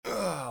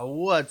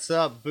What's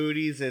up,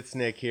 booties? It's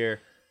Nick here.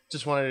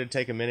 Just wanted to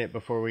take a minute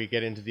before we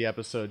get into the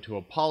episode to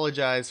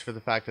apologize for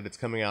the fact that it's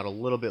coming out a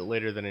little bit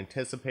later than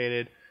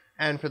anticipated,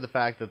 and for the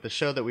fact that the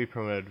show that we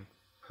promoted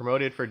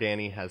for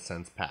Dani has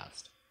since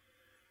passed.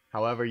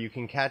 However, you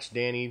can catch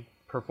Dani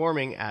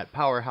performing at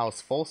Powerhouse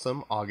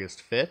Folsom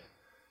August 5th,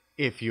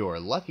 if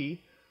you're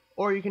lucky,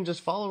 or you can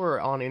just follow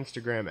her on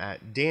Instagram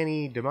at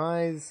Dani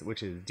Demize,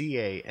 which is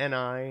Dani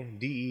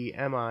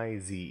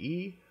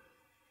Demize,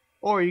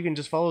 or you can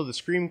just follow the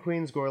Scream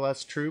Queens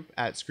Gorlesque troupe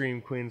at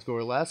Scream Queens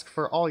Gorlesque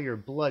for all your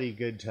bloody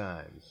good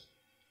times.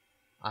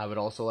 I would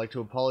also like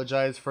to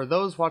apologize for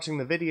those watching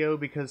the video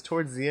because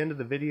towards the end of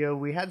the video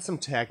we had some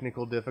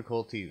technical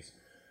difficulties.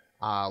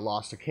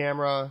 Lost a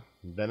camera,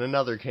 then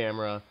another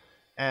camera,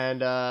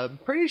 and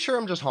pretty sure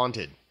I'm just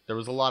haunted. There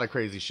was a lot of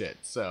crazy shit,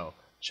 so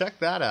check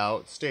that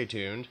out, stay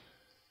tuned.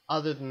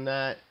 Other than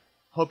that,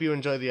 hope you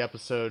enjoy the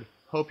episode,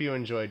 hope you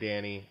enjoy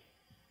Dani,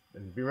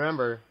 and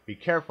remember, be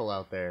careful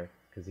out there,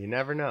 because you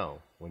never know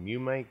when you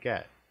might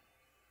get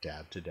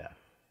dabbed to death.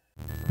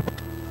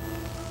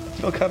 I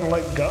feel kind of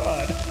like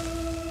God.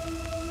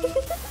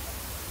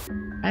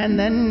 And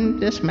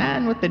then this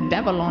man with the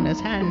devil on his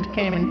hand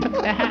came and took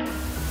the hat.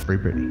 Free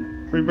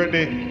Britney. Free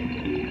Britney.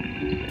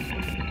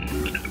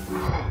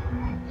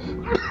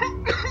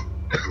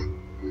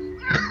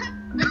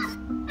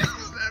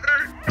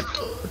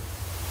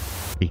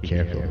 Be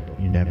careful,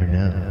 you never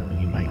know,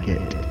 you might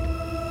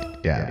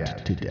get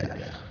dabbed to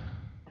death.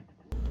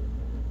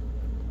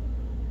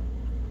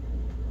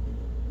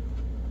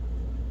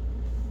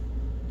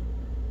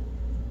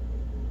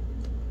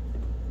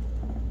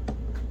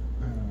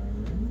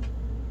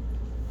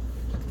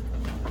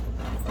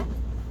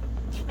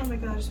 Oh my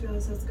god, I just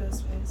realized that's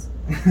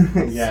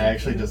Ghostface. Yeah, I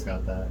actually just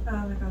got that.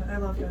 Oh my god, I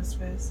love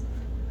Ghostface.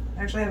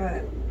 I actually have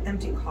an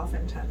empty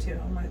coffin tattoo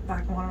on my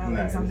back of one of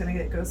my legs. I'm gonna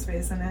get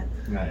Ghostface in it.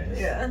 Nice.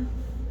 Yeah.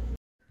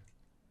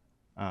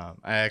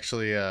 I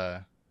actually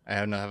I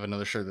have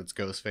another shirt that's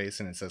Ghostface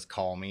and it says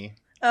 "Call Me."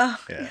 Oh,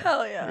 Yeah.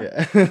 hell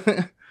yeah.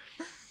 Yeah.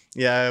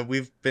 Yeah,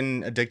 we've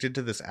been addicted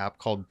to this app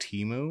called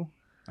Temu.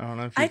 I don't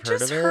know if you've heard of it. I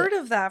just heard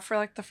of that for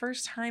like the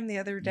first time the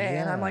other day,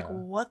 and I'm like, Yeah.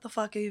 what the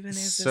fuck even is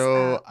this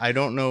So app? I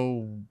don't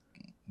know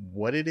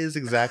what it is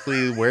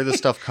exactly, where the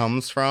stuff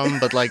comes from,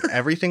 but like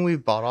everything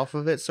we've bought off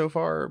of it so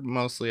far,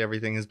 mostly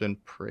everything has been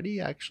pretty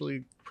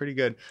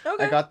good.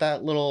 Okay. I got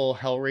that little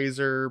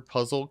Hellraiser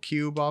puzzle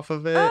cube off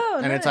of it, Oh,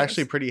 and it's nice.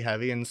 actually pretty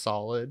heavy and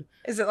solid.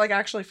 Is it like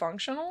actually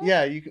functional?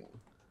 Yeah, you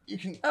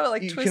can. Oh,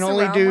 like you twist can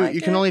only around do like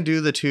you can it? only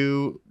do the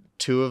two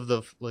of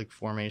the like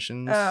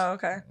formations. Oh,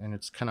 okay. And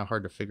it's kind of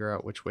hard to figure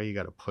out which way you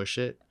got to push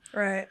it.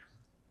 Right.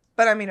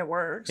 But I mean, it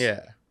works.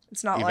 Yeah.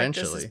 It's not like this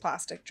Eventually. is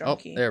plastic Oh,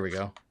 junky. there we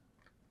go.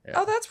 Yeah.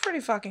 Oh, that's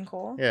pretty fucking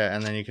cool. Yeah,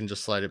 and then you can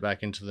just slide it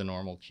back into the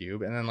normal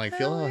cube, and then like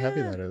feel Hell how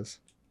heavy yeah. that is.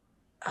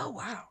 Oh,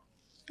 wow.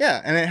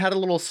 Yeah, and it had a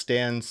little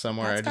stand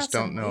somewhere. That's I just got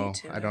don't some know. weight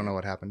to I don't it. know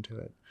what happened to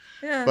it.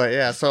 Yeah. But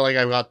yeah, so like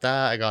I got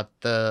that. I got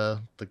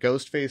the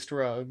ghost faced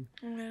rug.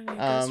 I'm gonna need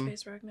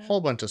Ghostface right now.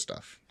 Whole bunch of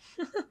stuff,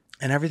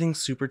 and everything's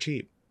super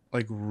cheap,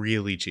 like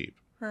really cheap.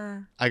 Huh.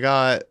 I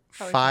got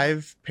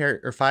Probably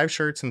five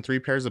shirts and 3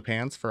 pairs of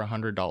pants for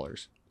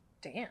 $100.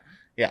 Damn.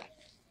 Yeah.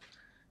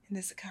 In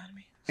this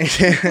economy.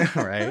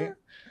 Right.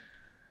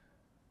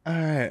 All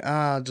right.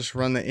 I'll just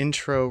run the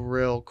intro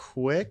real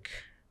quick.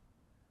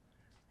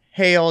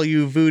 Hey, all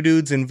you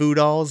voodoods and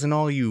voodolls and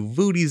all you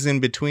voodies in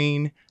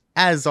between.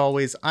 As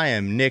always, I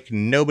am Nick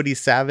Nobody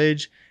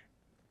Savage,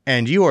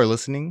 and you are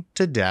listening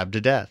to Dab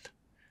to Death.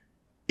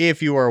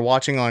 If you are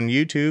watching on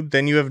YouTube,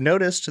 then you have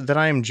noticed that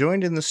I am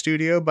joined in the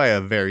studio by a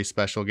very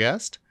special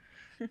guest.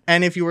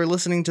 And if you are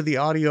listening to the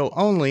audio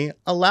only,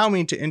 allow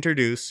me to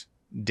introduce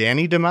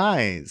Dani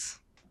Demize.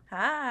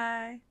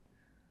 Hi.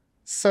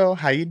 So,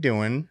 how you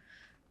doing?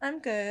 I'm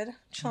good.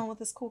 Chilling with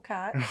this cool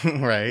cat.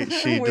 Right.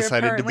 She We're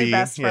decided to apparently be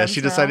best friends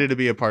she now. decided to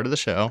be a part of the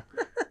show.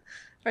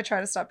 If I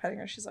try to stop petting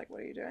her, she's like, what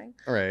are you doing?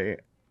 Right.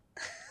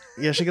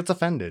 Yeah, she gets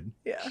offended.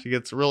 Yeah. She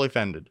gets really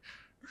offended.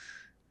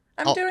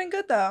 I'm doing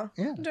good, though.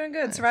 Yeah, I'm doing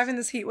good. nice. Surviving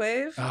this heat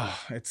wave. Oh,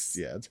 it's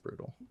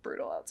brutal.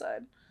 Brutal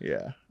outside.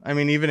 Yeah. I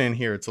mean, even in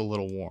here it's a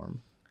little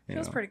warm.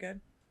 Feels pretty good.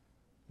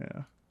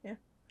 Yeah. Yeah.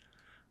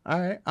 All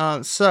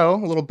right. So,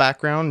 a little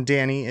background.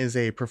 Dani is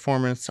a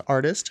performance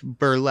artist,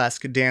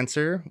 burlesque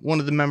dancer, one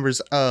of the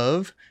members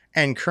of,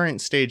 and current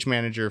stage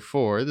manager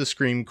for the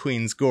Scream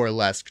Queens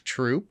Gorlesque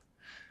troupe,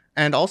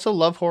 and also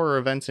love horror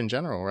events in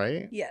general,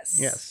 right? Yes.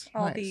 Yes.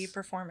 All Nice. the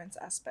performance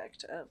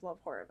aspect of love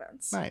horror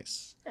events.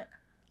 Nice. Yeah.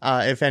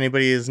 If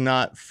anybody is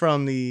not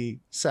from the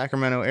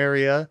Sacramento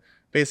area,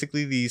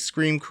 basically the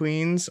Scream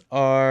Queens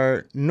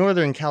are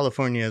Northern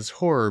California's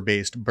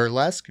horror-based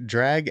burlesque,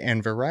 drag,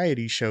 and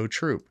variety show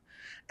troupe.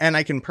 And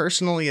I can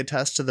personally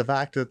attest to the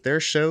fact that their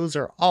shows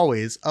are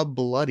always a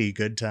bloody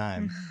good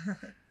time.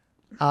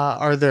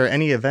 Are there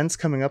any events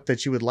coming up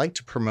that you would like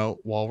to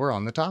promote while we're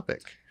on the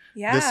topic?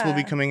 Yeah. This will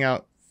be coming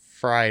out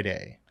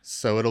Friday,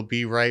 so it'll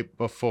be right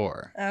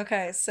before.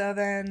 Okay, so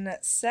then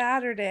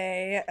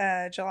Saturday,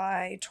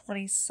 July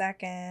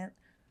 22nd,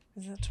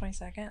 Is it the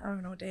 22nd? I don't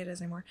even know what day it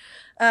is anymore.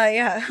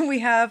 Yeah, we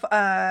have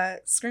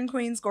Scream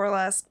Queens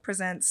Gorlesque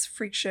presents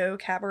Freak Show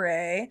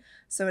Cabaret.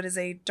 So it is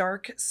a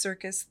dark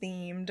circus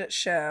themed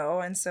show.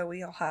 And so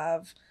we'll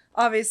have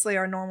obviously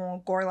our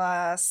normal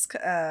Gorlesque,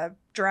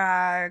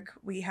 drag.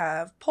 We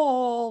have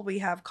pole, we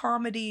have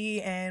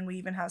comedy, and we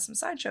even have some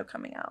sideshow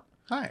coming out.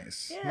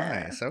 Nice.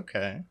 Yeah. Nice.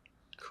 Okay.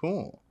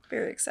 Cool.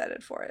 Very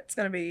excited for it. It's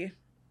going to be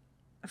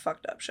a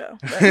fucked up show.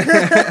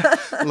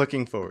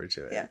 Looking forward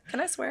to it. Yeah. Can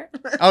I swear?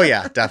 Oh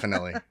yeah,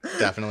 definitely.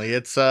 Definitely.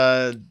 It's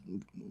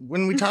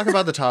when we talk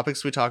about the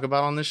topics we talk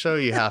about on this show,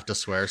 you have to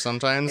swear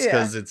sometimes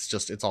because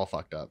it's all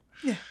fucked up.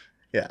 Yeah.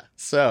 Yeah.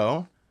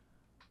 So,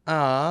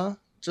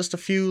 just a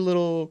few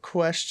little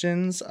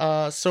questions.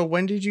 So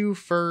when did you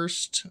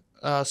first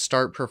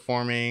start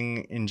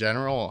performing in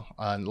general,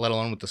 let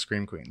alone with the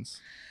Scream Queens?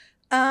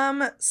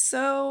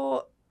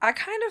 So I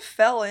kind of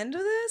fell into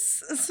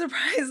this,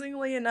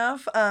 surprisingly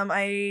enough.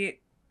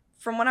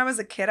 From when I was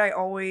a kid, I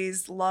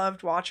always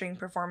loved watching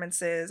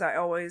performances. I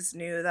always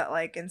knew that,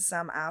 like, in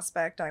some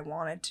aspect, I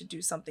wanted to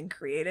do something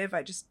creative.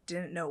 I just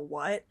didn't know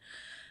what.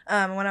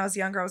 When I was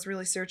younger, I was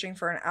really searching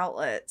for an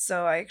outlet.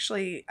 So I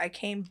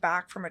came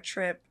back from a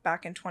trip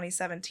back in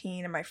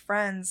 2017, and my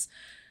friends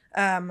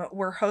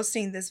were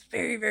hosting this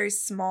very, very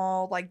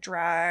small, like,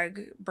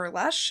 drag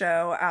burlesque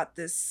show at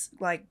this,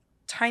 like,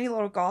 tiny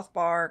little goth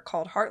bar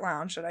called Heart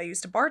Lounge that I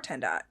used to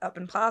bartend at up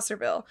in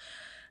Placerville.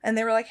 And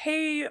they were like,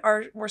 hey,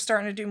 we're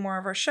starting to do more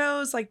of our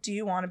shows. Like, do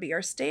you want to be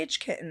our stage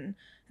kitten?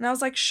 And I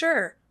was like,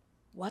 sure.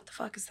 What the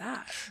fuck is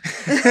that?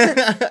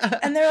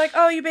 And they're like,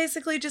 oh, you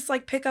basically just,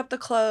 like, pick up the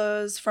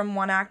clothes from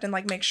one act and,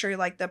 like, make sure,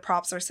 like, the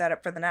props are set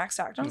up for the next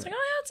act. And I was like, oh,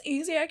 yeah, it's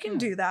easy. I can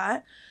do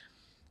that.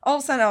 All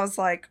of a sudden, I was,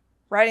 like,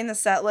 writing the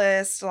set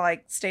list,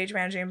 like, stage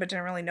managing, but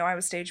didn't really know I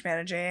was stage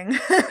managing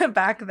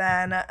back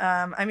then.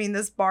 I mean,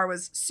 this bar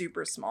was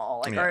super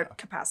small. Like, our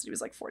capacity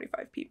was, like,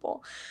 45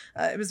 people.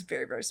 It was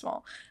very, very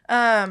small.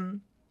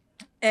 And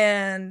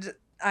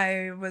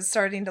I was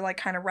starting to, like,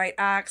 kind of write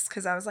acts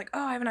because I was like,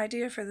 oh, I have an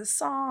idea for this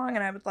song,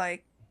 and I would,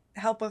 like,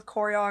 help with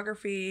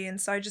choreography.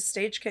 And so I just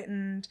stage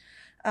kittened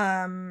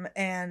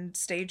and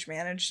stage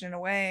managed in a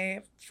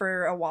way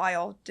for a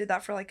while. Did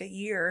that for, like, a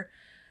year.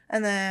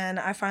 And then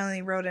I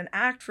finally wrote an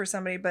act for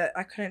somebody, but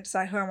I couldn't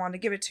decide who I wanted to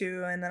give it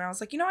to. And then I was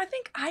like, I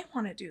think I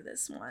want to do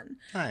this one.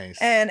 Nice.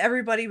 And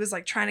everybody was,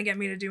 like, trying to get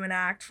me to do an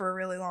act for a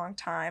really long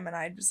time. And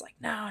I was like,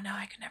 no,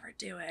 I could never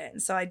do it.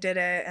 And so I did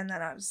it. And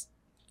then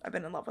I've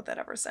been in love with it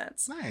ever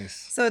since.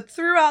 Nice. So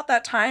throughout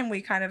that time,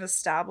 we kind of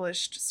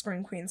established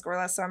Scream Queens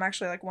Gorlesque. So I'm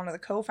actually, like, one of the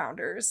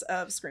co-founders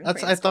of Scream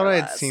Queens I thought I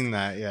had Gorlesque. seen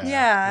that, yeah.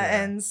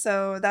 Yeah, and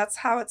so that's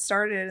how it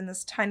started in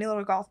this tiny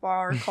little golf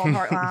bar called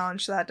Heart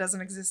Lounge. That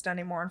doesn't exist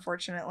anymore,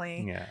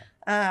 unfortunately. Yeah.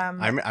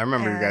 I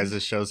remember your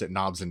guys' shows at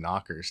Knobs and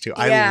Knockers, too.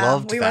 I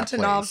loved that we went to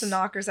place. Knobs and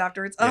Knockers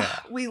afterwards. Yeah.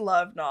 Oh, we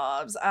love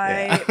Knobs.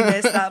 I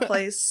miss that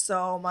place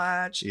so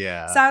much.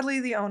 Yeah.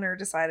 Sadly, the owner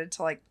decided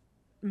to, like,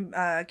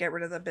 get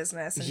rid of the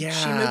business, and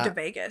she moved to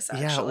Vegas,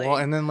 actually. Yeah, well,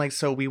 and then, like,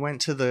 so we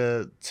went to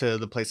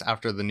the place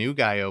after the new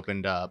guy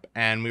opened up,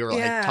 and we were,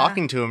 like,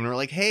 talking to him, and we're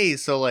like, hey,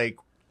 so, like,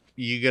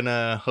 you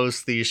gonna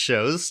host these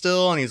shows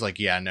still? And he's like,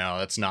 yeah, no,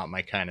 that's not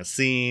my kind of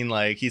scene.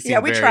 Like, he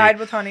seemed we tried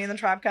with Honey and the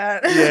Trap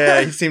Cat.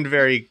 Yeah, he seemed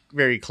very,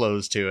 very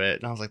closed to it,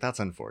 and I was like, that's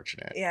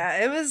unfortunate.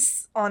 Yeah, it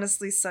was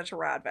honestly such a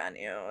rad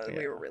venue. Yeah.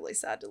 We were really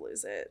sad to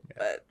lose it,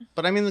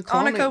 but I mean, the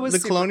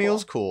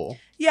Colonial's cool.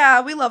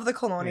 Yeah, we love the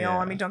Colonial.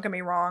 I mean, don't get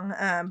me wrong.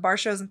 Bar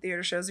shows and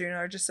theater shows,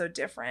 are just so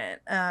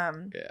different.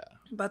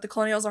 But the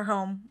Colonials are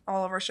home.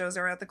 All of our shows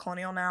are at the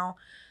Colonial now,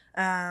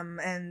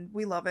 and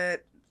we love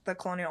it. The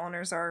Colonial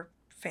owners are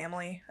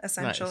family,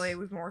 essentially. Nice.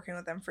 We've been working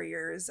with them for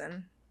years,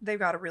 and they've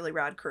got a really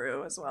rad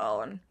crew as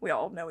well, and we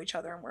all know each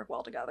other and work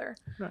well together.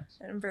 Nice.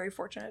 And I'm very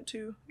fortunate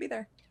to be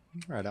there.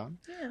 Right on.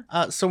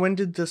 Yeah. So when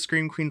did the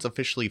Scream Queens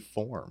officially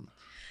form?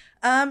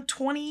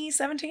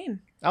 2017.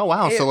 Oh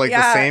wow! So like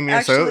the same year,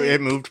 actually, so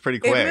it moved pretty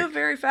quick. It moved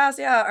very fast.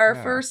 Yeah, our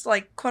first,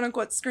 like, quote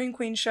unquote Scream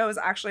Queen show is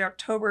actually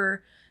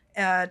October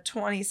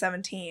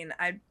 2017.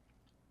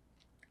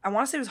 I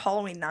want to say it was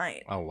Halloween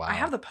night. Oh, wow. I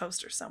have the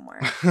poster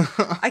somewhere.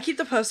 I keep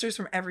the posters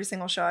from every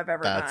single show I've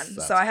ever done.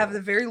 So I have the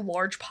very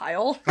large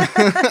pile.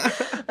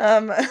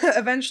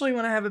 Eventually,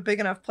 when I have a big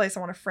enough place,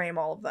 I want to frame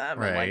all of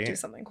them and, like, do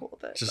something cool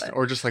with it.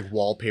 Or just, like,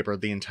 wallpaper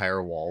the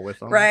entire wall with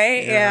them.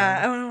 Right? Yeah.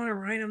 I don't want to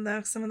write them,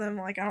 though. Some of them,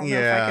 like, I don't know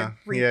if I could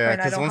reprint. Yeah,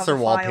 because once they're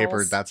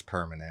wallpapered, that's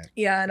permanent.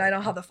 Yeah, and I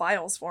don't have the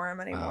files for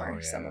them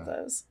anymore, some of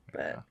those.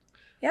 But,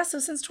 yeah, so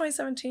since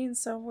 2017,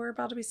 so we're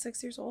about to be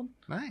 6 years old.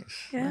 Nice.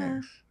 Yeah.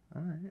 Nice.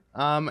 All right.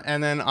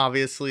 And then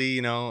obviously,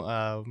 you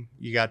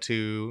got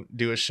to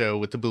do a show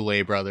with the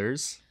Boulet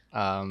brothers.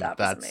 That's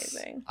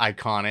amazing.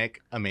 Iconic,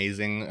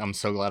 amazing. I'm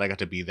so glad I got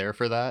to be there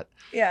for that.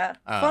 Yeah.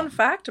 Fun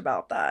fact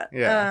about that.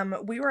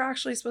 Yeah. We were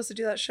actually supposed to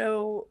do that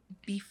show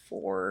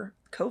before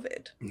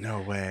COVID.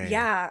 No way.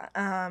 Yeah.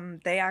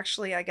 They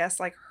actually, I guess,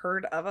 like,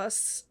 heard of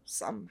us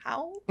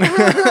somehow.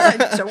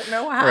 I don't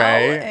know how.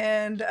 Right.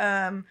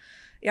 And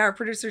yeah, our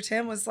producer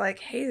Tim was like,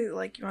 hey,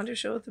 like, you want to do a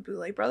show with the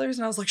Boulay Brothers?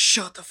 And I was like,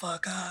 shut the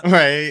fuck up.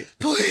 Right.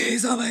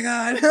 Please, oh my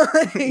God.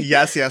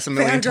 Yes, a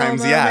million Fangirl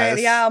times, moment. yes.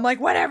 Yeah, I'm like,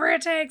 whatever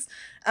it takes.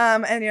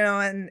 And you know,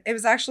 and it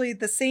was actually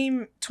the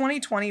same.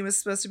 2020 was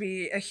supposed to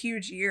be a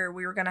huge year.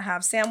 We were gonna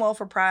have Samwell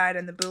for Pride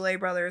and the Boulay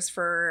Brothers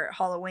for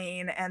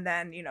Halloween, and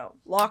then, you know,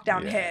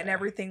 lockdown hit and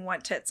everything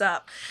went tits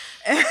up,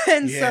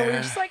 and so we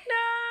were just like, no.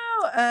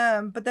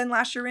 But then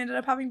last year we ended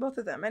up having both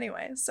of them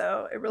anyway,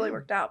 so it really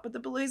worked out. But the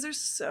Boulays are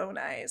so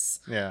nice.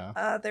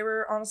 Yeah. They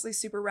were honestly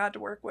super rad to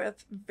work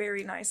with.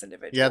 Very nice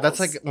individuals. Yeah, that's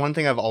like one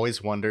thing I've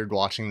always wondered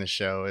watching the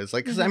show is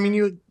like, because I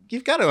mean,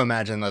 you've got to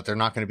imagine that they're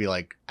not going to be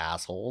like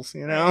assholes,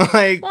 you know?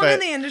 Like, well, but in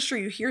the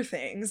industry, you hear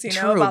things, you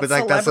know, true, about but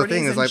like that's the celebrities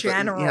thing is in like,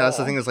 general. yeah, that's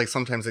the thing is like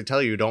sometimes they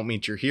tell you don't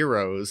meet your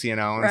heroes, you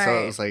know, and so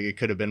Right. it was like it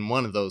could have been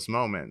one of those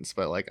moments.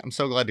 But like, I'm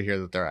so glad to hear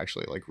that they're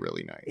actually like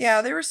really nice.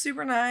 Yeah, they were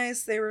super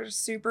nice. They were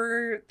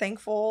super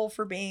thankful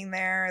for being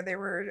there. They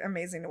were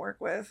amazing to work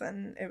with,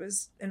 and it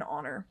was an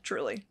honor,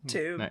 truly,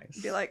 to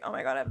be like, oh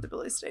my God, I have the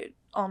Boulay stage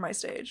on my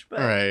stage. But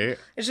right.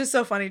 It's just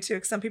so funny too,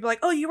 because some people are like,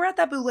 oh, you were at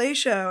that Boulay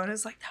show, and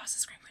it's like, that was the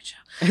Scream Queen show.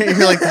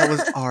 You're like, that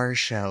was our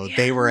show. Yeah.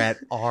 They were at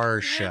our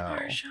They're show.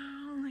 at our show,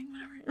 like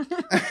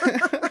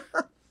whatever.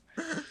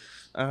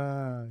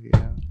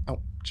 Yeah. Oh,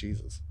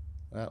 Jesus.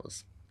 That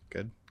was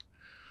good.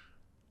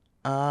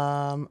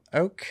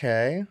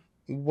 Okay.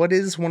 What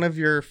is one of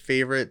your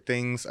favorite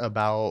things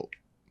about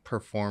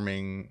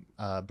performing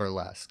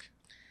burlesque?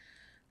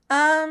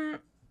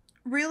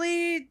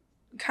 Really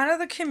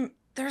kind of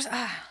there's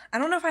I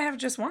don't know if I have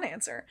just one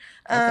answer.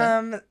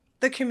 Okay.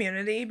 The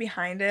community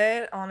behind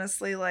it,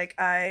 honestly, like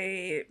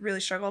I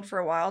really struggled for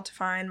a while to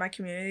find my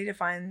community, to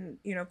find,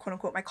 you know, quote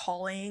unquote my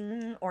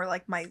calling, or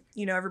like my,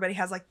 you know, everybody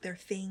has like their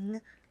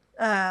thing.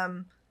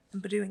 I'm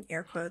doing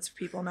air quotes for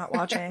people not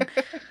watching.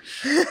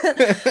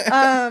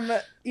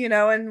 You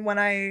know, and when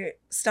I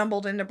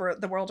stumbled into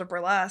the world of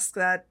burlesque,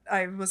 that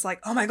I was like,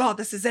 oh my God,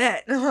 this is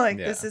it. Like,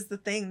 this is the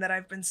thing that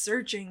I've been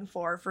searching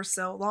for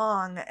so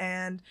long.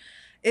 And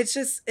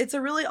it's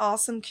a really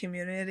awesome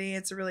community.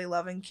 It's a really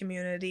loving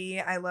community.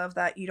 I love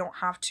that you don't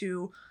have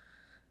to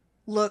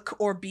look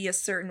or be a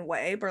certain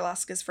way.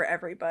 Burlesque is for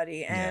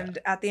everybody. And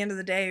at the end of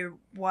the day,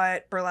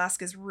 what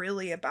burlesque is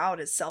really about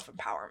is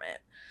self-empowerment.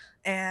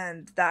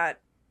 And that,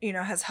 you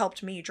know, has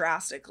helped me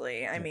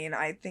drastically. I mean,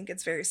 I think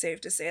it's very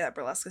safe to say that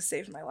burlesque has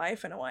saved my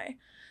life in a way.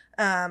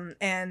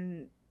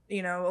 And,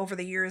 you know, over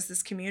the years,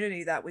 this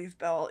community that we've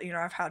built, you know,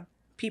 I've had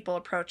people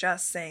approach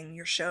us saying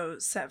your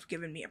shows have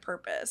given me a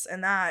purpose,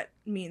 and that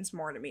means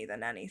more to me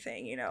than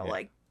anything, you know,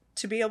 like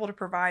to be able to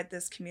provide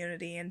this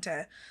community and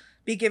to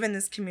be given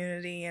this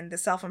community and the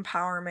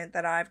self-empowerment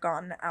that I've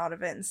gotten out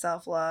of it, and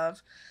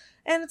self-love.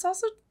 And it's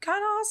also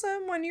kind of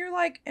awesome when you're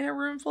like in a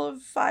room full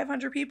of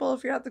 500 people,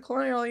 if you're at the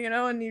Colonial, you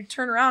know, and you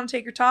turn around and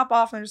take your top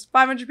off and there's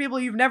 500 people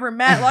you've never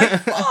met, like,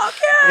 fuck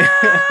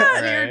yeah!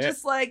 And you're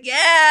just like,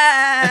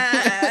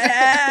 yeah!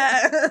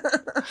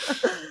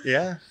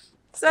 Yeah.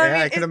 So I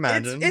mean, I could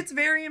imagine. It's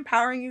very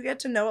empowering. You get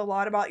to know a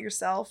lot about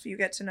yourself. You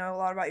get to know a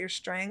lot about your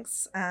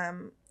strengths.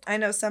 I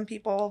know some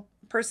people,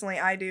 personally,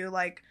 I do,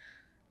 like,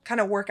 kind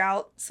of work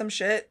out some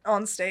shit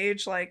on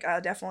stage. Like,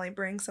 definitely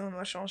bring some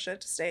emotional shit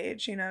to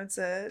stage. You know, it's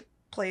a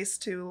place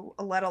to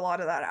let a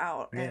lot of that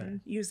out and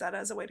use that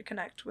as a way to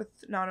connect with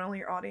not only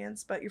your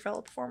audience, but your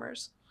fellow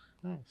performers.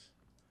 Nice.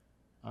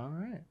 All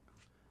right.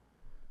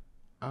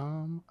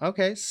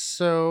 Okay,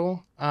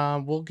 so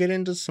we'll get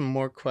into some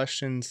more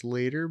questions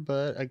later,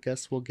 but I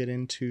guess we'll get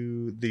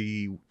into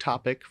the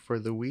topic for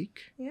the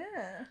week.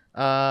 Yeah.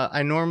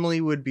 I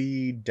normally would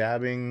be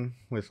dabbing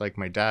with like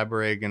my dab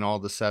rig and all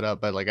the setup,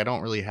 but like I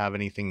don't really have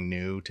anything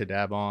new to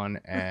dab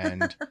on,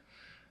 and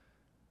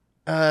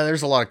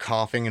there's a lot of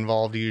coughing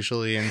involved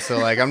usually, and so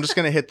like I'm just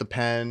gonna hit the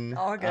pen.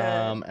 All good.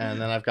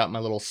 And then I've got my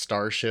little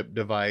Starship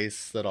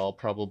device that I'll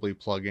probably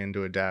plug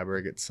into a dab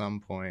rig at some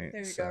point.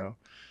 There you go.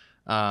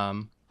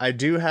 I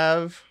do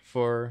have,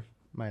 for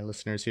my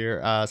listeners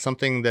here,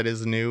 something that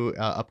is a new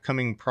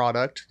upcoming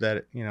product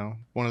that, you know,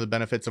 one of the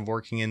benefits of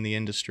working in the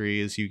industry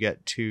is you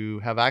get to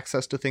have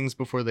access to things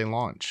before they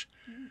launch.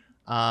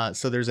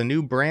 So there's a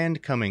new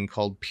brand coming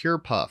called Pure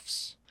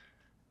Puffs,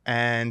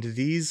 and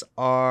these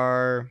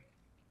are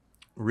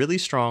really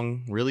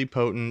strong, really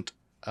potent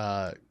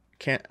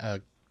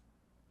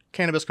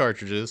cannabis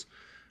cartridges,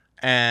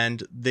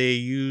 and they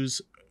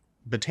use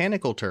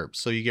botanical terps,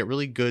 so you get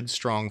really good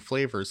strong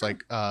flavors.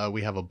 Like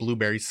we have a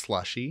blueberry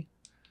slushy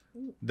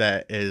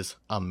that is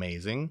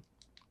amazing,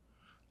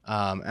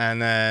 and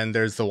then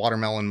there's the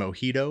watermelon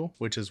mojito,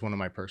 which is one of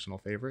my personal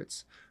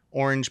favorites,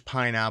 orange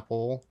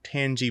pineapple,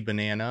 tangy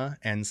banana,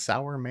 and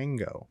sour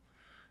mango.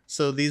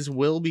 So these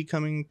will be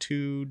coming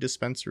to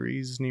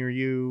dispensaries near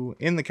you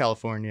in the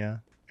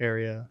California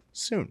area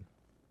soon,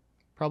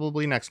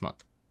 probably next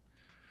month.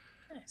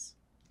 Nice.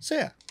 So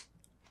yeah,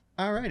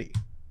 alrighty.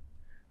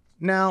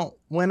 Now,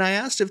 when I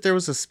asked if there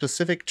was a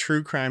specific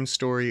true crime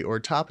story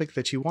or topic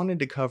that you wanted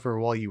to cover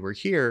while you were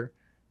here,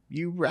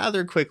 you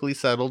rather quickly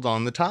settled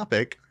on the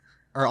topic,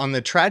 or on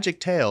the tragic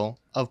tale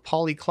of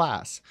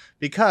Klaas,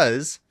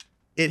 because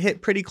it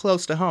hit pretty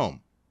close to home.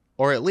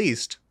 or at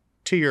least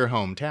to your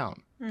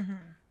hometown. Mm-hmm.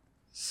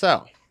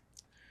 So,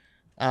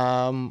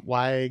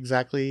 why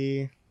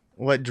exactly,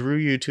 what drew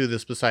you to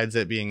this besides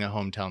it being a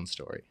hometown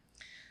story?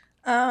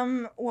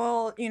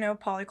 Well,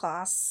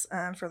 Klaas,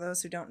 for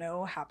those who don't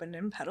know, happened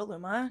in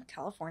Petaluma,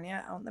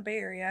 California, out in the Bay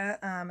Area.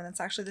 And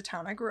that's actually the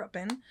town I grew up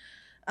in.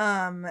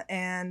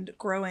 And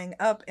growing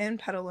up in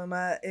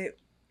Petaluma,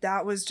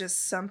 that was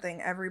just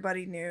something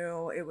everybody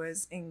knew. It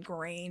was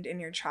ingrained in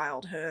your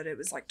childhood. It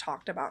was like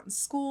talked about in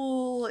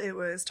school. It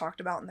was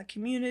talked about in the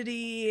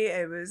community.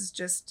 It was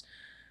just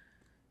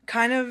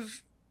kind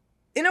of,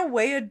 in a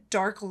way, a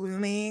dark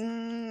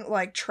looming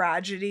like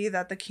tragedy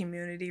that the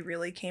community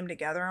really came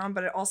together on,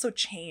 but it also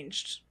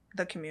changed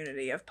the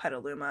community of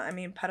Petaluma. I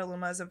mean,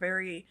 Petaluma is a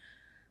very,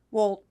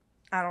 well,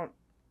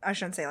 I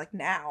shouldn't say like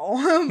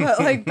now, but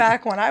like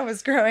back when I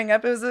was growing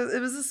up, it was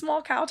a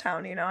small cow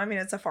town, I mean,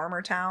 it's a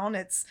farmer town.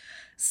 It's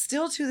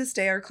still to this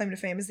day our claim to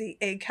fame is the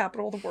egg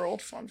capital of the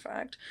world. Fun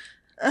fact.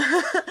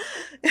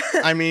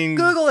 I mean,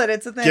 Google it.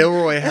 It's a thing.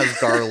 Gilroy has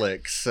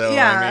garlic, so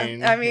yeah.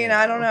 I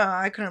I don't know.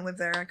 I couldn't live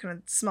there. I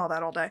couldn't smell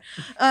that all day.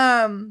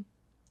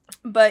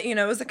 But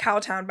it was a cow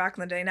town back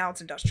in the day. Now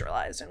it's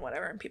industrialized and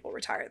whatever, and people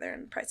retire there,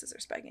 and prices are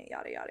spiking.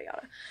 Yada yada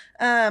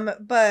yada.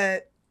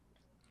 But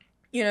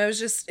it was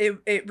just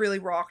it really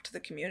rocked the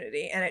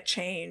community, and it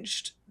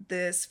changed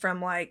this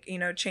from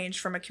changed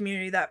from a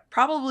community that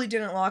probably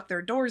didn't lock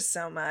their doors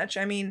so much.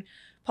 I mean,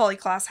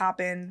 Klaas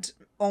happened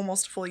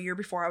almost a full year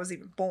before I was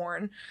even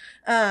born.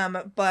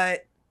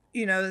 But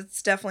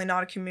it's definitely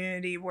not a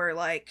community where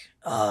like,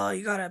 oh,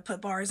 you gotta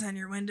put bars on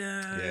your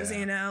windows,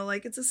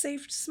 like it's a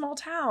safe small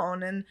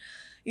town. And,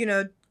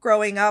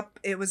 growing up,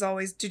 it was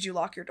always, did you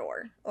lock your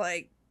door?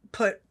 Like,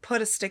 put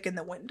a stick in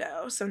the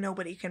window so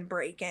nobody can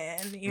break in.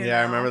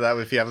 I remember that.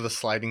 If you have the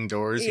sliding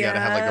doors, you gotta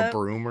have like a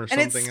broom or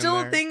something. And it's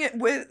still a thing.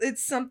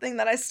 It's something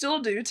that I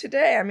still do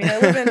today. I mean, I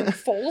live in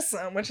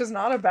Folsom, which is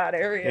not a bad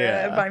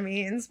area by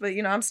means, but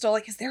I'm still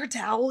like, is there a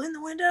towel in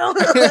the window?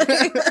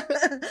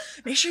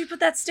 Make sure you put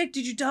that stick.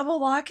 Did you double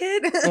lock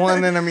it? Well,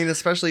 and then I mean,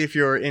 especially if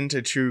you're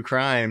into true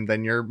crime,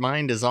 then your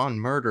mind is on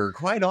murder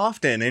quite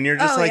often, and you're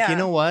just you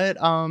know what?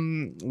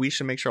 We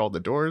should make sure all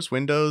the doors,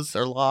 windows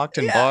are locked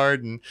and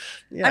barred, and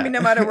I mean,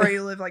 no matter where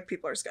you live, like,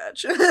 people are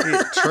sketch.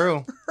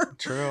 True.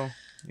 Yeah.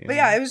 But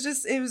yeah,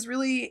 it was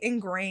really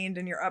ingrained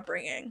in your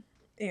upbringing,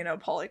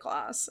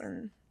 Klaas,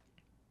 and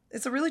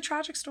it's a really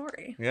tragic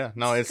story. Yeah,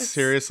 no, it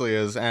seriously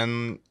is.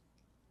 And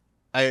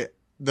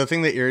the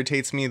thing that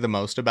irritates me the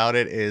most about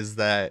it is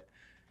that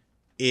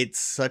it's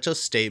such a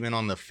statement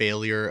on the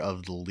failure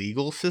of the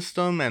legal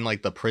system and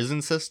like the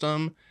prison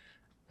system,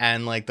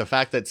 and like the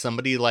fact that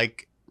somebody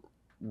like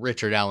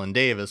Richard Allen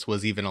Davis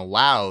was even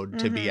allowed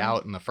to be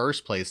out in the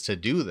first place to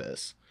do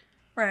this.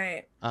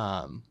 Right.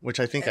 Which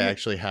I think I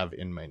actually have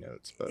in my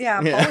notes. But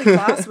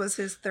Klaas was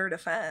his third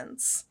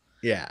offense.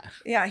 Yeah.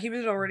 Yeah, he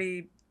had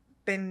already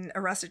been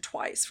arrested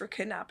twice for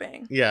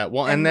kidnapping. Yeah,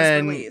 well, and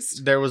then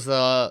there was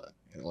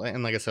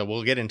and like I said,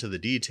 we'll get into the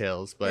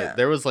details, but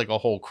there was like a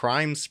whole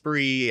crime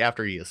spree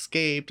after he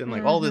escaped and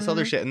like all this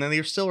other shit. And then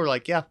they still were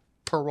like, yeah,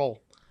 parole.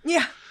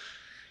 Yeah.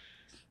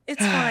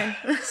 It's fine.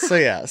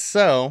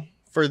 So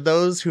for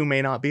those who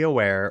may not be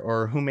aware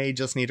or who may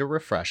just need a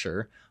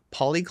refresher,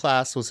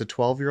 Klaas was a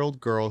 12-year-old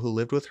girl who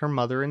lived with her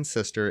mother and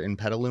sister in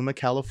Petaluma,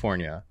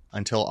 California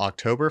until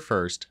October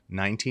 1st,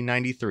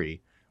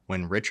 1993,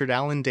 when Richard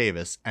Allen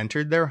Davis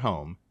entered their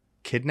home,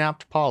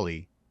 kidnapped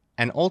Polly,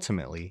 and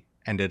ultimately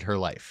ended her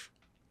life.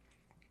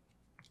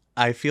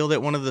 I feel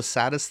that one of the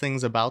saddest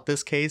things about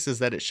this case is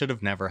that it should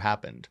have never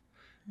happened.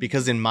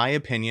 Because in my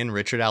opinion,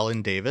 Richard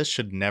Allen Davis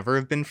should never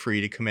have been free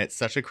to commit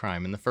such a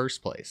crime in the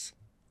first place.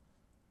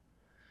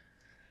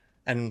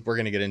 And we're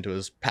going to get into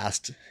his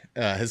past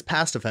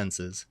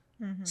offenses.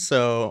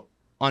 So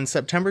on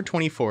September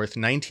 24th,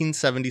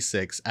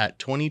 1976, at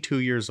 22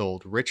 years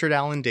old, Richard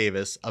Allen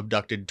Davis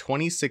abducted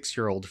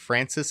 26-year-old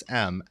Frances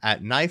M.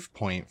 at knife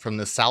point from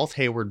the South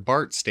Hayward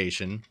BART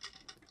station.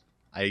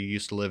 I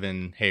used to live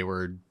in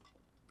Hayward,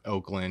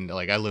 Oakland.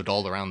 Like, I lived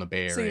all around the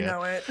Bay Area. So you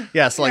know it.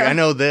 Yeah, so I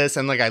know this,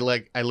 and I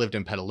lived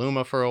in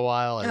Petaluma for a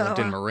while. I lived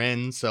in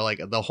Marin, so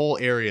like the whole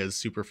area is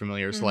super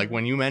familiar. So like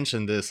when you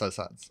mentioned this, I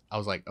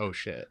was like, oh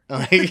shit,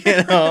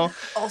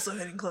 Also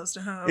hitting close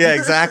to home. Yeah,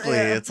 exactly.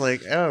 It's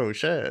like, oh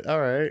shit, all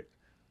right.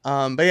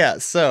 But yeah,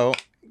 so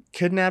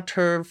kidnapped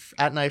her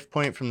at knife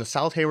point from the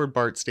South Hayward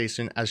BART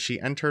station as she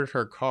entered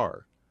her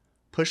car,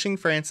 pushing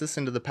Frances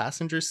into the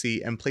passenger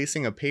seat and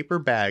placing a paper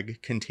bag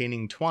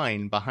containing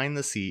twine behind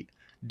the seat.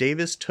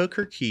 Davis took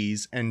her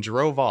keys and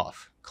drove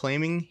off,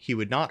 claiming he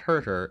would not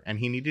hurt her and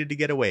he needed to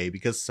get away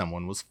because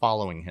someone was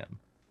following him.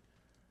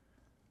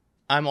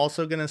 I'm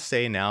also going to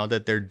say now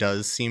that there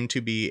does seem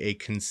to be a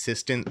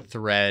consistent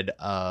thread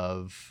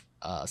of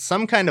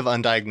some kind of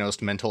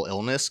undiagnosed mental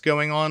illness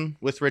going on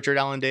with Richard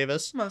Allen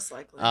Davis. Most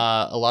likely.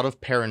 A lot of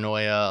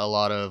paranoia, a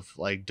lot of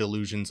like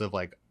delusions of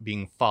like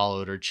being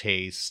followed or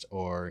chased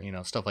or,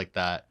 stuff like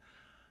that.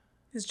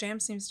 His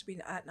jam seems to be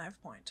at knife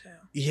point too.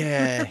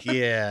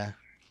 Yeah.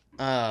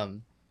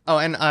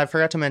 And I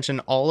forgot to mention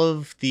all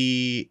of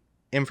the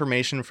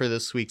information for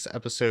this week's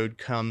episode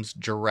comes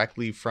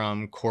directly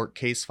from court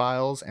case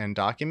files and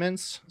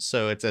documents,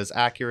 so it's as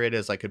accurate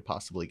as I could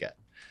possibly get.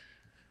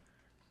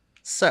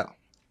 So,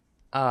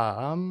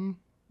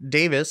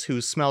 Davis,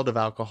 who smelled of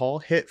alcohol,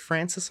 hit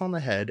Frances on the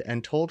head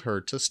and told her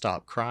to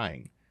stop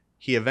crying.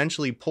 He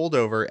eventually pulled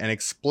over and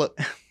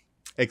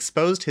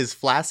exposed his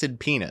flaccid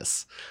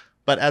penis.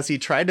 But as he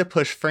tried to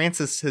push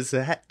Frances's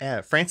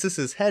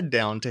head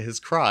down to his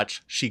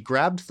crotch, she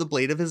grabbed the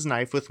blade of his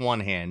knife with one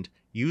hand,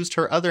 used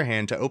her other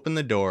hand to open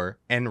the door,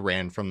 and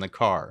ran from the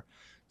car.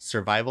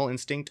 Survival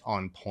instinct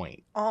on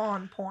point.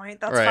 On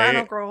point. That's Right?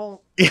 Final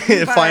Girl.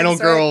 Final vibes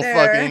Girl right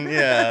there. fucking,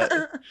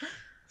 yeah.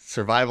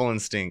 Survival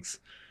instincts.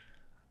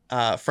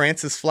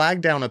 Frances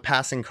flagged down a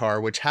passing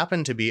car, which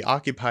happened to be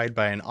occupied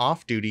by an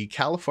off-duty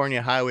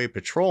California highway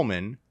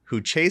patrolman who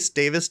chased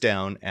Davis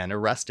down and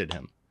arrested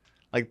him.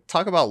 Like,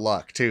 talk about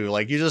luck, too.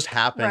 Like, you just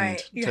happened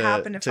Right. You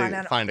happen to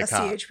find a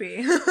cop.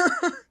 CHP.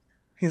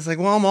 He's like,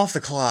 well, I'm off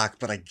the clock,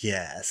 but I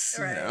guess.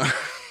 Right. You know?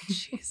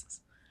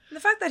 Jesus. And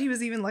the fact that he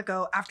was even let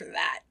go after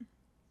that.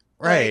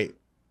 Right. Like,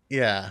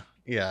 Yeah.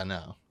 Yeah,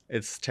 no.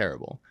 It's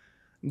terrible.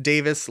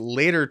 Davis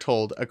later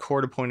told a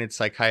court-appointed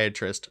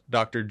psychiatrist,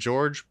 Dr.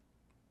 George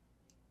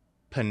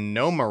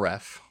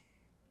Ponomareff?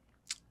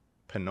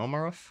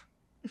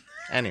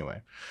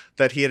 Anyway,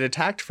 that he had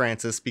attacked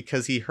Frances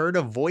because he heard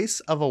a voice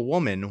of a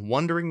woman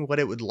wondering what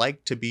it would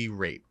like to be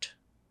raped.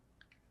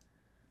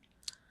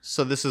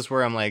 So this is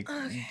where I'm like,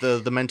 Okay.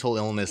 the mental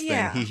illness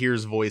Yeah. thing. He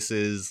hears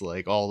voices,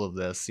 like all of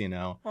this, you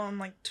know. Well, I'm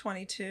like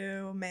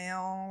 22,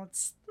 male.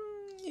 It's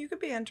you could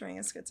be entering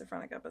a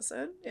schizophrenic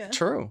episode. Yeah.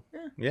 True.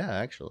 Yeah. Yeah,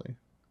 actually.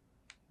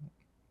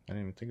 I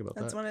didn't even think about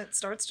That's that. when it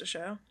starts to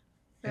show.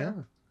 Yeah.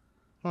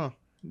 Huh.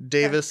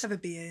 Davis. Have a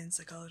BA in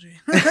psychology.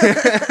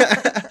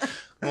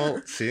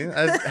 Well, see,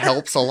 that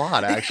helps a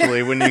lot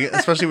actually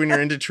especially when you're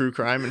into true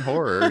crime and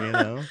horror, you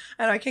know.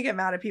 I know I can't get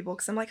mad at people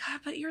because I'm like,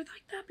 but you're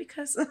like that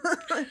because.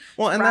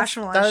 Well, and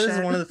rationalize that is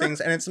shit. one of the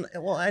things, and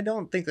I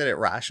don't think that it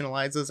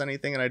rationalizes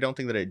anything, and I don't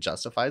think that it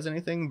justifies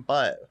anything,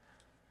 but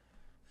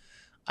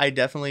I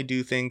definitely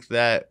do think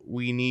that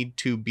we need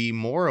to be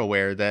more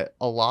aware that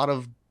a lot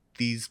of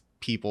these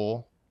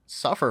people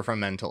suffer from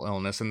mental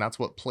illness, and that's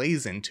what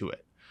plays into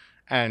it.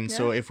 And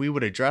so if we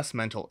would address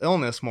mental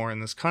illness more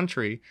in this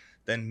country,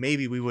 then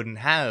maybe we wouldn't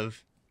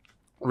have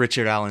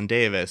Richard Allen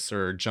Davis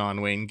or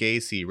John Wayne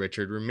Gacy,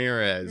 Richard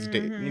Ramirez,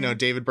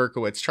 David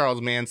Berkowitz,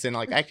 Charles Manson.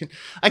 Like I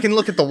can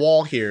look at the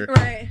wall here.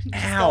 Right.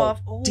 Just Ow, go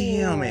off.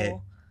 damn it.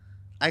 Ooh,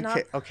 I Not-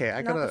 can't. Okay,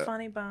 I not the gotta.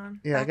 funny bone.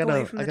 Yeah, Back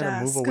away from I the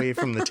gotta move desk. away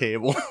from the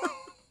table.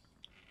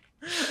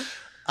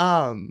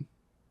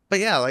 But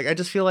yeah, like I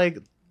just feel like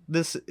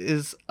this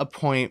is a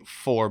point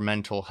for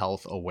mental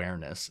health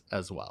awareness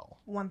as well.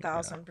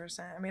 1000%.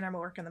 I mean, I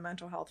work in the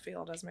mental health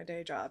field as my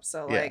day job,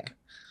 so Yeah. like,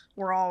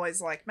 we're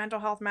always like, mental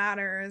health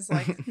matters.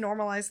 Like,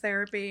 normalize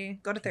therapy.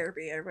 Go to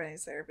therapy. Everybody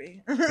needs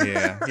therapy.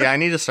 Yeah, I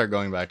need to start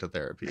going back to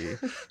therapy.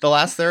 The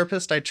last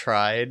therapist I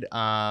tried,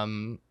 I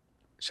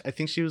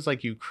think she was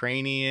like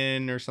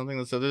Ukrainian or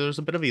something. So there's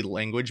a bit of a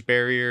language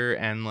barrier,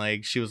 and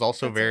like she was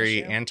also That's an very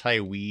issue.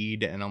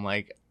 anti-weed, and I'm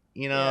like,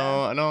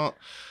 Yeah. I don't.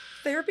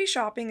 Therapy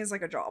shopping is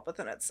like a job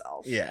within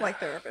itself. Yeah. Like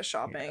therapist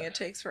shopping, it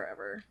takes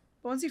forever.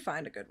 But once you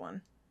find a good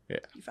one, Yeah.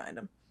 you find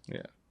them.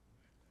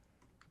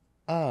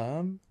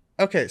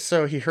 Okay,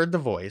 so he heard the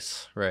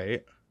voice,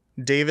 right?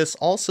 Davis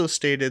also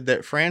stated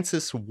that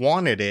Frances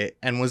wanted it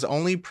and was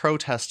only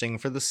protesting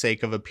for the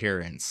sake of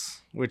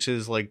appearance, which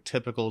is like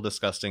typical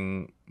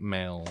disgusting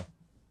male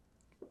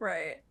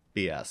Right.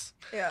 BS.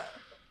 Yeah.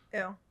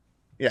 Ew.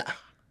 Yeah.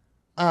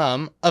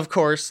 Of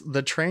course,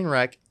 the train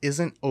wreck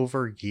isn't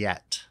over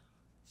yet.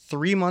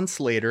 3 months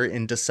later,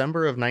 in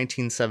December of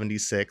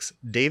 1976,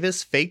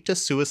 Davis faked a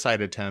suicide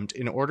attempt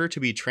in order to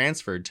be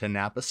transferred to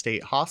Napa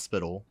State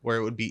Hospital, where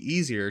it would be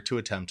easier to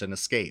attempt an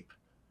escape.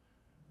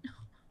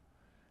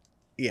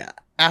 Yeah.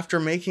 After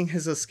making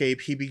his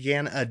escape, he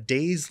began a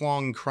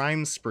days-long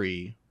crime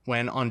spree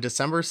when, on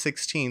December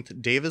 16th,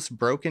 Davis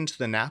broke into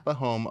the Napa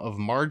home of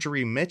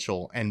Marjorie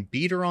Mitchell and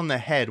beat her on the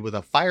head with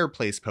a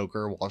fireplace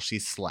poker while she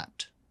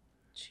slept.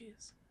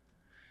 Jeez.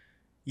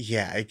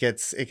 Yeah, it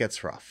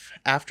gets rough.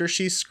 After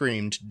she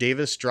screamed,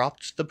 Davis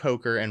dropped the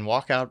poker and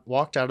walked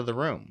out of the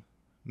room.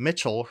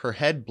 Mitchell, her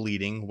head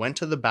bleeding, went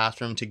to the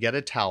bathroom to get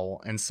a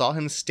towel and saw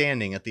him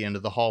standing at the end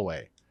of the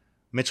hallway.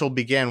 Mitchell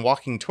began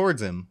walking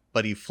towards him,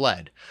 but he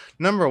fled.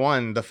 Number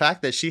one, the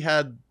fact that she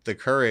had the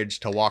courage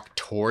to walk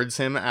towards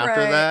him after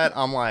Right. that,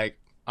 I'm like,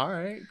 all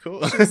right,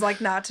 cool. She was like,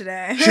 not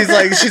today.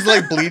 she's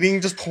like bleeding,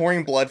 just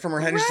pouring blood from her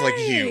head. And she's like,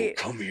 you, Right.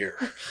 come here.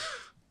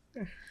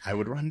 I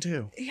would run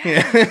too.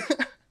 Yeah.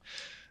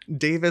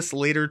 Davis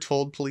later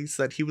told police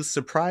that he was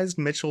surprised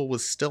Mitchell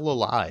was still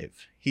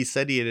alive. He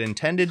said he had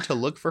intended to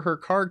look for her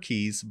car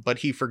keys, but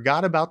he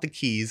forgot about the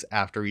keys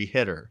after he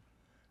hit her.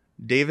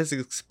 Davis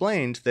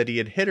explained that he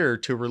had hit her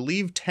to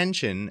relieve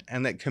tension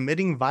and that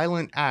committing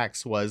violent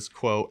acts was,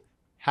 quote,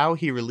 how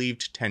he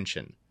relieved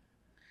tension.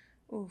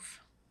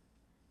 Oof.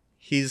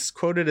 He's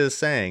quoted as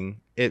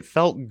saying, "It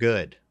felt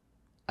good.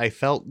 I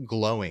felt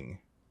glowing.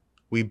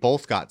 We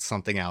both got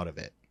something out of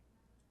it."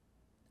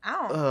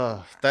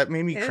 Ow. That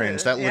made me Ew,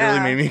 cringe. That literally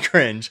yeah. made me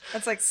cringe.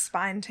 That's like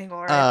spine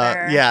tingle right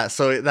there. Yeah,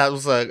 so that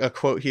was a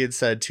quote he had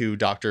said to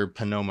Dr.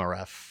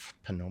 Ponomareff.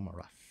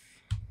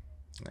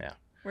 Yeah.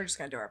 We're just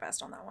gonna do our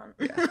best on that one.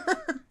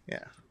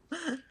 Yeah.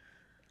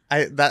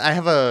 I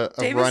have a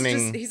Davis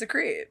running. he's a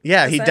creep.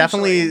 Yeah, he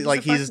definitely essentially.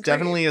 he's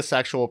definitely a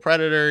sexual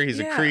predator. He's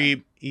a Yeah.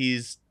 creep.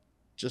 He's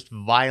just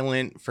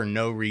violent for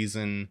no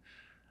reason.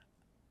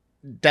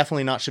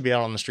 Definitely not should be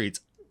out on the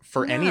streets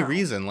for any No.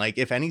 reason. Like,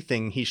 if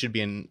anything, he should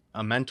be in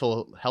a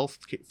mental health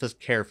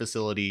care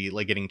facility,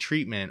 like getting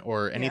treatment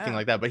or anything Yeah.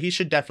 like that. But he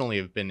should definitely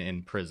have been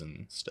in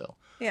prison still.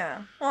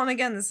 Yeah. Well, and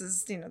again, this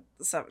is the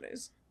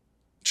 70s.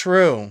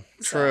 True.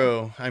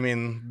 So- I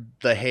mean,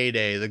 the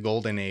heyday, the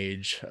golden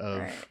age of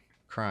Right.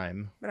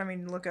 crime. But I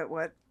mean, look at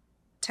what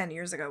 10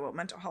 years ago, what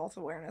mental health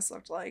awareness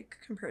looked like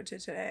compared to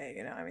today.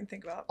 You know, I mean,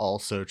 think about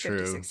Also 50,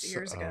 true. 60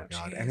 years ago. Oh,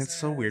 God. And it's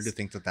so weird to Jesus.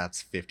 think that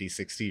that's 50,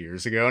 60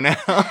 years ago now.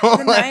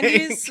 The Like-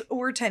 90s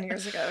were 10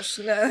 years ago.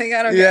 No, I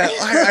don't Yeah,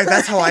 get it.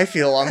 that's how I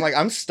feel.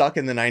 I'm stuck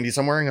in the 90s.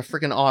 I'm wearing a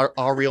freaking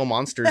All Real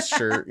Monsters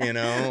shirt, you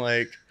know?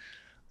 Like,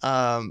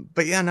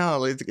 but yeah,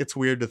 no, it's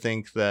weird to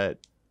think that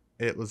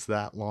it was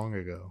that long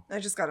ago. I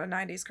just got a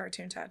 90s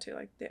cartoon tattoo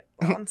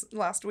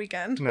last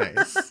weekend.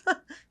 Nice.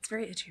 It's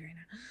very itchy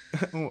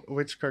right now.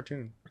 Which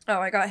cartoon? Oh,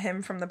 I got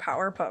him from the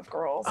Powerpuff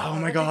Girls. Oh I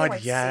don't my think you can, God, see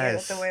it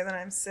yes. the way that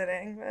I'm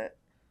sitting, but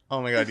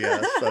Oh my God,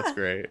 yes, that's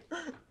great.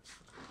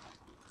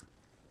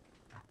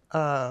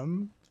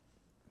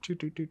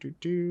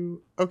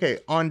 Okay,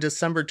 on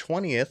December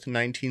 20th,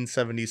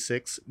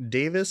 1976,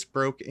 Davis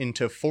broke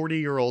into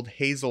 40-year-old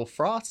Hazel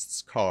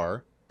Frost's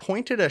car,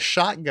 pointed a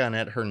shotgun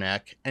at her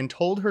neck, and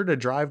told her to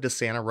drive to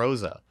Santa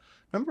Rosa.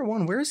 Number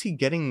one, where is he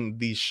getting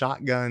these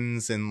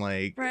shotguns and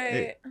like...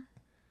 right.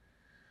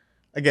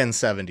 Again,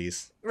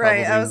 70s.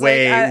 Right, I Probably was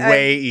way, like, I-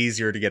 way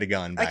easier to get a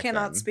gun I back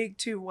cannot then. speak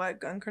to what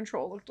gun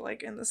control looked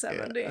like in the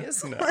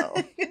 70s. no.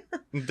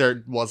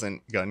 There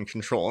wasn't gun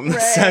control in the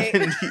Right.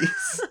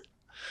 70s.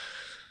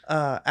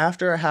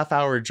 After a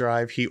half-hour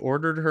drive, he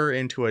ordered her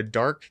into a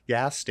dark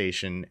gas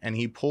station, and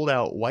he pulled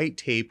out white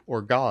tape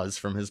or gauze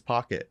from his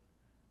pocket.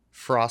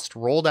 Frost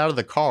rolled out of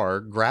the car,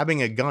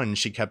 grabbing a gun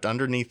she kept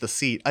underneath the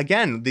seat.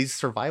 Again, these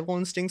survival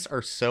instincts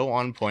are so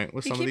on point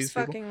with He some of keeps these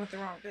people. fucking with the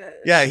wrong bitch.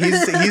 Yeah,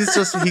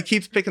 he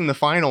keeps picking the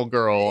final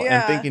girl and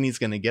Yeah. thinking he's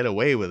gonna get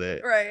away with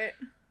it. Right.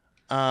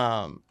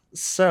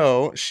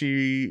 So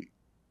she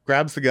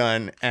grabs the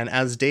gun, and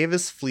as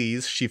Davis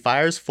flees, she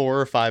fires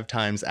 4 or 5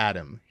 times at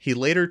him. He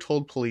later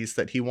told police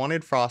that he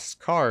wanted Frost's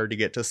car to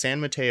get to San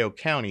Mateo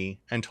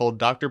County, and told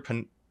Dr.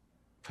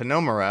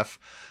 Ponomareff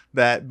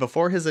that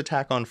before his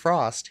attack on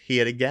Frost, he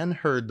had again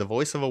heard the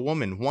voice of a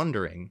woman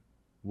wondering,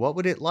 what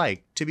would it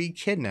like to be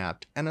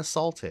kidnapped and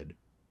assaulted?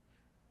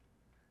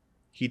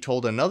 He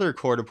told another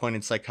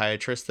court-appointed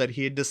psychiatrist that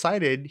he had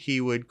decided he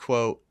would,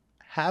 quote,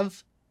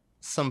 have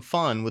some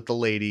fun with the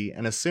lady,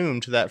 and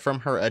assumed that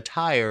from her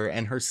attire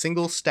and her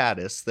single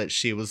status that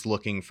she was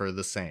looking for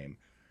the same.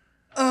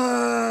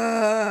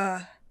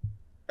 Okay.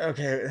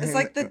 Okay. It's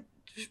like the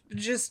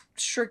just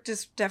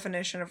strictest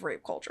definition of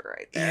rape culture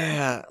right there.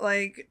 Yeah.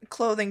 Like,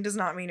 clothing does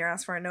not mean you're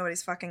asking for it.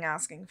 Nobody's fucking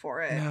asking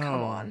for it.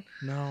 Come on.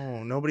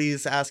 No,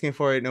 nobody's asking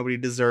for it. Nobody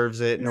deserves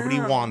it. Nobody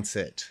No. wants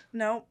it.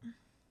 Nope.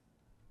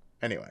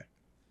 Anyway.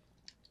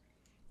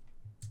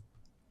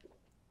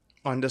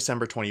 On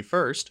December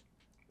 21st,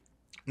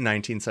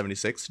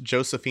 1976,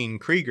 Josephine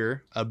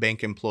Krieger, a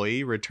bank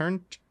employee,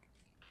 returned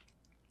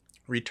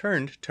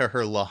to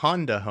her La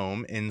Honda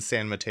home in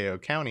San Mateo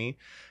County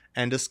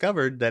and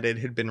discovered that it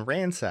had been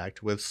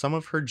ransacked with some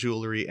of her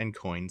jewelry and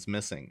coins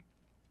missing.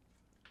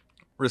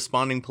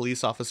 Responding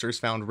police officers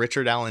found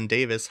Richard Allen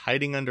Davis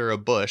hiding under a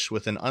bush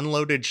with an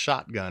unloaded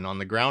shotgun on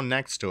the ground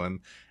next to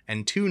him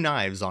and 2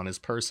 knives on his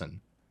person.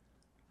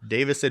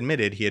 Davis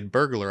admitted he had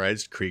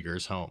burglarized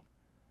Krieger's home.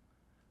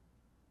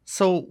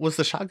 So, was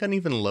the shotgun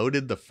even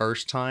loaded the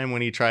first time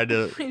when he tried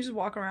to... You just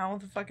walk around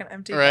with a fucking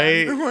empty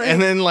Right? gun. Like,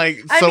 And then, like,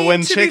 I so mean,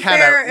 when to Chick be had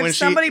fair, a... When if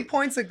somebody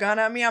points a gun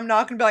at me, I'm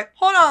not gonna be like,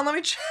 hold on, let me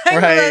check Right.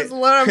 if that's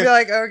loaded. I'll be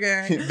like,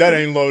 okay. that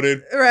ain't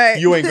loaded. Right.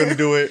 You ain't gonna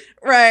do it.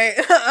 Right.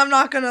 I'm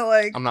not gonna,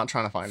 like, I'm not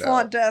trying to find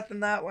flaunt out. death in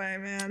that way,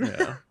 man.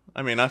 Yeah.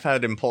 I mean, I've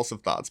had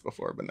impulsive thoughts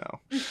before, but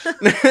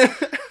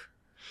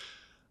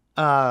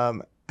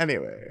no.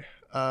 Anyway.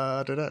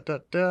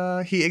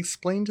 He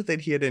explained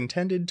that he had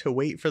intended to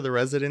wait for the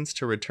residents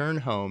to return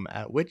home,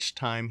 at which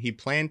time he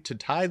planned to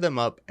tie them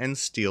up and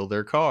steal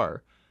their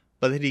car,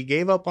 but that he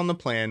gave up on the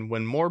plan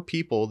when more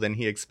people than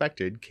he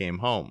expected came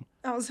home.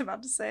 I was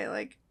about to say,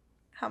 like,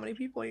 how many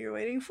people are you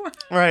waiting for?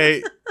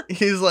 Right.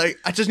 He's like,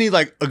 I just need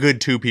like a good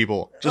 2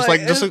 people. Just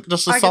Like, just a I could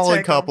solid take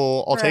 'em.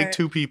 couple. I'll take Right.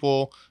 2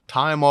 people,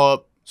 tie them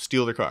up,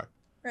 steal their car.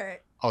 Right.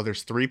 Oh,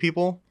 there's 3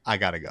 people? I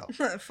gotta go.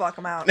 Fuck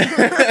him out.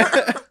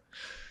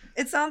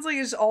 It sounds like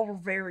it's all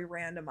very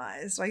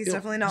randomized. Like, he's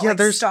definitely not, like,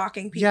 there's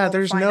stalking people. Yeah, to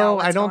there's find out no,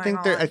 what's I don't going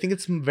think there, I on. think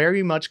it's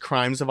very much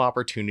crimes of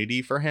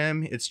opportunity for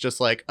him. It's just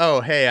like,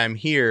 oh, hey, I'm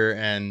here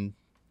and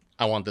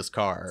I want this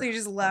car. So he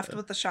just left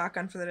with the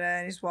shotgun for the day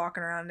and he's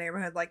walking around the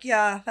neighborhood like,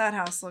 yeah, that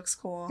house looks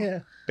cool.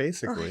 Yeah,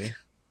 basically.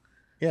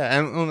 Yeah,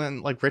 and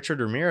then like Richard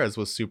Ramirez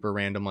was super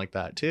random like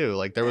that too.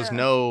 Like there was Yeah.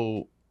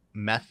 no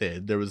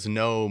method. There was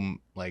no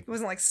like, It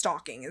wasn't like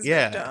stalking his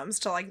Yeah. victims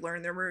to like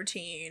learn their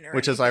routine or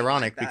which is anything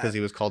ironic like that. because he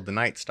was called the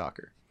Night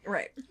Stalker.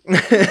 Right.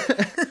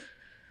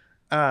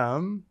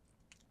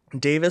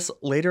 Davis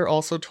later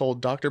also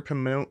told Dr.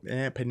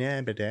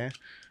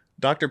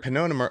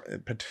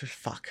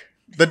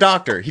 The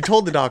doctor. He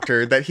told the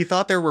doctor that he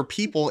thought there were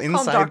people Call him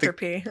inside Dr.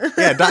 P.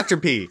 Yeah, Dr.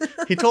 P.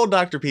 He told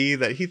Dr. P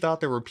that he thought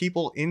there were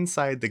people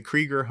inside the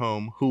Krieger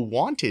home who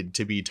wanted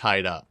to be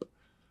tied up.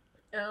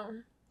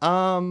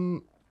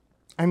 Oh.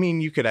 I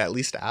mean, you could at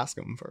least ask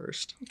him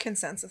first.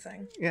 Consent's a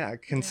thing. Yeah,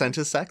 consent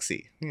is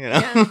sexy, you know?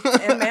 Yeah.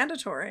 And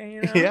mandatory,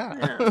 you know?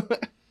 Yeah.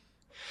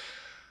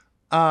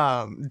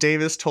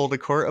 Davis told a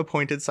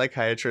court-appointed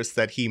psychiatrist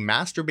that he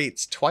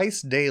masturbates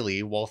twice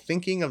daily while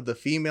thinking of the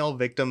female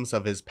victims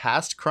of his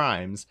past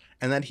crimes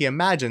and that he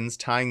imagines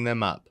tying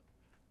them up.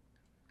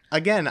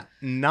 Again,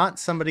 not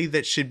somebody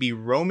that should be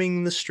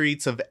roaming the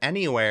streets of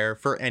anywhere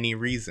for any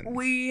reason.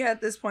 We,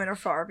 at this point, are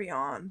far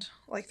beyond,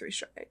 like, 3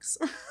 strikes.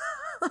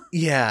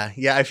 Yeah,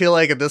 I feel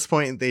like at this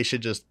point they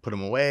should just put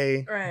him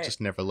away. Right.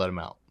 Just never let him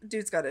out.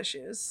 Dude's got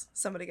issues.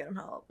 Somebody get him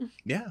help.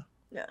 Yeah.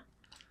 Yeah.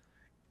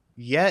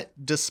 Yet,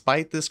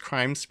 despite this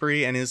crime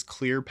spree and his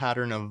clear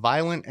pattern of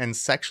violent and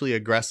sexually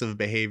aggressive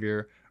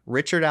behavior,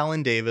 Richard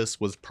Allen Davis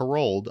was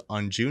paroled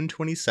on June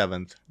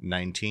 27th,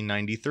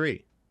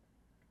 1993.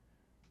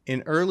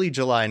 In early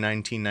July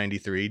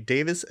 1993,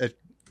 Davis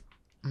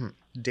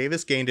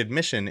gained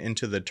admission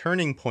into the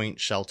Turning Point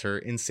shelter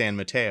in San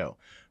Mateo.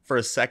 For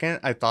a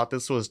second, I thought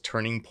this was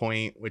Turning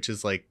Point, which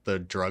is like the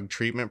drug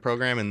treatment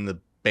program in the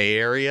Bay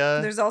Area.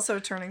 There's also a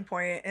Turning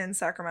Point in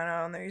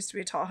Sacramento, and there used to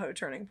be a Tahoe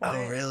Turning Point.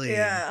 Oh, really?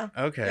 Yeah.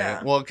 Okay.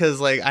 Yeah. Well,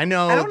 because like I don't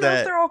know if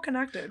they're all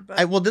connected,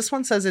 but well, this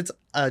one says it's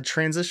a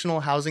transitional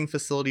housing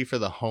facility for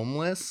the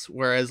homeless,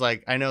 whereas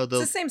like I know it's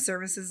the same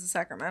services the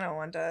Sacramento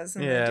one does.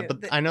 And yeah,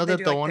 I know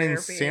that the one in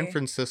therapy. San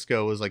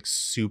Francisco was like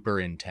super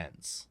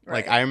intense.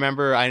 Right. Like I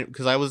remember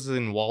because I was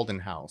in Walden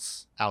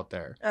House out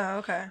there. Oh,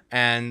 okay.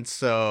 And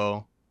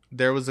so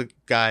there was a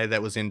guy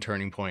that was in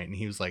Turning Point, and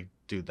he was like,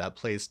 dude, that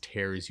place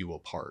tears you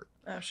apart.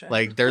 Oh, shit.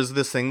 Like, there's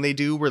this thing they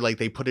do where, like,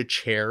 they put a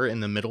chair in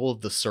the middle of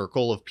the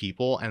circle of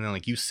people, and then,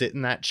 like, you sit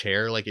in that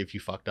chair, like, if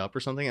you fucked up or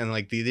something, and,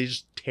 like, they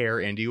just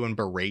tear into you and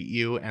berate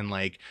you and,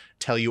 like,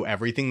 tell you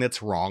everything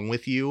that's wrong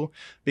with you,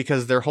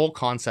 because their whole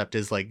concept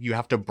is, like, you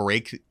have to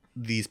break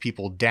these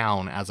people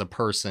down as a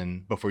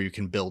person before you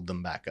can build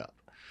them back up.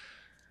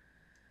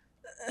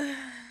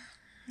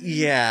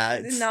 Yeah.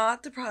 It's...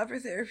 not the proper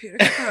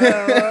therapeutic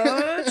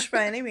approach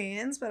by any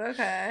means, but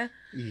okay.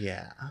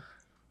 Yeah.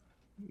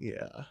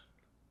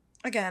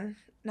 Again,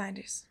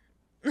 90s.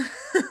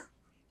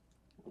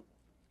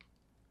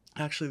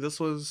 Actually, this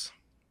was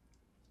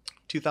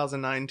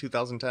 2009,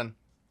 2010.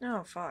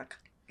 Oh, fuck.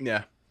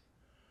 Yeah.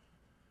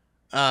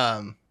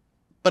 But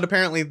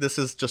apparently this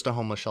is just a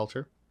homeless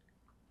shelter.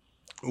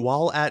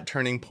 While at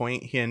Turning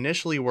Point, he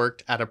initially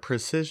worked at a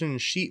precision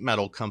sheet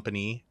metal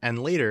company and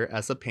later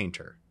as a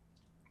painter.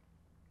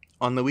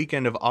 On the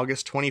weekend of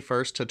August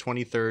 21st to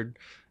 23rd,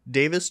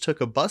 Davis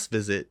took a bus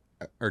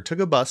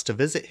to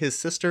visit his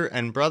sister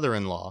and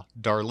brother-in-law,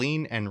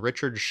 Darlene and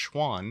Richard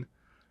Schwann,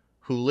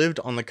 who lived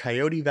on the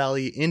Coyote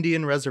Valley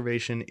Indian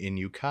Reservation in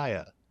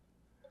Ukiah.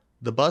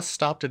 The bus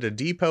stopped at a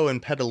depot in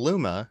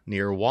Petaluma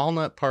near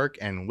Walnut Park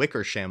and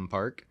Wickersham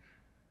Park.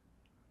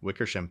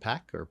 Wickersham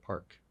Pack or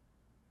Park?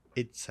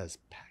 It says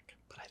Pack,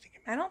 but I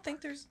think I don't think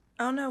there's...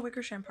 Oh, no,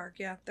 Wickersham Park.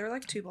 Yeah, they're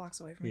like 2 blocks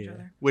away from each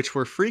other. Which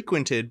were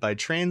frequented by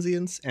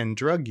transients and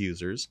drug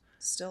users.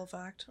 Still a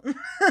fact.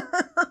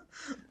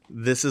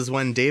 This is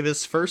when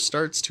Davis first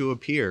starts to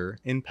appear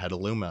in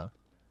Petaluma.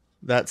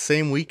 That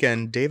same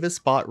weekend, Davis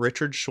bought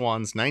Richard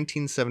Schwann's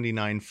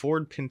 1979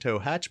 Ford Pinto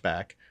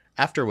hatchback,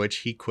 after which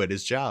he quit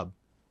his job.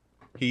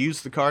 He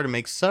used the car to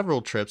make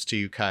several trips to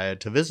Ukiah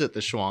to visit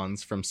the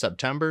Schwanns from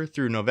September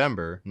through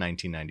November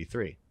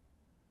 1993.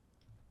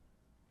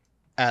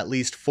 At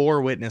least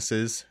 4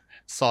 witnesses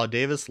saw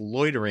Davis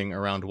loitering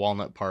around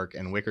Walnut Park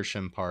and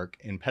Wickersham Park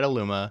in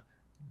Petaluma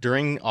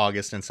during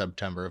August and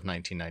September of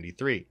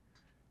 1993.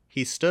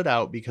 He stood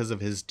out because of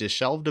his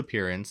disheveled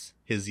appearance,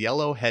 his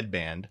yellow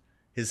headband,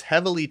 his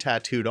heavily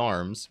tattooed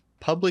arms,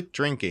 public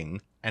drinking,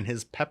 and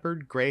his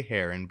peppered gray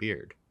hair and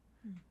beard.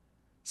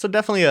 So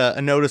definitely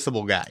a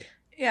noticeable guy.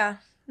 Yeah,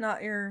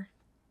 not your...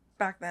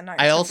 Back then, not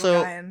I your also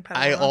typical guy in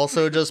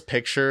Petaluma. just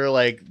picture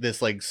like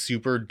this like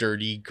super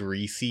dirty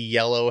greasy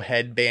yellow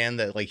headband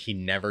that like he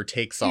never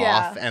takes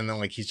off, and then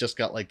like he's just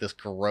got like this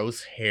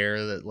gross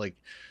hair that like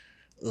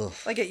ugh.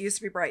 Like it used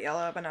to be bright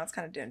yellow, but now it's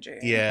kind of dingy.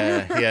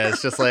 Yeah,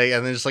 it's just like,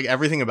 and then just like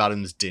everything about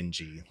him is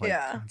dingy. Like,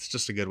 yeah, it's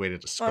just a good way to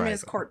describe. Well, I mean,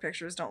 his him. court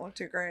pictures don't look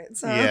too great.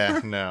 So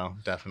Yeah, no,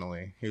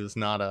 definitely, he was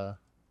not a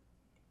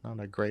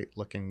great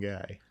looking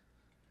guy.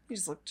 He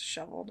just looked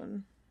disheveled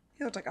and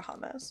he looked like a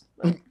hot mess.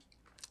 But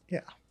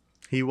yeah.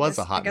 He was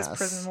a hot mess. I guess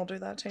prison will do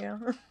that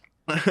to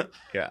you.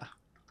 Yeah.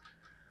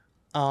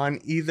 On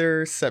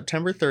either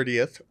September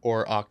 30th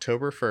or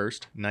October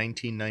 1st,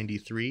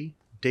 1993,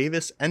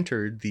 Davis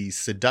entered the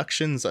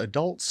Seductions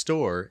adult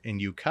store in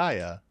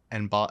Ukiah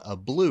and bought a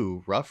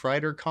blue Rough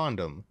Rider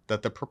condom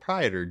that the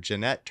proprietor,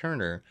 Jeanette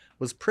Turner,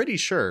 was pretty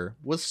sure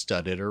was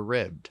studded or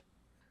ribbed.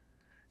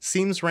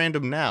 Seems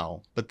random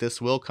now, but this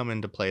will come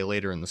into play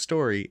later in the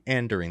story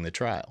and during the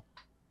trial.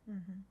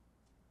 Mm-hmm.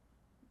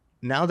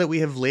 Now that we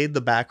have laid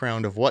the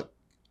background of what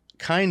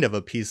kind of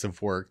a piece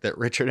of work that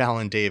Richard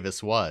Allen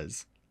Davis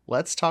was,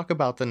 let's talk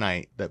about the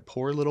night that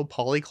poor little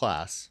Polly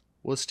Klaas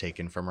was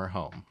taken from her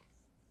home.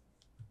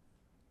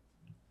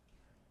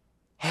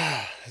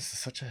 This is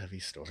such a heavy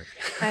story.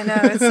 I know,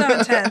 it's so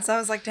intense. I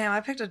was like, damn, I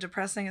picked a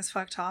depressing as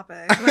fuck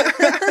topic.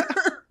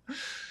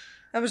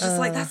 I was just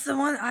like, that's the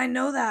one, I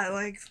know that,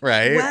 like,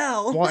 right?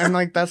 well. And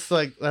that's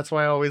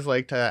why I always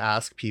like to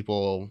ask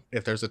people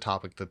if there's a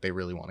topic that they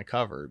really want to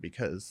cover,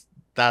 because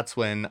that's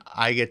when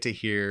I get to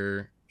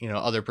hear,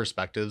 other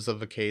perspectives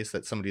of a case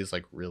that somebody's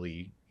like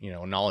really,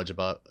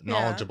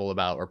 knowledgeable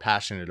about or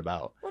passionate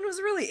about. Well, it was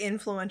a really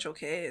influential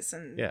case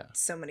and yeah.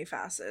 so many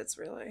facets,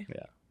 really.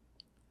 Yeah.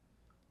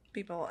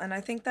 People, and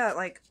I think that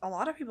like a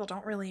lot of people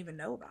don't really even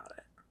know about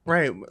it.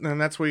 Right, and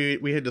that's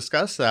we had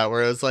discussed that,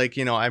 where it was like,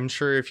 I'm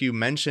sure if you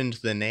mentioned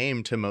the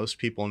name to most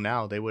people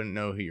now, they wouldn't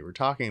know who you were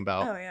talking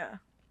about. Oh yeah.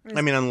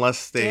 I mean,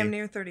 unless they damn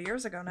near 30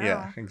 years ago now.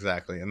 Yeah,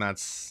 exactly, and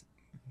that's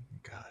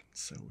God,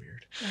 so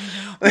weird.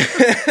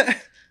 I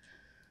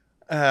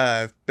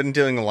know. Been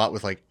dealing a lot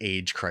with like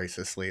age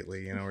crisis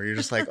lately, where you're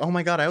just like, oh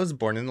my God, I was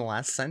born in the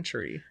last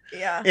century.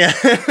 Yeah. Yeah.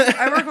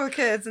 I work with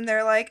kids and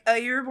they're like, oh,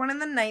 you were born in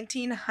the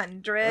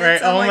 1900s.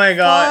 Right. I'm oh like, my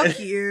God. Fuck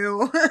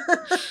you.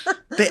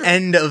 The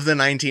end of the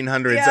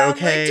 1900s. Yeah,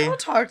 okay. I'm like, don't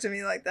talk to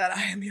me like that.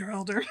 I am your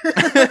elder.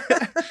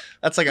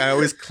 That's like, I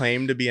always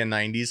claim to be a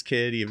 90s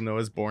kid, even though I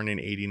was born in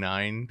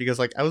 89, because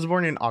like I was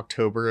born in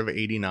October of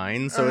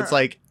 89. So it's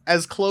like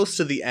as close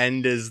to the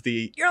end as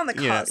the... You're on the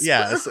cusp.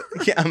 Yeah,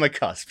 I'm a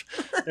cusp.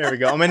 There we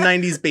go. I'm a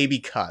 90s baby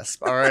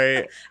cusp. All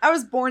right. I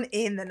was born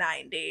in the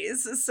 90s.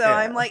 So Yeah.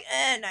 I'm like,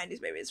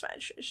 90s baby is fine.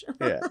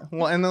 Yeah.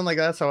 Well, and then like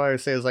that's how I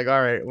always say is like,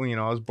 all right, well,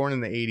 I was born in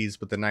the 80s,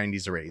 but the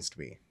 90s raised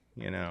me,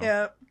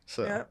 Yep.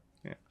 So, yep.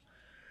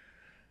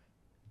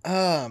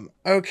 yeah.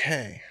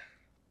 Okay.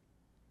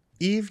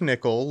 Eve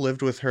Nickel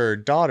lived with her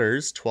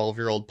daughters,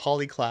 12-year-old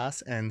Polly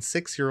Klaas and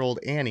 6-year-old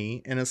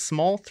Annie, in a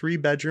small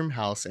 3-bedroom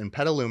house in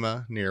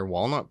Petaluma near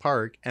Walnut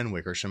Park and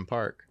Wickersham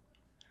Park.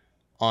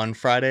 On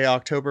Friday,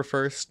 October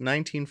 1st,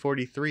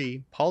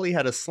 1943, Polly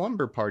had a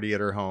slumber party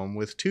at her home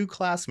with 2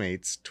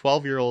 classmates,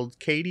 12-year-old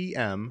Katie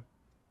M.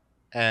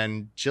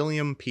 and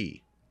Jillian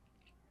P.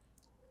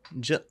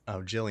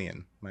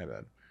 Jillian, my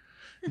bad.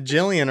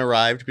 Jillian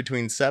arrived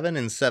between 7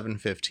 and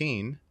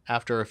 7:15.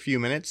 After a few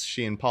minutes,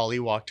 she and Polly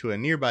walked to a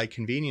nearby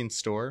convenience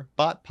store,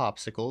 bought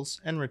popsicles,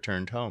 and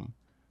returned home.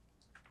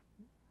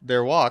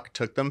 Their walk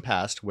took them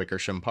past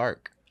Wickersham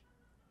Park.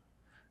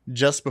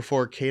 Just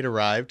before Kate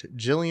arrived,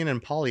 Jillian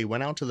and Polly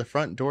went out to the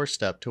front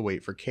doorstep to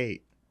wait for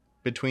Kate.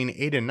 Between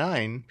 8 and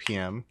 9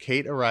 p.m.,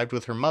 Kate arrived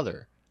with her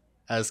mother.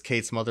 As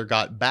Kate's mother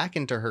got back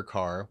into her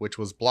car, which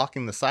was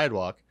blocking the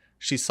sidewalk,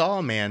 she saw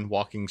a man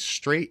walking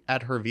straight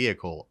at her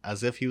vehicle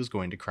as if he was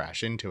going to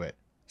crash into it,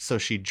 so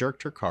she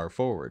jerked her car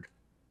forward.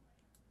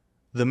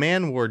 The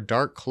man wore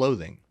dark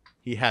clothing.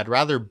 He had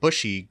rather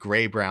bushy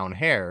gray-brown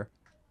hair,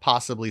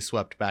 possibly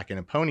swept back in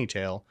a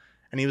ponytail,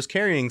 and he was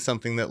carrying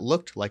something that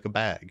looked like a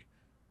bag.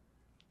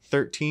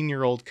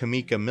 13-year-old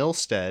Kamika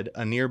Milstead,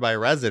 a nearby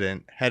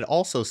resident, had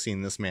also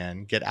seen this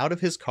man get out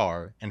of his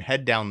car and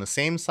head down the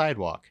same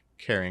sidewalk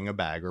carrying a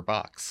bag or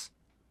box.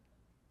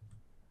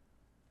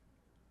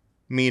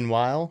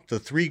 Meanwhile, the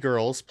 3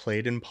 girls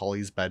played in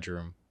Polly's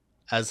bedroom.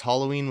 As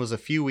Halloween was a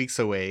few weeks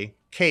away,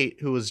 Kate,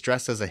 who was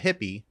dressed as a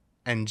hippie,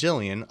 and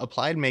Jillian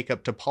applied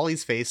makeup to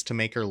Polly's face to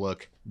make her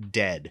look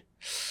dead.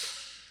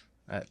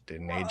 That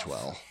didn't age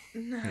well.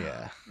 No.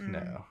 Yeah,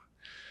 no.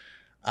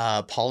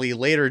 Polly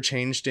later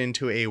changed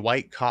into a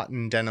white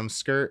cotton denim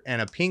skirt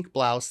and a pink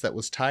blouse that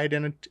was tied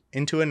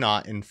into a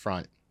knot in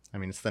front. I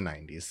mean, it's the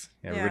 90s.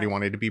 Everybody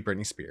wanted to be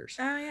Britney Spears.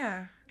 Oh,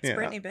 yeah. It's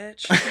Britney,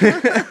 bitch.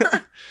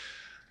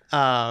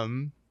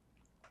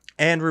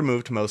 And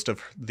removed most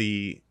of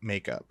the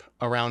makeup.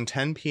 Around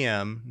 10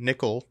 p.m.,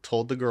 Nickel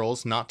told the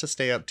girls not to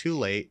stay up too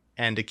late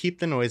and to keep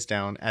the noise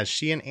down as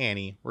she and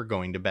Annie were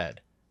going to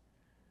bed.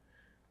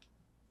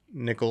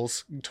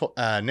 Nichols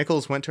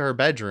went to her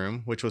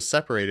bedroom, which was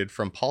separated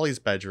from Polly's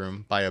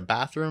bedroom by a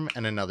bathroom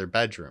and another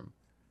bedroom.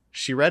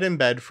 She read in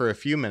bed for a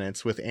few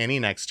minutes with Annie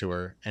next to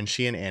her, and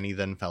she and Annie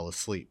then fell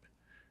asleep.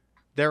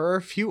 There are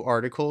a few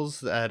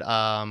articles that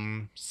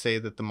say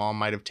that the mom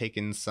might have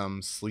taken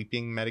some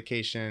sleeping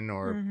medication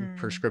or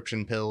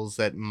prescription pills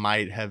that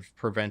might have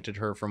prevented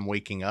her from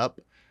waking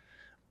up.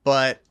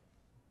 But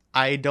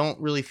I don't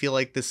really feel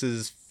like this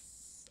is...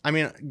 I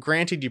mean,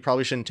 granted, you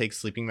probably shouldn't take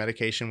sleeping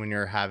medication when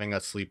you're having a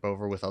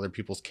sleepover with other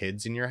people's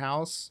kids in your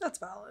house. That's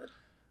valid.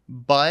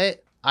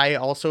 But I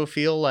also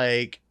feel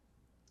like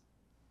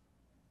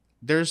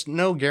there's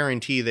no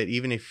guarantee that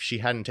even if she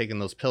hadn't taken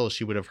those pills,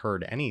 she would have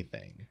heard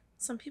anything.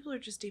 Some people are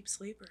just deep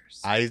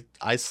sleepers.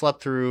 I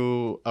slept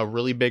through a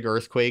really big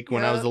earthquake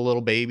when I was Yep. a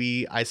little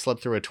baby. I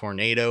slept through a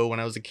tornado when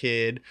I was a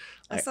kid.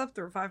 I slept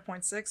through a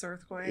 5.6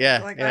 earthquake. Yeah,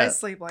 Like, yeah. I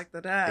sleep like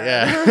the dead.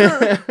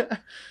 Yeah.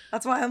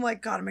 That's why I'm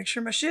like, gotta make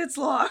sure my shit's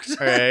locked.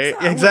 Right.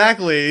 So I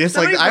Exactly. It's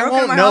like somebody I broke into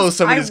won't my know house,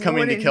 somebody's I coming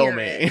to wouldn't kill hear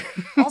me. it.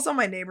 Also,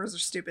 my neighbors are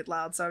stupid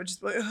loud, so I would just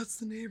be like, oh, it's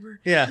the neighbor.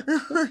 Yeah.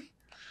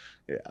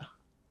 Yeah.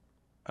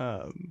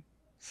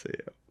 So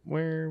yeah,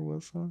 where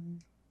was I?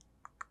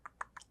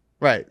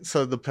 Right.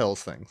 So the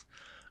pills things.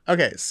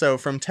 Okay, so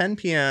from 10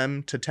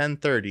 p.m. to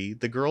 10:30,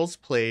 the girls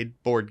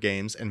played board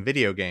games and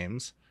video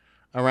games.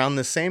 Around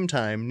the same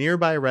time,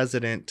 nearby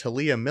resident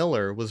Talia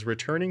Miller was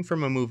returning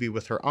from a movie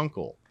with her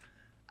uncle.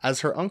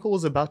 As her uncle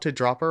was about to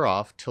drop her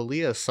off,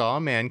 Talia saw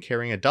a man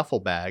carrying a duffel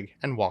bag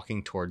and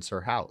walking towards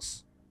her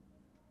house.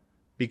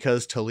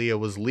 Because Talia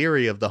was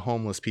leery of the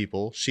homeless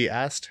people, she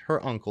asked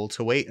her uncle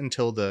to wait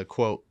until the,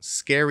 quote,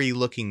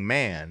 scary-looking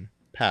man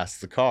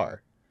passed the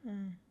car.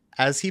 Mm.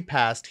 As he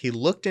passed, he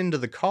looked into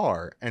the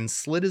car and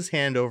slid his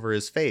hand over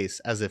his face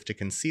as if to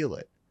conceal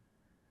it.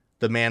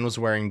 The man was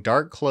wearing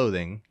dark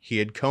clothing. He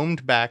had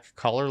combed back,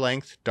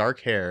 collar-length, dark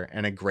hair,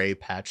 and a gray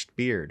patched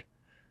beard.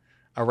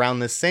 Around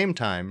this same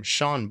time,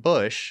 Sean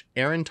Bush,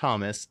 Aaron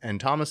Thomas, and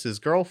Thomas's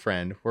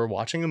girlfriend were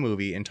watching a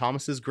movie in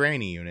Thomas's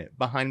granny unit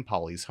behind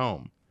Polly's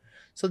home.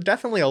 So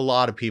definitely a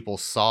lot of people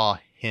saw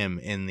him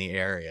in the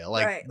area.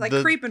 Right, like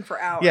creeping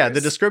for hours. Yeah,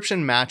 the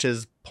description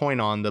matches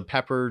point on the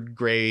peppered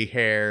gray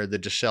hair, the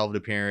disheveled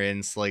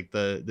appearance, like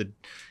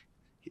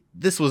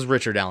this was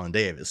Richard Allen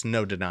Davis,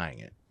 no denying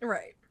it.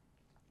 Right.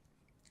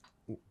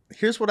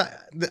 Here's what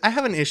I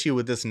have an issue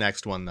with this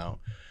next one though.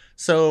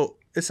 So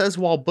it says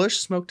while Bush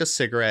smoked a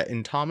cigarette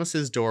in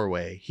Thomas's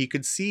doorway, he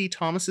could see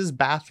Thomas's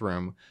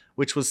bathroom,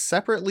 which was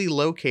separately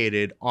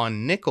located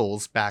on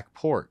Nichols' back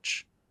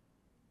porch.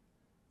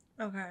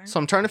 Okay. So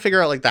I'm trying to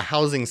figure out like the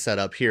housing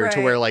setup here to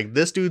Right. where like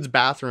this dude's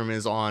bathroom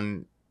is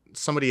on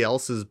somebody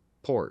else's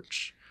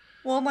porch.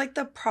 Well, like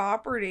the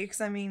property,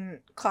 because I mean,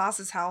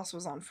 Klaas's house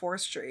was on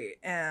 4th Street,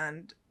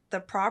 and the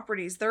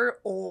properties, they're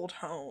old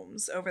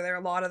homes over there.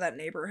 A lot of that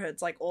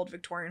neighborhood's like old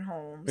Victorian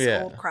homes,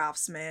 Yeah. old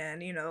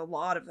craftsmen, you know, a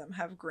lot of them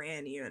have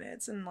grand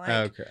units, and like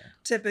Okay.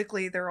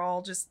 typically they're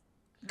all just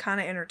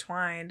kind of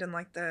intertwined, and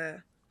like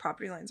the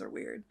property lines are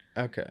weird.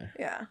 Okay.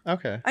 Yeah.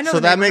 Okay. I know So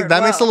the that makes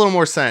neighborhood a well. little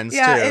more sense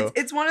Yeah, too.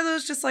 it's one of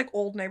those just like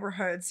old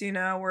neighborhoods, you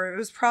know, where it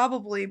was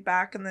probably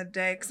back in the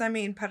day, because I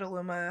mean,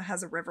 Petaluma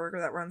has a river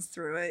that runs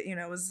through it, you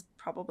know, it was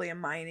probably a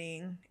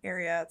mining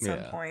area at some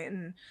Yeah. point,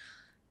 and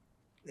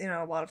you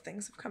know, a lot of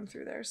things have come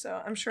through there,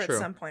 so I'm sure True.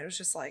 at some point it was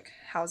just like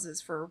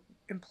houses for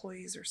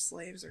employees or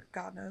slaves or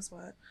God knows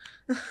what.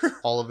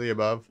 All of the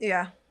above.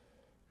 Yeah.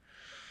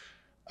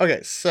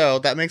 Okay, so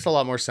that makes a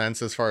lot more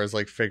sense as far as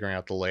like figuring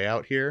out the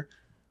layout here.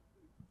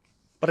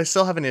 But I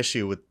still have an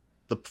issue with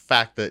the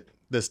fact that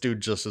this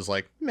dude just is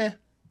like, meh.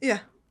 Yeah.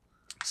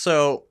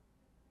 So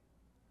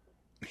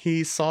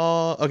he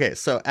saw, okay,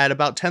 so at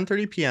about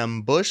 10:30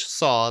 p.m., Bush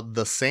saw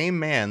the same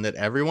man that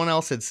everyone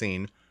else had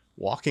seen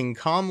walking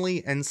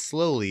calmly and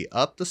slowly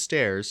up the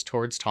stairs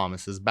towards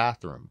Thomas's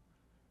bathroom.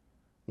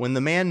 When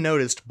the man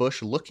noticed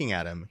Bush looking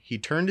at him, he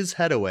turned his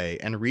head away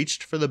and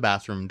reached for the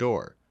bathroom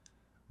door.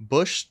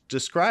 Bush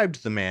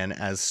described the man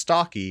as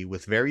stocky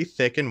with very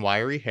thick and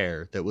wiry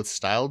hair that was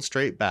styled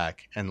straight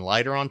back and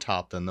lighter on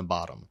top than the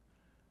bottom.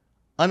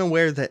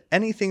 Unaware that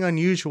anything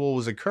unusual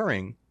was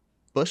occurring,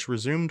 Bush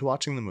resumed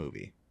watching the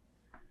movie.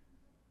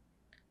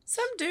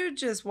 Some dude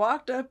just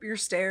walked up your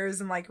stairs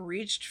and like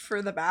reached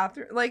for the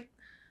bathroom. Like,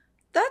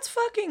 that's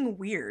fucking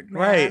weird,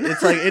 man. Right.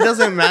 It's like, it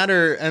doesn't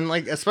matter. And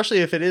like, especially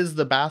if it is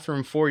the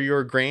bathroom for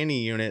your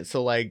granny unit.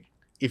 So like,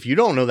 if you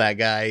don't know that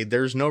guy,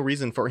 there's no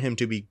reason for him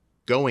to be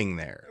going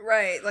there.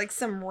 Right. Like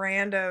some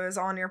rando is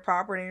on your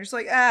property and you're just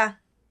like,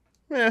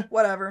 Eh,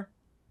 whatever.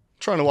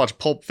 trying to watch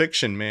Pulp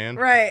Fiction, man.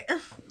 Right.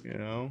 You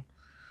know?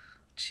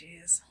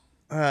 Jeez.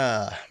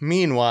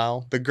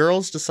 Meanwhile, the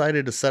girls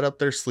decided to set up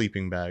their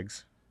sleeping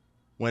bags.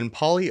 When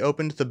Polly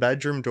opened the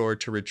bedroom door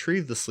to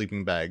retrieve the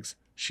sleeping bags,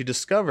 she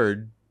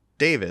discovered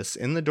Davis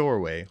in the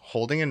doorway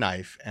holding a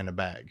knife and a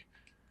bag.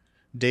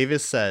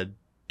 Davis said,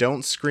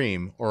 "Don't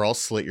scream or I'll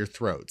slit your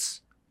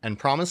throats," and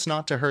promised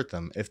not to hurt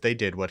them if they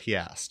did what he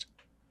asked.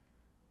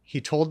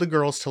 He told the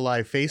girls to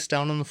lie face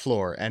down on the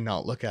floor and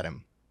not look at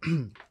him.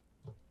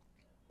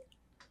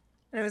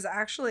 And it was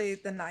actually,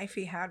 the knife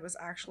he had was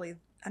actually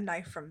a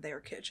knife from their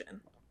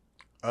kitchen.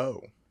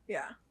 Oh.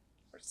 Yeah.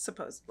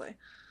 Supposedly.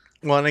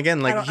 Well, and again,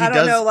 like I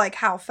don't know like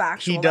how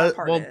factual he does that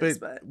part well, is,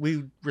 but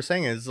we were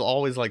saying it's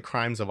always like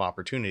crimes of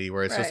opportunity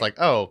where it's just Right. like,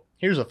 oh,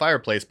 here's a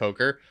fireplace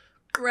poker,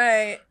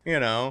 Right. you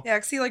know. Yeah,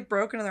 because he like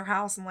broke into their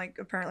house and like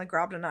apparently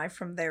grabbed a knife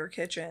from their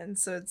kitchen.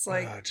 So it's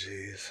like, Oh,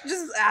 jeez. it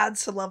just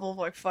adds to level of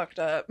like fucked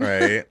up.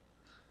 Right.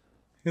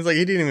 He's like,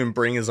 he didn't even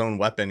bring his own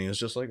weapon. He was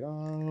just like,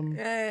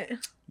 Right.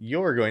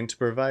 you're going to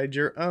provide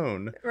your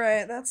own.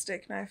 Right. That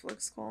steak knife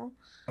looks cool.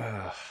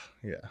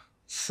 Yeah.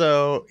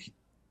 So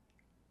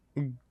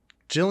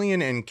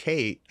Jillian and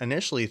Kate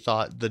initially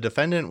thought the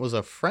defendant was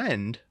a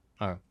friend.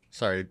 Oh,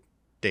 sorry.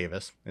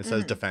 Davis. It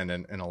says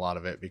defendant in a lot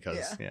of it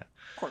because,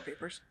 Court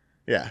papers.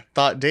 Yeah.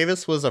 Thought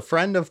Davis was a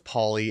friend of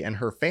Polly and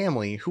her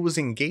family who was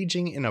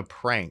engaging in a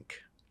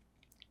prank.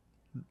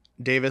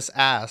 Davis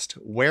asked,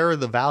 "Where are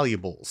the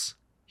valuables?"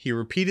 He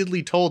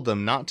repeatedly told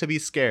them not to be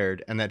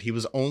scared and that he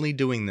was only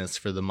doing this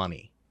for the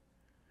money.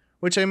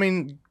 Which, I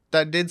mean,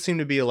 that did seem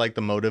to be like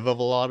the motive of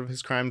a lot of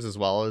his crimes, as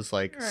well as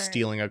like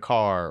stealing a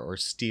car or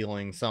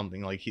stealing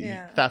something. Like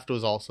theft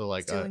was also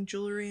like stealing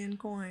jewelry and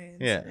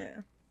coins.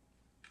 Yeah.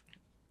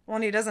 Well,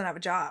 and he doesn't have a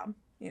job,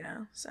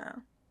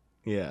 so.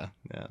 Yeah.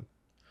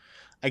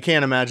 I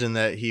can't imagine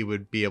that he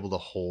would be able to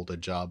hold a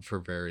job for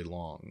very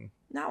long.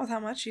 Not with how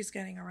much he's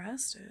getting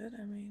arrested.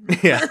 I mean.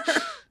 Yeah,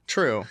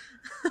 true.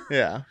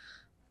 Yeah.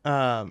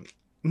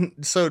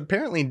 So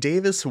apparently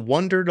Davis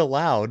wondered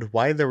aloud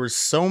why there were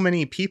so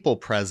many people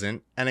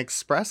present and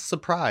expressed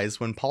surprise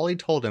when Polly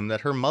told him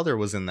that her mother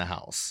was in the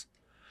house.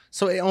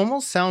 So it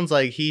almost sounds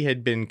like he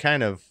had been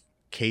kind of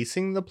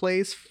casing the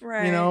place,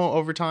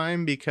 over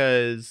time,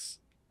 because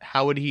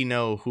how would he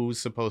know who's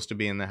supposed to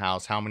be in the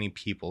house? How many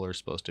people are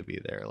supposed to be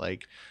there?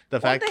 Like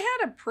fact they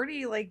had a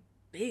pretty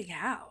big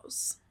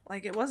house.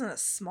 Like it wasn't a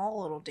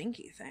small little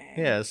dinky thing.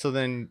 Yeah, so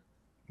then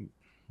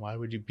why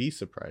would you be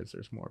surprised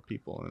there's more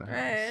people in the house?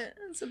 Right,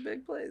 it's a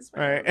big place.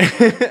 Man.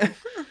 Right.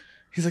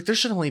 He's like, there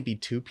should only be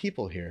 2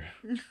 people here.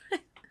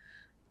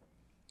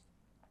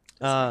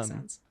 Doesn't make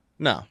sense.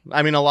 No,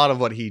 I mean, a lot of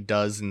what he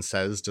does and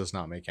says does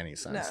not make any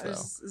sense, though.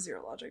 There's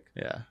zero logic.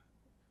 Yeah.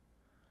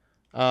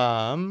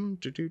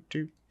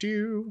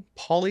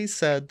 Polly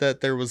said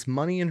that there was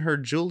money in her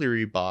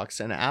jewelry box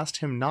and asked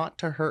him not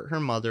to hurt her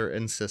mother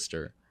and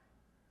sister.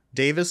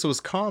 Davis was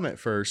calm at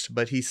first,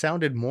 but he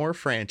sounded more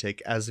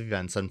frantic as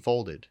events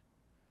unfolded.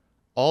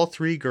 All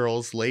 3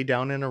 girls lay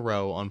down in a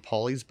row on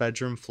Polly's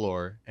bedroom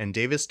floor, and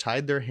Davis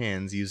tied their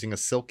hands using a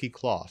silky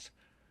cloth.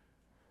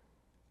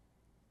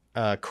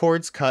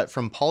 Cords cut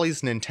from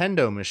Polly's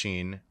Nintendo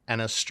machine,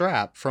 and a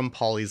strap from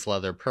Polly's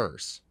leather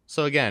purse.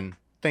 So again,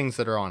 things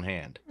that are on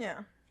hand.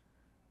 Yeah.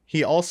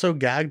 He also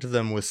gagged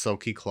them with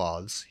silky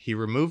cloths. He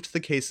removed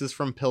the cases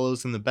from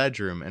pillows in the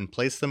bedroom and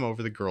placed them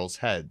over the girls'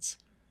 heads.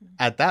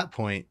 At that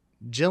point,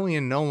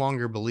 Jillian no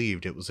longer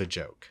believed it was a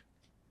joke.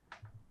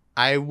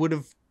 I would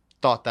have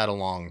thought that a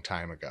long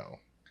time ago.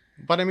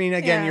 But I mean,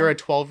 again, you're a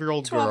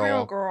 12-year-old girl.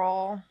 12-year-old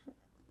girl.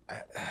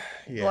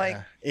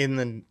 Yeah. In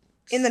the 90s.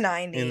 In the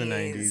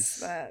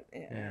 90s. But, I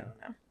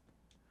don't know.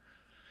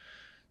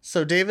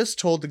 So Davis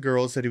told the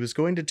girls that he was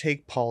going to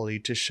take Polly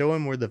to show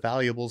him where the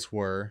valuables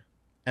were,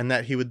 and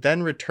that he would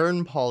then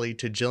return Polly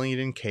to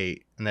Jillian and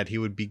Kate, and that he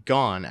would be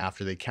gone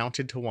after they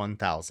counted to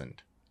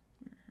 1,000.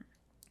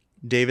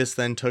 Davis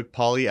then took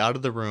Polly out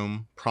of the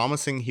room,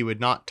 promising he would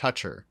not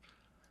touch her.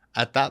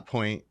 At that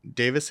point,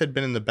 Davis had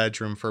been in the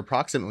bedroom for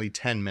approximately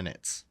 10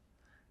 minutes.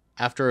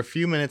 After a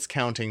few minutes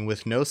counting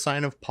with no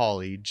sign of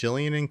Polly,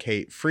 Jillian and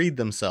Kate freed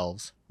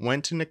themselves,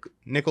 went to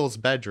Nichols'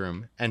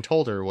 bedroom, and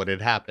told her what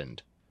had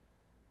happened.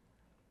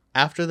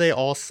 After they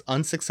all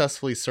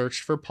unsuccessfully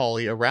searched for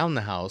Polly around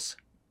the house,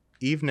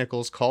 Eve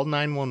Nichols called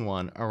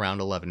 911 around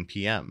 11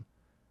 p.m.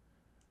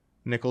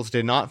 Nichols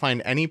did not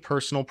find any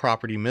personal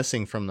property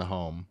missing from the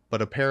home,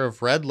 but a pair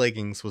of red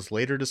leggings was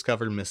later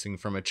discovered missing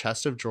from a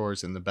chest of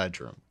drawers in the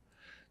bedroom.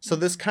 So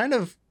this kind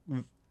of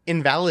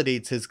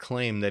invalidates his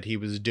claim that he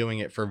was doing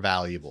it for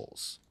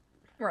valuables.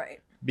 Right.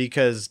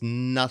 Because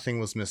nothing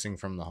was missing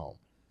from the home.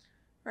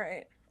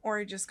 Right. Or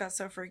he just got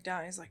so freaked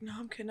out. He's like, no,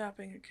 I'm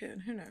kidnapping a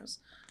kid. Who knows?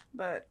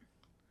 But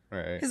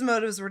his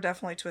motives were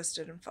definitely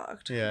twisted and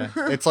fucked. Yeah.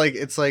 It's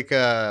like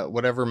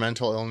whatever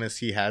mental illness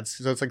he had.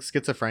 So it's like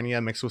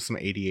schizophrenia mixed with some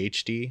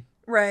ADHD.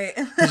 Right.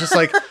 He's just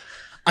like,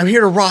 I'm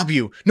here to rob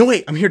you. No,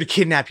 wait, I'm here to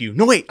kidnap you.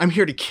 No, wait, I'm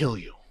here to kill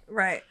you.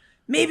 Right.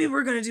 Maybe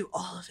we're going to do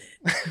all of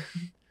it.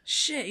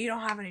 Shit, you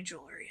don't have any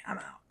jewelry. I'm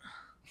out.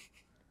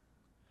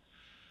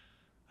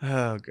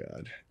 Oh,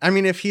 God. I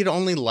mean, if he'd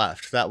only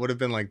left, that would have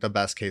been like the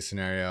best case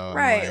scenario.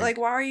 Right. Like,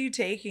 why are you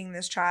taking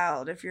this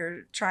child if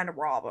you're trying to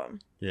rob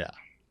him? Yeah.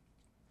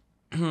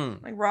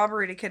 Like,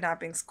 robbery to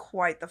kidnapping's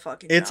quite the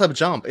fucking jump. It's a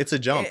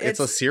jump. It's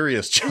a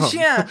serious jump.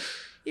 Yeah.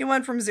 You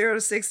went from 0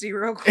 to 60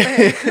 real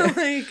quick.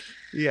 Like,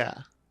 yeah.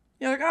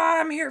 You're like, oh,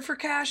 I'm here for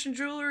cash and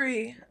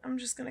jewelry. I'm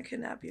just going to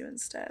kidnap you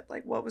instead.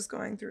 Like, what was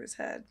going through his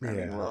head? I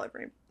mean,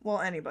 will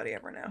anybody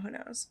ever know? Who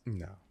knows?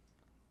 No.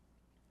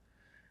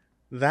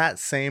 That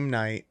same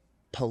night,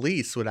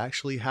 police would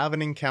actually have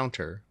an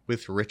encounter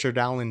with Richard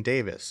Allen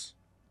Davis.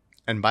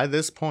 And by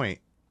this point,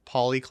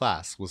 Polly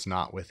Klaas was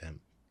not with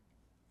him.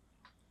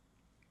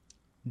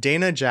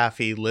 Dana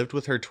Jaffe lived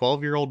with her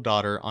 12-year-old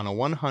daughter on a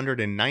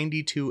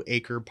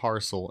 192-acre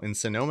parcel in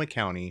Sonoma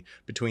County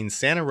between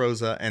Santa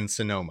Rosa and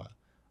Sonoma,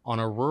 on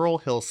a rural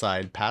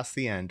hillside past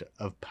the end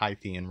of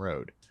Pythian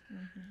Road.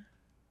 Mm-hmm.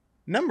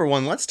 Number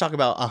one, let's talk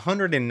about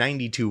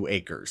 192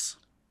 acres.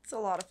 It's a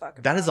lot of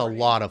fucking That property. is a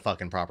lot of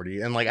fucking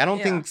property. And, like, I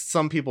don't think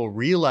some people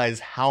realize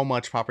how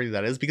much property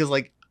that is, because,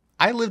 like,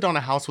 I lived on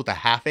a house with a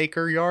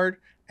half-acre yard,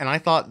 and I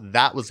thought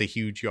that was a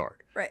huge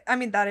yard. Right. I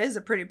mean, that is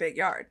a pretty big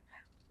yard.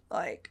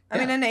 Like, I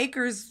mean, an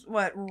acre's,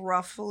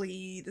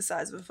 roughly the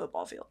size of a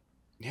football field.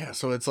 Yeah,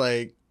 so it's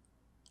like,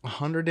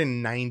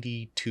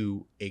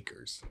 192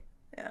 acres.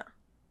 Yeah.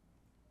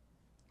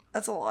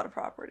 That's a lot of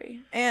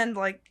property. And,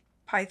 like,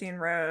 Pythian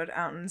Road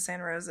out in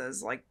Santa Rosa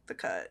is, like, the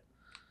cut.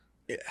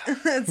 Yeah.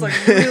 It's,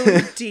 like,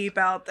 really deep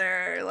out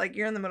there. Like,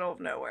 you're in the middle of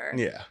nowhere.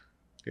 Yeah.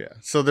 Yeah.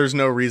 So there's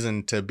no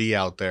reason to be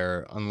out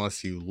there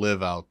unless you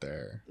live out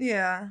there.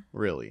 Yeah.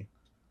 Really.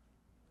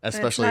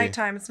 Especially it's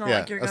nighttime. It's not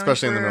like you're going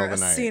especially for in the middle of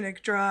the a night.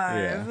 scenic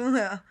drive.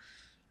 Yeah.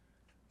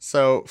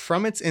 So,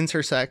 from its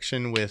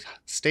intersection with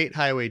State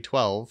Highway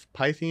 12,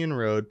 Pythian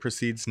Road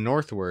proceeds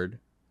northward.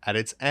 At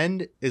its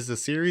end is a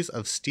series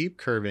of steep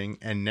curving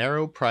and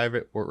narrow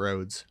private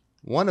roads,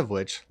 one of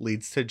which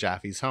leads to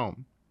Jaffe's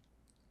home.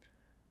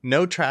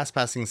 No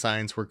trespassing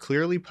signs were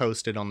clearly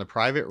posted on the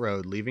private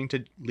road leading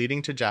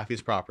to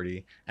Jaffe's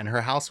property, and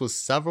her house was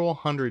several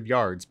hundred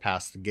yards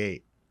past the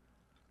gate.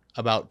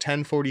 About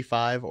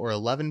 10:45 or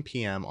 11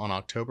 p.m. on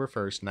October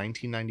 1st,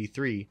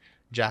 1993,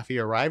 Jaffe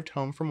arrived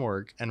home from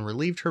work and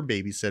relieved her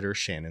babysitter,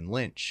 Shannon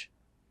Lynch.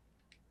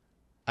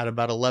 At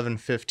about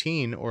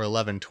 11:15 or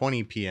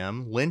 11:20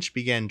 p.m., Lynch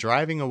began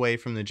driving away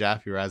from the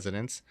Jaffe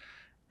residence,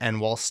 and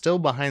while still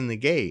behind the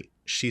gate,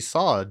 she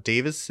saw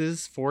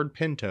Davis's Ford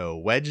Pinto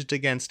wedged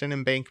against an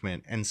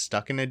embankment and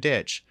stuck in a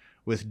ditch,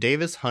 with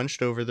Davis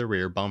hunched over the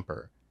rear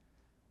bumper.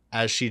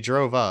 As she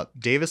drove up,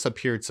 Davis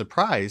appeared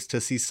surprised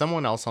to see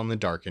someone else on the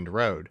darkened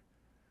road.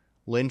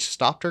 Lynch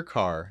stopped her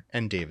car,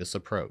 and Davis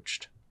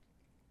approached.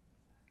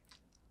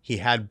 He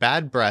had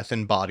bad breath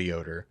and body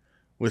odor,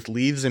 with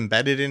leaves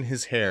embedded in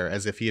his hair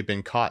as if he had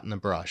been caught in the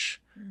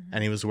brush,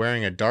 and he was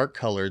wearing a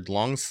dark-colored,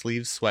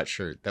 long-sleeved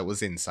sweatshirt that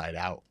was inside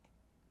out.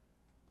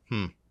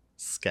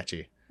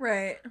 Sketchy.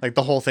 Right. Like,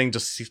 the whole thing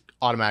just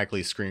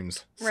automatically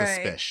screams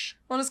suspicious.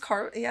 Well, his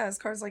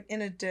car's, like,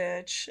 in a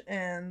ditch,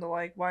 and,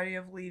 like, why do you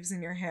have leaves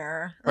in your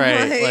hair?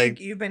 Right, like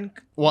you've been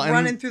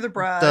running through the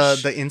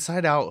brush. The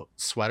inside-out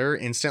sweater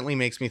instantly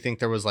makes me think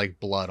there was, like,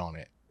 blood on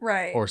it.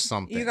 Right. Or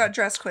something. You got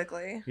dressed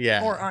quickly.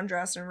 Yeah. Or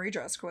undressed and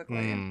redressed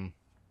quickly.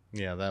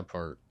 Yeah, that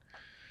part.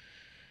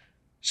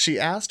 She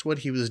asked what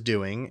he was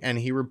doing, and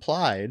he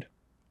replied,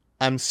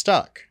 "I'm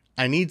stuck.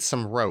 I need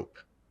some rope."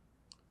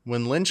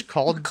 When Lynch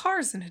called... The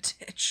car's in a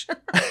ditch.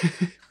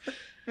 I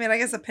mean, I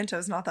guess a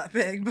Pinto's not that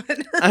big, but...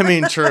 I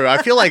mean, true.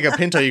 I feel like a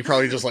Pinto, you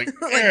probably just like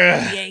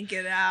yank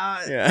it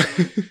out. Yeah.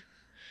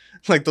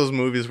 Like those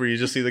movies where you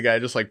just see the guy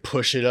just like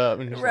push it up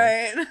and just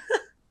right. Like,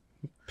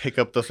 pick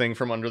up the thing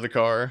from under the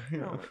car. You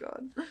know. Oh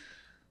my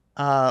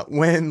god.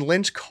 When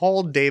Lynch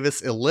called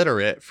Davis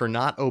illiterate for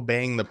not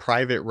obeying the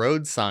private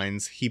road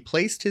signs, he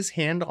placed his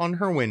hand on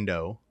her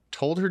window,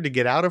 told her to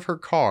get out of her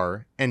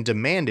car, and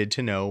demanded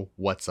to know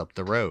what's up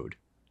the road.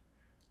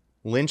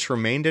 Lynch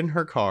remained in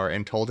her car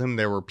and told him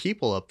there were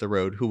people up the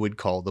road who would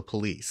call the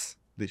police.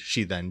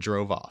 She then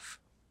drove off.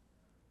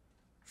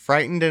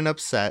 Frightened and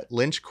upset,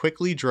 Lynch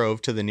quickly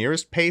drove to the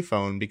nearest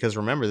payphone because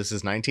remember, this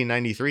is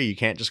 1993. You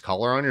can't just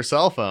call her on your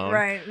cell phone.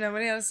 Right.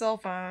 Nobody had a cell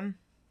phone.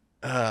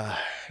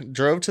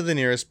 Drove to the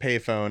nearest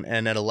payphone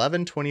and at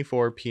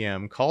 11:24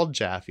 p.m. called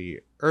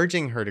Jaffe,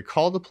 urging her to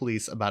call the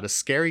police about a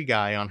scary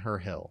guy on her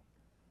hill.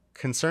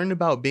 Concerned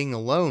about being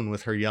alone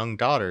with her young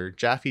daughter,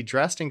 Jaffe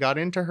dressed and got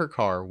into her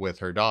car with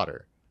her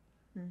daughter.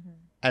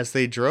 As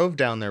they drove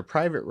down their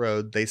private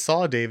road, they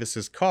saw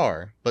Davis's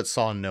car, but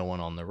saw no one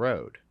on the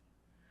road.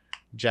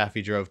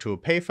 Jaffe drove to a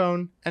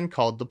payphone and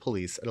called the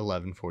police at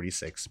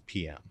 11:46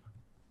 p.m.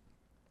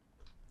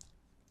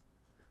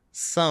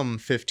 Some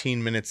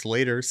 15 minutes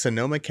later,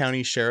 Sonoma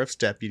County Sheriff's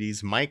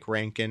deputies Mike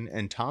Rankin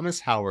and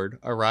Thomas Howard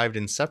arrived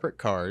in separate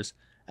cars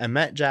and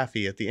met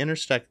Jaffe at the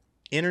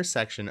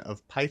intersection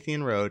of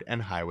Pythian Road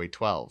and Highway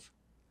 12.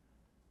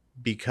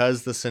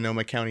 Because the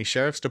Sonoma County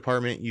Sheriff's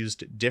Department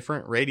used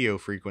different radio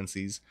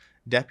frequencies,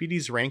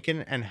 deputies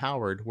Rankin and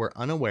Howard were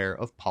unaware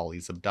of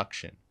Polly's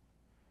abduction.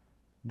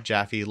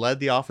 Jaffe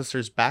led the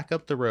officers back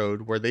up the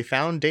road where they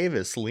found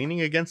Davis leaning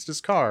against his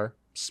car,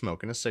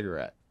 smoking a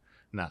cigarette.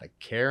 Not a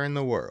care in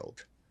the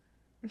world.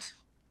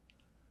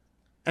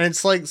 And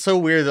it's like so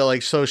weird that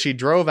like, so she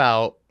drove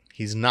out,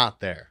 he's not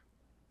there.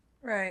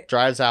 Right.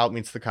 Drives out,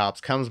 meets the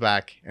cops, comes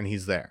back, and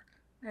he's there.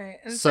 Right.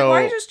 And it's so, like,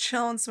 why are you just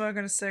chilling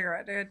smoking a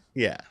cigarette, dude?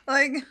 Yeah.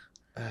 Like.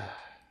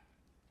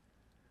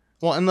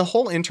 Well, and the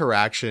whole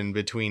interaction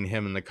between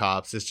him and the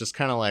cops is just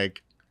kind of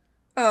like.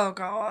 Oh,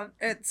 God.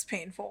 It's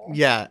painful.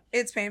 Yeah.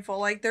 It's painful.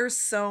 Like, there's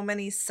so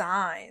many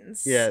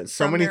signs. Yeah,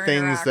 so many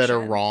things that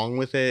are wrong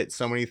with it.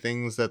 So many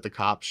things that the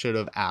cops should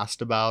have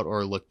asked about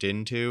or looked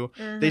into.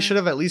 They should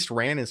have at least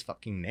ran his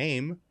fucking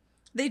name.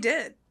 They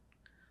did.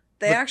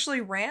 They actually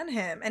ran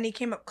him, and he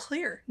came up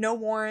clear. No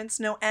warrants,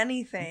 no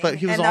anything. But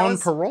he was on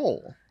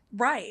parole.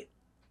 Right.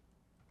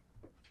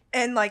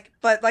 And, like,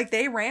 but, like,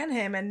 they ran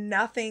him, and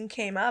nothing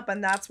came up,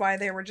 and that's why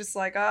they were just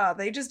like,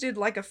 they just did,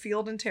 like, a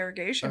field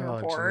interrogation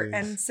report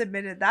and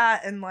submitted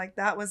that, and, like,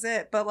 that was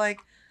it. But, like,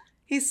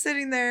 he's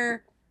sitting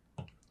there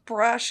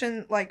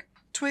brushing, like,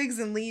 twigs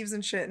and leaves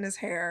and shit in his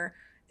hair.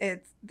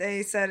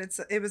 They said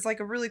it was, like,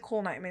 a really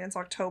cool night. I mean, it's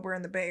October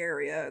in the Bay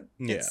Area.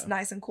 Yeah. It's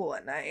nice and cool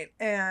at night.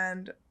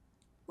 And,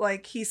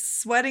 like, he's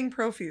sweating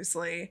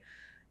profusely.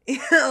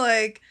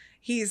 Like,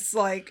 He's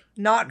like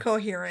not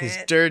coherent. He's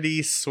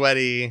dirty,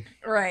 sweaty.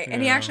 Right.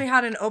 And he Yeah. actually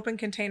had an open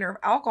container of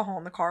alcohol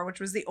in the car, which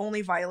was the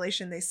only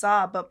violation they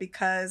saw. But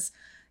because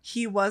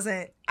he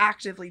wasn't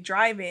actively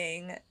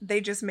driving,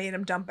 they just made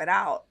him dump it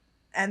out.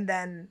 And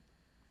then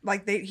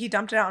like he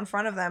dumped it out in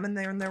front of them, and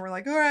they were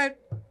like, all right,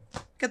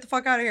 get the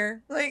fuck out of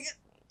here. Like,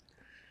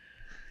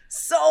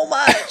 so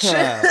much.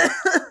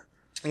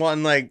 Well,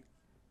 and like,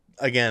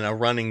 again, a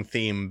running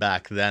theme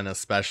back then,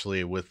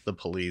 especially with the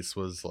police,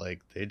 was like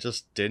they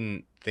just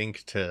didn't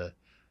think to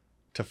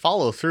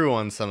follow through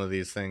on some of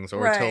these things,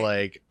 or to Right.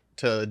 like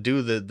to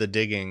do the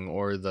digging,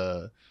 or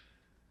the,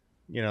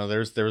 you know,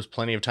 there was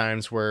plenty of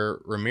times where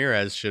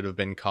Ramirez should have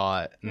been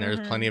caught, and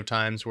there's plenty of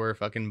times where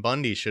fucking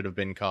Bundy should have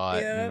been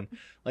caught. Yep. And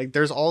like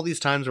there's all these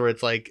times where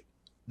it's like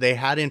they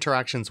had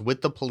interactions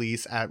with the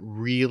police at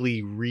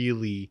really,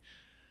 really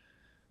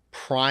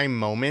prime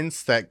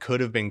moments that could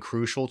have been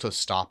crucial to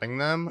stopping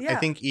them. I Yeah.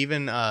 think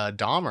even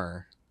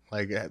Dahmer,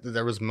 like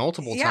there was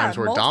multiple times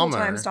where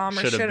Dahmer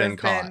should have been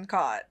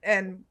caught.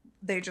 And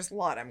they just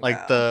let him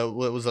Like go.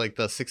 what was like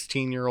the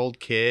 16-year-old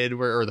kid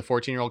or the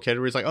 14-year-old kid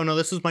where he's like, oh no,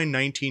 this is my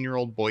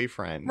 19-year-old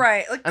boyfriend.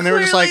 Right. Like, And they clearly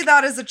were just like,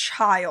 that is a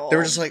child. they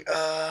were just like,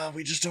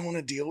 we just don't want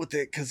to deal with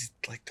it because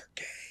like they're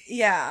gay.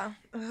 yeah.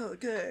 Oh,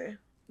 gay.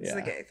 It's Yeah.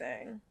 the gay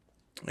thing.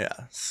 Yeah,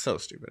 so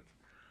stupid.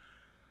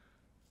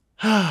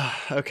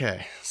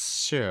 Okay,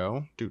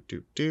 so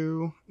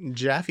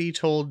Jaffe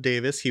told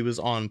Davis he was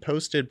on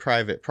posted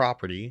private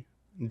property.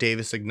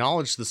 Davis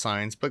acknowledged the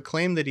signs, but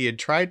claimed that he had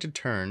tried to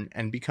turn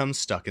and become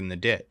stuck in the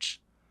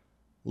ditch.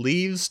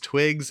 Leaves,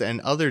 twigs,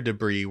 and other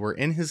debris were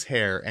in his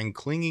hair and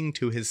clinging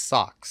to his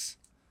socks.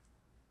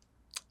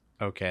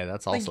 Okay,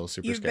 that's also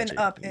super you've sketchy. been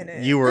up in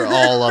it. You were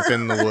all up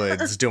in the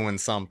woods doing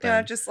something.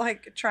 Yeah, just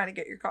like trying to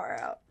get your car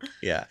out.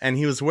 Yeah, and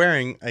he was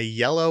wearing a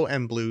yellow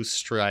and blue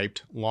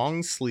striped,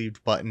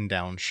 long-sleeved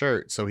button-down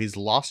shirt, so he's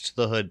lost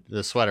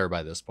the sweater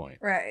by this point.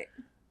 Right.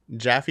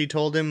 Jaffe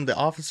told him the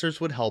officers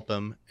would help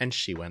him, and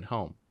she went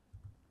home.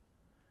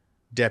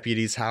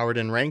 Deputies Howard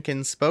and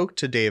Rankin spoke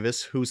to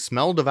Davis, who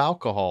smelled of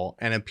alcohol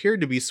and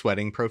appeared to be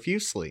sweating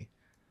profusely.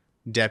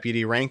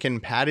 Deputy Rankin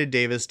patted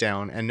Davis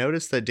down and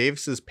noticed that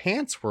Davis's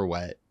pants were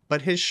wet,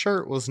 but his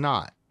shirt was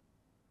not.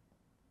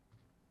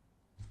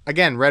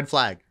 Again, red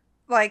flag.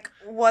 Like,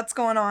 what's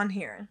going on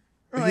here?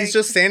 Like, He's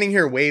just standing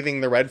here waving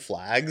the red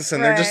flags,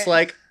 and they're just Right.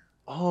 like,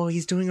 oh,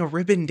 he's doing a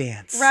ribbon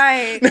dance.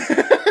 Right.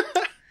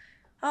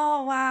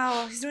 Oh,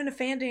 wow. He's doing a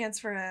fan dance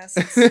for us.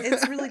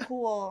 It's really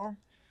cool.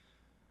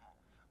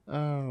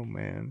 Oh,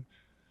 man.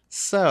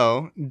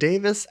 So,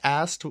 Davis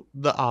asked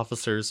the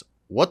officers,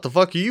 what the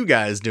fuck are you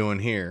guys doing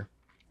here?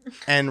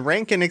 And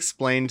Rankin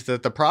explained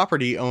that the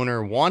property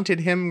owner wanted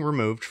him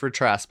removed for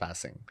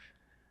trespassing.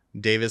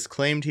 Davis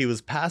claimed he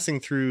was passing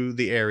through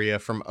the area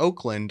from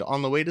Oakland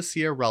on the way to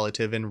see a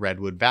relative in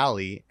Redwood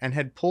Valley and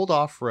had pulled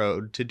off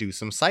road to do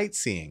some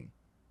sightseeing.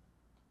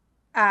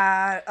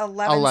 At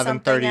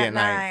 11:30 11:30 at at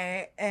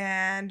night,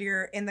 and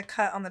you're in the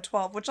cut on the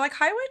 12, which, like,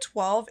 Highway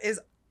 12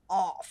 is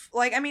off.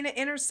 Like, I mean, it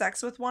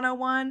intersects with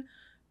 101,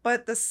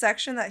 but the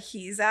section that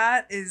he's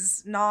at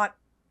is not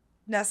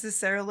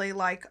necessarily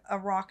like a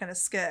rock and a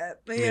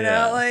skip, you Yeah.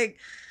 know? Like,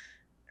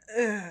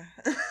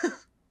 ugh.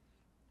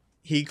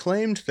 He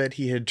claimed that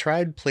he had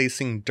tried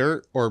placing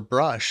dirt or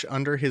brush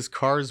under his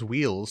car's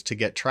wheels to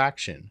get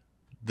traction.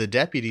 The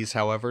deputies,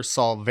 however,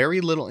 saw very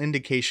little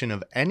indication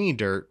of any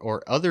dirt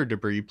or other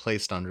debris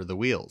placed under the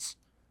wheels.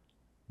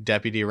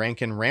 Deputy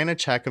Rankin ran a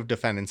check of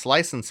defendant's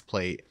license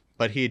plate,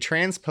 but he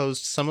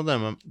transposed some of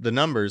the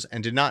numbers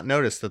and did not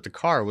notice that the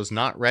car was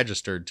not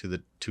registered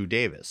to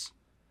Davis.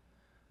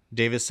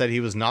 Davis said he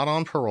was not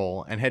on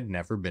parole and had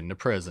never been to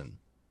prison.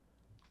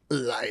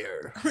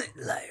 Liar.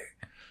 Liar.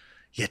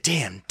 You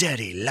damn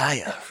dirty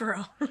liar.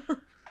 For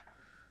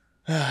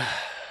real.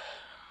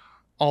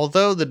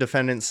 Although the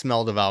defendant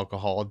smelled of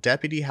alcohol,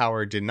 Deputy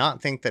Howard did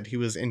not think that he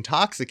was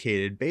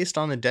intoxicated based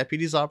on the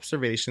deputy's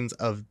observations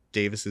of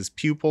Davis's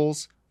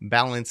pupils,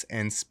 balance,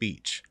 and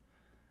speech.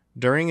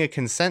 During a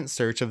consent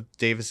search of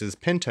Davis's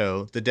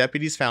Pinto, the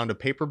deputies found a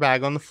paper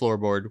bag on the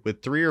floorboard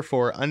with 3 or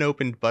 4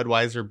 unopened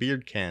Budweiser beer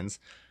cans,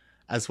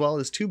 as well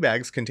as 2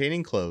 bags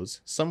containing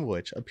clothes, some of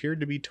which appeared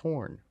to be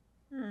torn.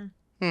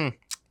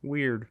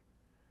 Weird.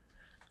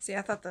 See,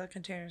 I thought the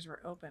containers were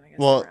open. I guess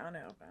Well, they were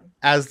unopened.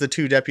 As the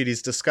 2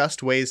 deputies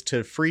discussed ways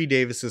to free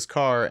Davis's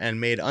car and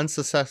made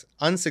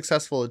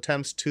unsuccessful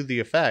attempts to the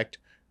effect,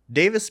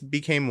 Davis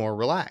became more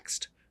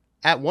relaxed.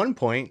 At one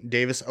point,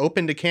 Davis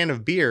opened a can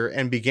of beer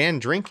and began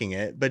drinking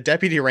it, but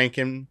Deputy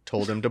Rankin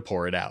told him to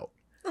pour it out.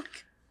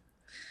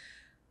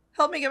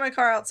 Help me get my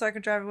car out so I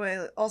can drive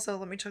away. Also,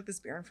 let me chug this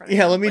beer in front of you.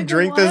 Yeah, let me Like,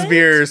 drink this what?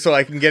 beer so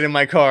I can get in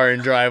my car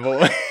and drive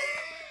away.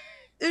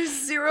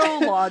 There's zero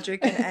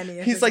logic in any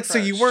of He's his like, so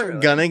you approach, weren't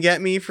truly. gonna get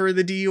me for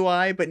the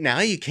DUI, but now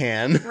you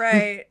can.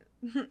 Right.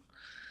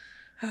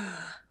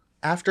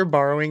 After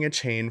borrowing a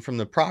chain from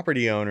the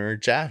property owner,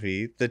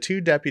 Jaffe, the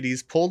 2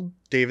 deputies pulled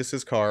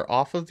Davis's car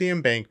off of the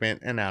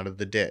embankment and out of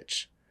the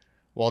ditch.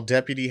 While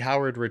Deputy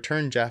Howard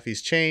returned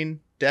Jaffe's chain,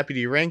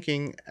 Deputy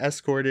Rankin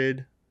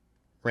escorted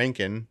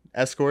Rankin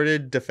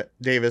escorted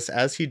Davis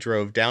as he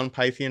drove down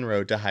Pythian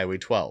Road to Highway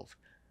 12.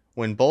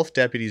 When both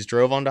deputies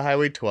drove onto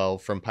Highway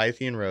 12 from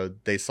Pythian Road,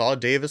 they saw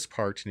Davis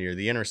parked near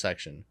the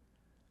intersection.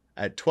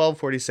 At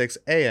 12:46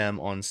 a.m.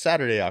 on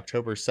Saturday,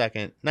 October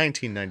 2nd,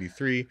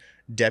 1993,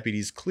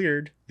 deputies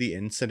cleared the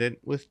incident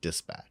with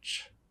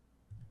dispatch.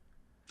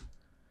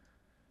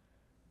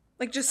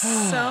 Like, just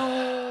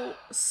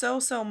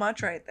so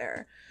much right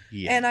there.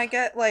 Yeah. And I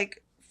get,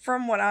 like,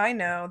 from what I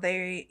know,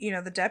 they,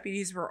 the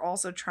deputies were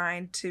also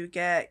trying to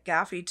get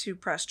Gaffey to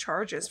press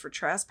charges for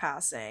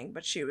trespassing,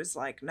 but she was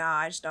like, nah,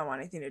 I just don't want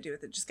anything to do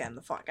with it. Just get him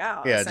the fuck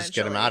out. Yeah, just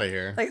get him out of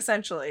here. Like,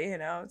 essentially,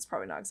 it's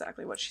probably not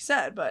exactly what she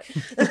said, but,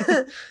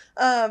 but,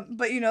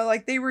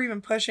 like, they were even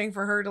pushing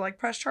for her to, like,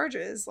 press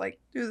charges. Like,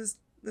 dude,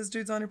 this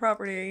dude's on your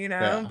property,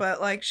 Yeah.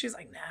 But, like, she's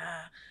like, nah.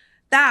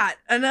 That,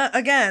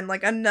 again,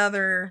 like,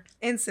 another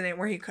incident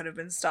where he could have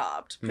been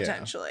stopped,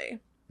 potentially.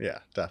 Yeah,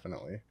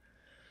 definitely.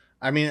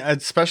 I mean,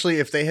 especially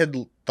if they had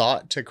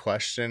thought to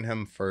question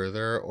him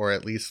further or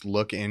at least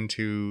look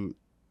into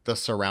the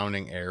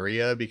surrounding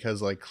area,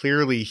 because, like,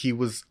 clearly he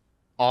was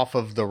off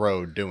of the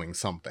road doing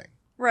something.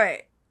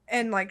 Right.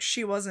 And, like,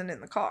 she wasn't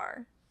in the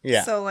car.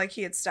 Yeah. So, like,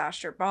 he had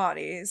stashed her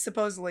body,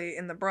 supposedly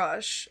in the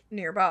brush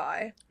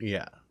nearby.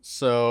 Yeah.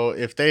 So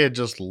if they had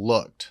just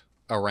looked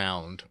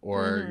around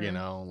or,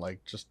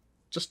 like,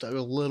 just a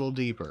little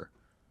deeper.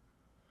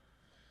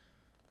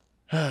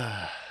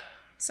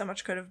 So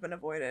much could have been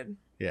avoided.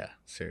 Yeah,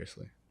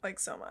 seriously. Like,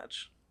 so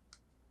much.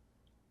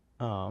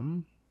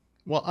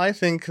 Well, I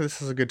think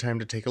this is a good time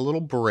to take a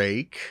little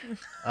break,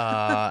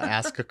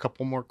 ask a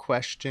couple more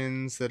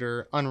questions that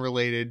are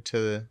unrelated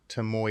to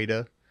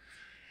Moida,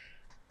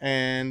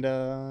 and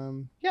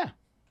then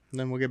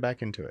we'll get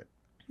back into it.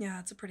 Yeah,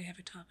 it's a pretty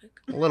heavy topic.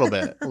 A little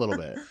bit.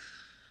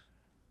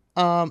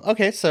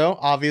 Okay, so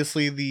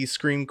obviously the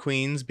Scream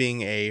Queens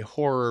being a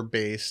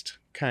horror-based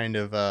kind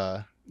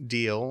of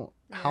deal.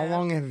 Yeah. How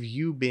long have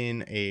you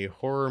been a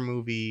horror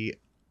movie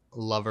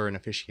lover and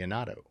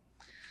aficionado?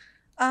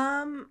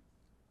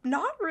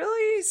 Not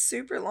really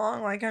super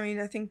long. Like, I mean,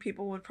 I think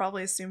people would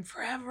probably assume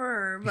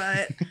forever,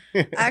 but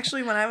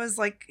actually when I was,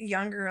 like,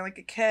 younger, like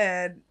a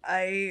kid,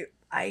 I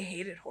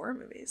hated horror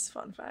movies,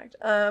 fun fact.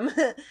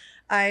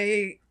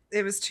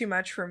 It was too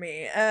much for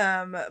me.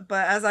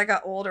 But as I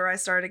got older, I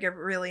started to get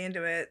really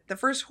into it. The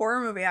first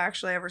horror movie I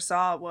actually ever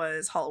saw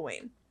was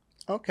Halloween.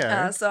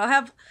 Okay. So I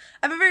have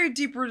a very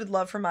deep-rooted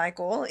love for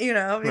Michael,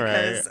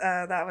 because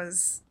right. That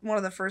was one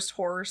of the first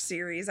horror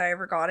series I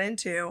ever got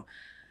into.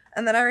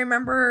 And then I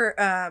remember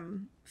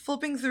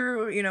flipping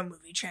through,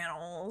 movie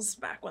channels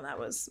back when that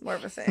was more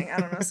of a thing. I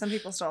don't know. Some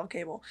people still have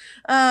cable.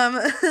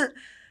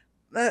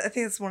 I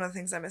think that's one of the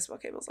things I miss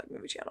about cable is, like,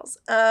 movie channels.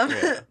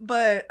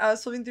 But I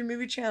was flipping through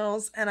movie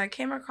channels and I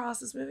came across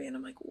this movie and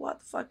I'm like, what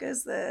the fuck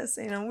is this?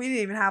 We didn't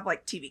even have,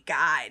 like, TV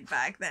Guide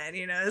back then,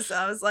 so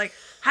I was like,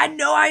 had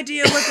no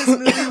idea what this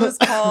movie was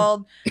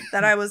called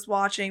that I was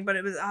watching, but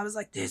I was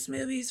like, this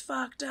movie's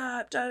fucked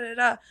up, da da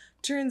da.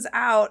 Turns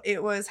out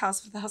it was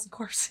House of a Thousand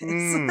Corpses.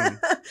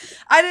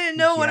 I didn't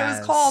know what it was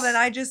called, and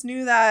I just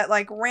knew that,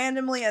 like,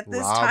 randomly at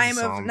this time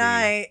of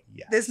night,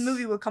 this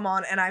movie would come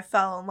on, and I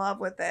fell in love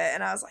with it,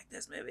 and I was like,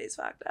 this movie is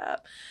fucked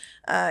up.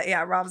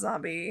 Rob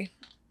Zombie,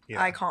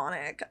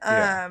 iconic.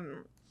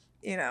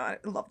 I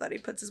love that he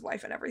puts his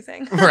wife in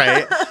everything.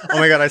 Right. Oh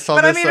my god, I saw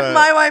but this. But I mean, if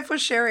my wife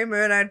was Sherry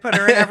Moon, I'd put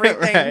her in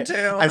everything right.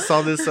 too. I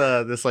saw this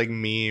this like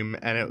meme,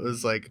 and it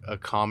was like a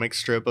comic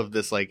strip of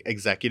this like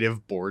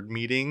executive board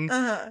meeting,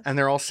 and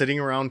they're all sitting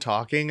around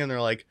talking, and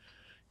they're like,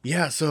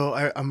 "Yeah, so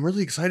I'm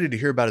really excited to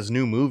hear about his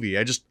new movie.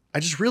 I just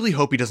really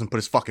hope he doesn't put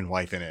his fucking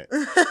wife in it."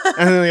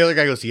 And then the other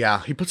guy goes,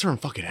 "Yeah, he puts her in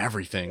fucking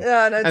everything."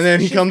 Yeah, and then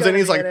he comes in, and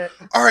he's like,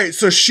 "All right,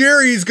 so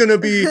Sherry's gonna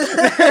be."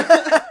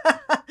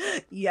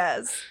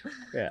 Yes.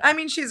 Yeah. I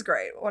mean, she's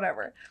great.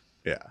 Whatever.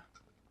 Yeah.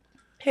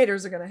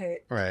 Haters are gonna hate.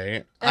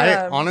 Right.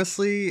 I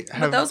honestly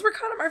have. But those were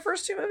kind of my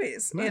first two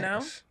movies.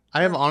 Nice.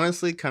 I have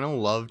honestly kind of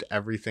loved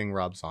everything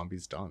Rob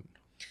Zombie's done.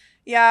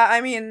 Yeah,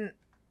 I mean,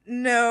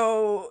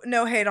 no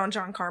hate on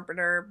John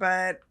Carpenter,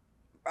 but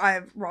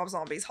Rob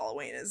Zombie's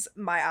Halloween is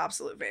my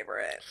absolute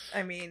favorite.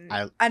 I mean,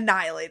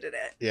 annihilated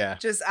it. Yeah.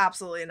 Just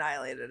absolutely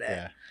annihilated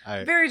it.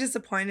 Yeah. Very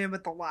disappointed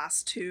with the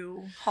last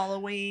two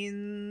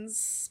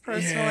Halloweens,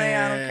 personally.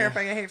 Yeah. I don't care if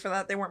I get hate for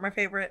that. They weren't my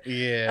favorite.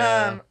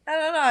 Yeah. I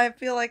don't know. I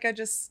feel like I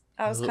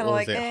was kind of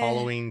like,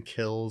 Halloween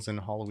Kills and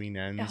Halloween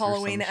Ends.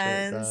 Halloween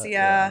Ends,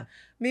 yeah.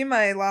 Me and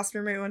my last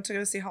roommate went to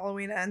go see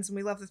Halloween Ends, and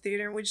we left the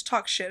theater, and we just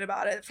talked shit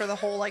about it for the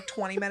whole, like,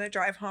 20-minute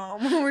drive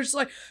home. We're just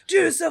like,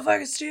 dude, it's so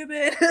fucking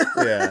stupid.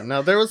 Yeah,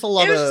 no, there was a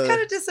lot of... It was just kind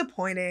of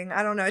disappointing.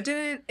 I don't know. It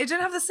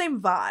didn't have the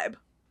same vibe,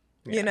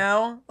 you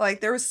know?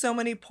 Like, there was so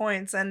many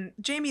points, and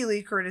Jamie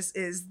Lee Curtis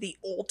is the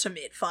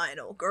ultimate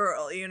final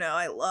girl,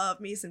 I love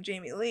me some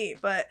Jamie Lee,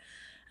 but,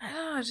 I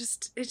don't know, it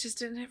just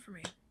didn't hit for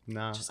me.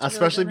 No, Just a really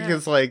especially good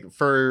because like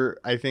for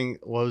I think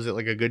what was it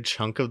like a good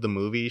chunk of the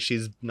movie,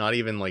 she's not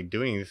even like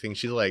doing anything.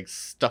 She's like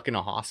stuck in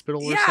a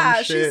hospital or some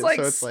shit. she's like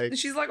So it's like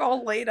she's like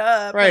all laid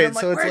up. Right, And I'm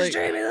like, so it's where's like-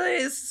 Jamie Lee?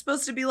 It's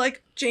supposed to be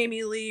like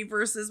Jamie Lee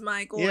versus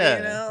Michael. yeah,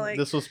 You know, like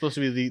this was supposed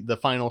to be the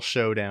final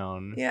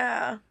showdown.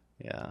 yeah.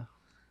 Yeah,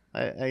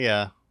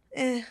 yeah.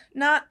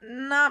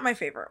 Not my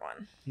favorite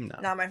one. No.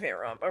 Not my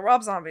favorite one. But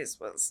Rob Zombies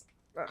was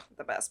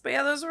the best. But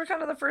yeah, those were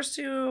kind of the first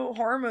two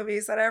horror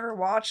movies that I ever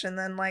watched, and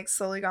then like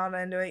slowly got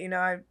into it. You know,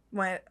 I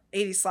went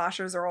 80s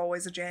slashers are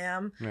always a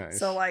jam. Nice.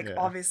 So like yeah.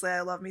 obviously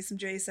I love me some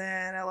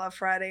Jason. I love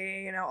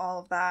Freddy. You know, all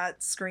of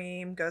that.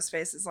 Scream,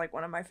 Ghostface is like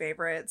one of my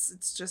favorites.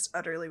 It's just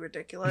utterly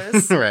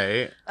ridiculous.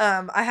 Right.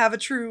 I have a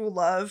true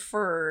love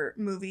for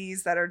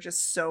movies that are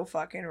just so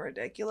fucking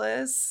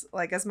ridiculous.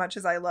 Like as much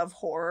as I love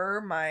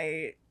horror,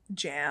 my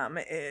jam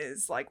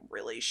is like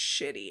really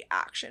shitty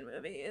action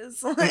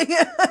movies. Like,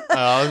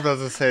 I was about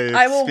to say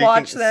I will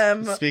watch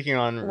them Speaking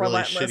on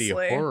really shitty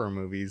relentlessly. horror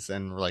movies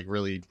and like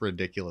really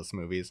ridiculous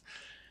movies,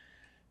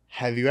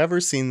 have you ever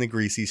seen The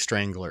Greasy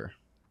Strangler?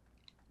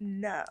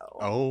 No.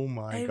 Oh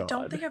my god! I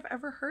don't think I've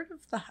ever heard of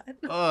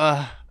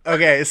that.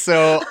 Okay,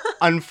 so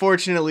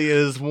unfortunately, it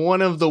is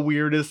one of the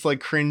weirdest, like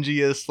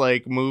cringiest,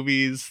 like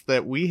movies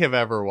that we have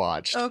ever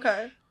watched.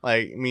 Okay.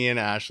 Like me and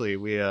Ashley,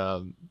 we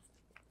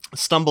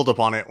stumbled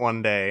upon it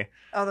one day,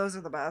 Oh, those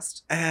are the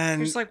best. You're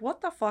and just like,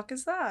 what the fuck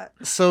is that?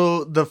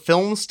 so the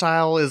film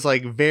style is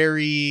like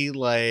very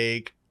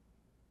like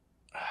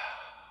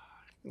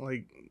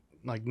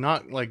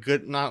not like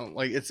good, not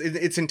like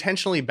it's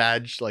intentionally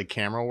bad like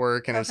camera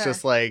work, and it's Okay.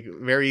 just like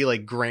very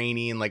like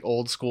grainy and like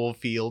old school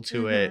feel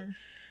to it. Mhm.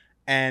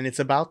 And it's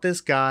about this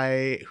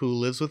guy who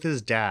lives with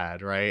his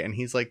dad, right? And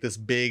he's like this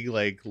big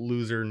like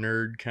loser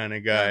nerd kind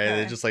of guy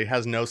Okay. that just like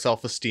has no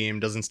self-esteem,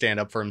 doesn't stand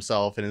up for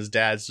himself, and his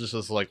dad's just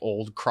this like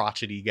old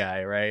crotchety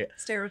guy, right?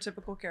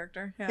 Stereotypical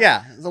character. Yeah.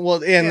 Yeah. Well,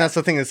 and Yeah. that's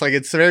the thing. It's like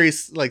it's very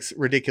like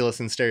ridiculous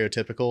and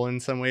stereotypical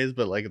in some ways,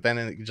 but like then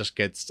it just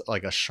gets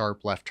like a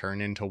sharp left turn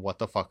into what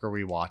the fuck are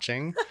we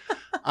watching?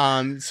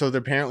 So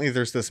apparently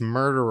there's this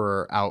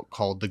murderer out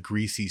called the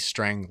Greasy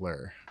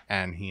Strangler,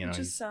 and he, you know, It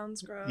just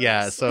sounds gross.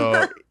 yeah.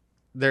 So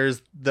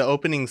there's the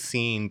opening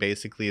scene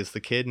basically is the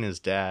kid and his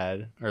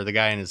dad, or the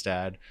guy and his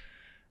dad,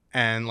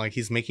 and like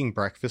he's making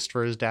breakfast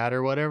for his dad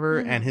or whatever,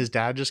 and Mhm. his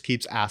dad just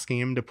keeps asking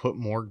him to put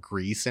more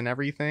grease in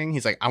everything.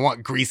 He's like, I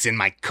want grease in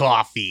my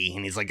coffee,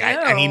 and he's like,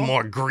 I need Ew.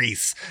 more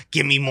grease,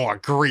 give me more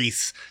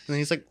grease. And then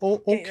he's like, oh,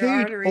 Get your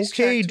arteries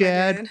okay checked, my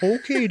dad, dude."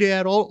 okay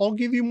dad, I'll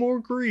give you more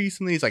grease.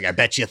 And then he's like, I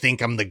bet you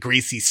think I'm the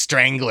Greasy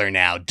Strangler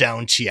now,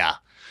 don't ya?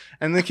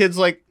 And the kid's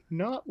like,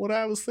 not what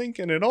I was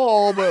thinking at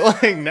all,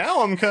 but like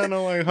now I'm kind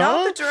of like, huh?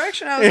 Not the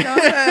direction I was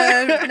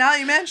going. Now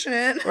you mention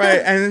it. Right.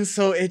 And then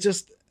so it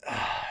just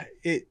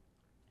it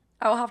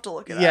I will have to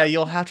look it up. yeah,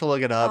 you'll have to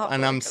look it I'll up, have to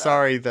and look I'm it up.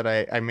 sorry that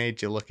I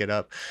made you look it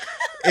up.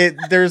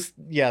 There's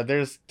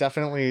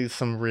definitely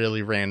some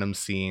really random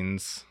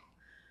scenes.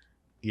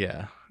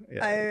 Yeah.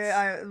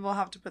 I will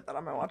have to put that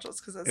on my watch list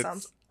because it It's-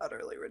 sounds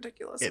utterly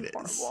ridiculous it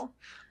and is. horrible.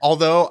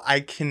 Although I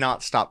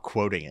cannot stop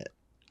quoting it.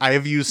 I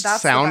have used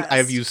That's the sound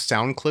best.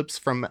 sound clips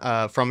from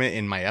it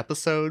in my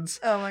episodes.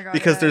 Oh my god.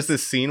 Because there's yes.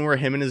 this scene where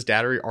him and his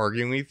dad are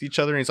arguing with each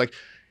other, and he's like,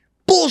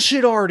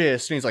 bullshit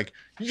artist, and he's like,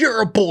 you're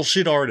a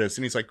bullshit artist,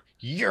 and he's like,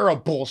 you're a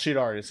bullshit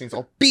artist, and he's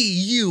like,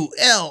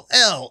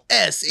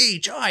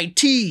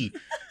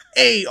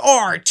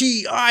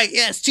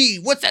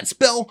 BULLSHITARTIST, what's that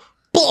spell?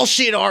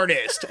 Bullshit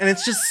artist. And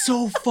it's just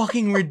so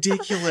fucking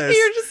ridiculous.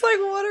 You're just like,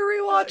 what are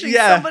we watching?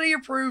 Yeah. Somebody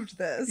approved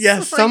this. Yeah,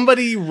 Like,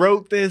 somebody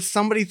wrote this,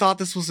 somebody thought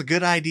this was a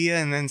good idea,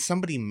 and then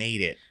somebody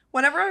made it.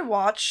 whenever I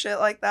watch shit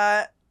like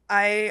that,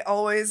 I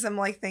always am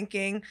like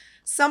thinking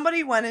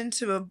somebody went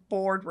into a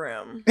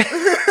boardroom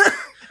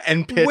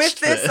And pitched with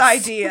this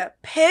idea,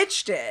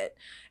 pitched it,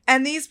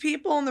 and these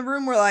people in the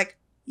room were like,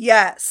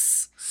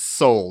 yes.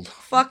 Sold.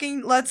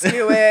 Fucking let's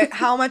do it.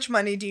 How much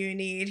money do you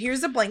need?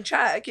 Here's a blank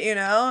check, you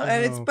know?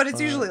 And it's Oh, but it's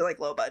fuck. usually like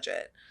low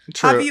budget.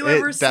 True. Have you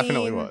ever it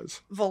definitely seen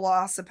was.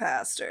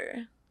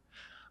 Velocipaster?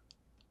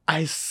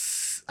 I've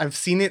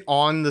seen it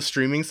on the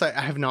streaming site.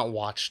 I have not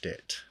watched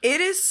it. It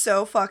is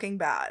so fucking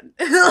bad.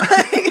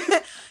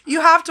 Like,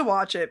 you have to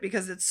watch it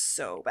because it's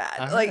so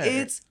bad. Like Alright.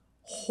 it's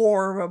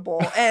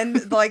horrible.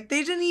 And like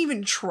they didn't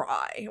even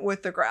try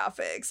with the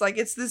graphics. Like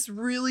it's this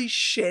really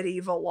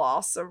shitty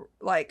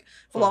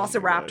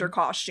Velociraptor God.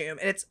 costume.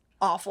 And it's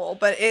awful.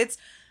 But it's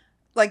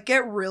like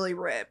get really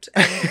ripped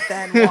and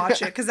then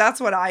watch it because that's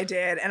what I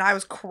did, and I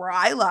was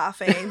cry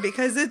laughing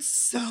because it's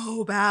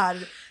so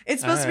bad.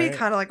 It's supposed to be Alright.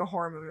 kind of like a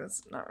horror movie.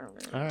 It's not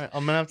really. All right,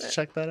 I'm gonna have to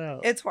check that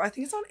out. It's I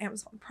think it's on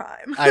Amazon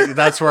Prime.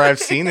 That's where I've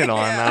seen it on.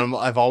 Yeah.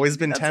 I've always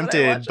been That's what I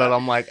tempted, watch but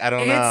on. I'm like, I don't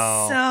It's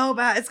know. so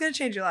bad. It's gonna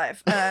change your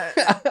life.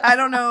 I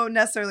don't know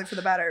necessarily for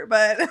the better,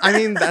 but I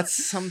mean, that's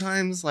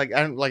sometimes like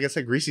I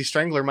said, Greasy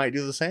Strangler might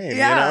do the same.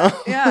 yeah, you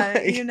know? yeah.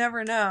 Like- You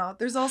never know.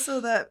 There's also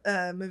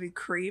that movie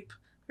Creep.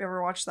 Have you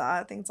ever watched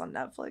that? I think it's on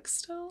Netflix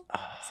still.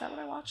 Is that what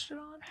I watched it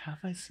on? Have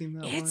I seen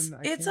that It's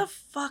one? it's a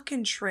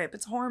fucking trip.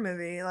 It's a horror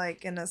movie,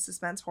 like in a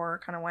suspense horror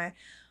kind of way,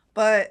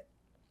 but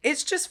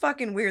it's just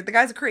fucking weird. The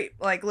guy's a creep.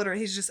 Like,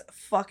 literally, he's just a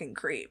fucking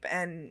creep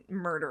and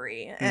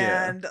murdery.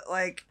 And,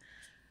 like,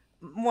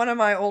 one of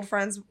my old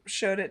friends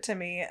showed it to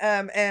me.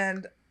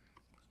 And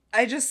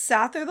I just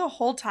sat there the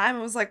whole time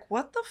and was like,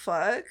 what the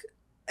fuck?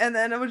 And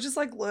then I would just,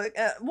 like, look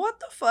at what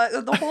the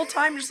fuck? The whole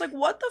time, just like,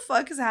 what the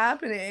fuck is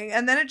happening?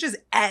 And then it just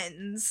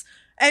ends.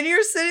 And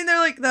you're sitting there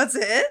like, that's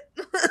it?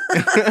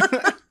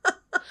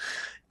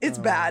 It's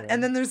bad.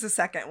 And then there's the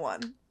second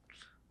one.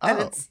 And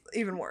it's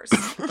even worse.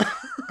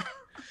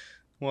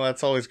 Well,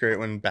 that's always great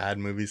when bad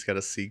movies get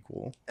a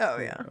sequel. Oh,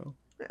 yeah.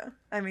 Yeah.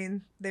 I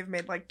mean, they've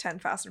made like 10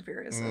 Fast and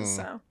Furiouses,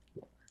 so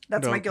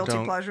that's my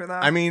guilty pleasure, though.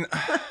 I mean,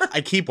 I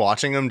keep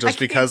watching them just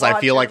because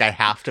I feel like I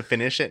have to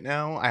finish it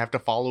now. I have to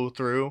follow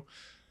through.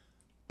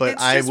 But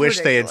I wish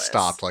they had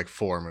stopped like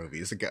 4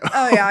 movies ago.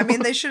 Oh, yeah. I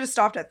mean, they should have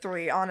stopped at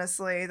 3,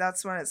 honestly.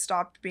 That's when it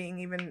stopped being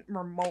even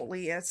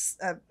remotely a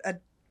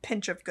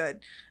pinch of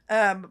good.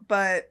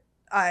 But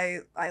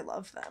I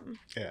love them.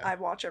 Yeah. I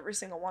watch every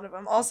single one of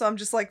them. Also, I'm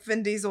just like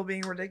Vin Diesel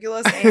being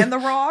ridiculous and The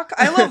Rock.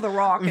 I love The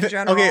Rock in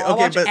general. Okay,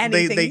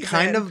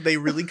 but they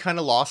really kind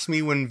of lost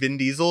me when Vin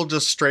Diesel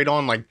just straight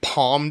on like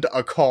palmed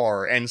a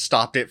car and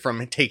stopped it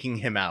from taking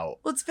him out.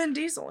 Well, it's Vin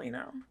Diesel, you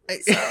know.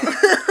 It's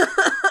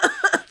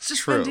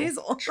just Vin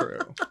Diesel.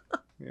 True.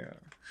 Yeah.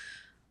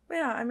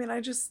 Yeah, I mean,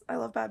 I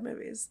love bad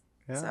movies.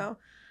 Yeah. So,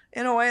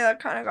 in a way, that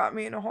kind of got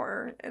me into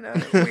horror in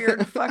a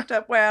weird, fucked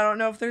up way. I don't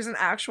know if there's an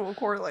actual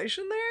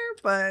correlation there,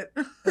 but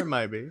there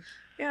might be.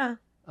 Yeah.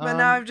 But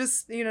now I've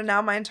just,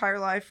 now my entire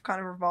life kind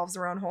of revolves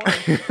around horror.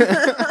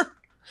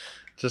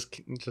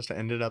 just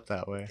ended up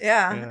that way.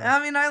 Yeah.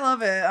 I mean, I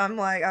love it. I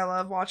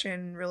love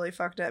watching really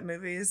fucked up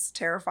movies.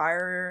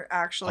 Terrifier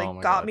actually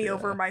got me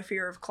over my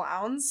fear of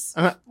clowns.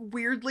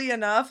 Weirdly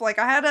enough. Like,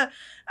 I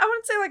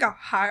wouldn't say like a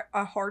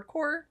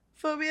hardcore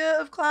phobia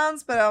of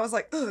clowns, but I was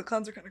like, ugh,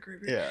 clowns are kind of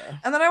creepy. Yeah.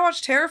 And then I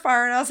watched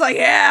Terrifier and I was like,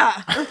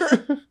 yeah.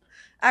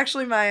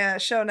 Actually, my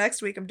show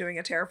next week, I'm doing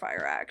a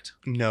Terrifier act.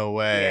 No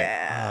way.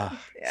 Yeah.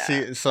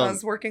 See, so I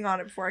was working on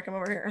it before I come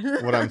over here.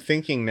 What I'm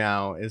thinking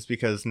now is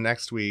because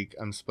next week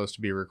I'm supposed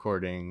to be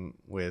recording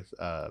with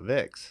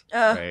Vix,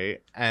 right?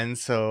 And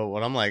so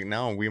what I'm like,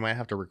 no, we might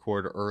have to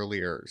record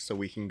earlier so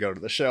we can go to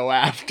the show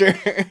after.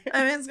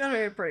 I mean, it's gonna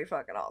be a pretty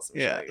fucking awesome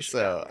show. Yeah.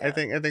 So I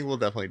think we'll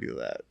definitely do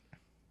that.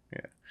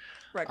 Yeah.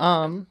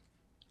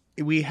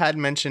 We had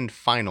mentioned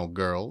Final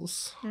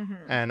Girls,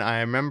 and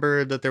I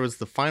remember that there was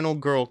the Final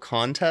Girl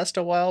contest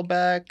a while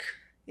back.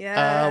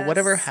 Yeah.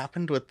 Whatever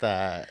happened with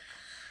that?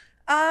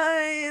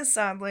 I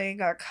sadly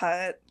got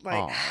cut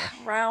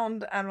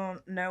round, I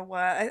don't know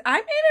what. I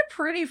made it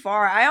pretty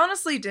far. I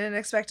honestly didn't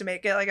expect to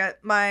make it.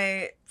 Like,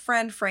 my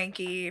friend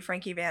Frankie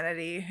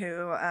Vanity,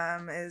 who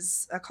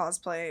is a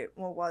cosplay,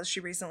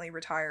 she recently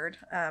retired.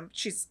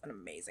 She's an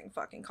amazing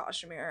fucking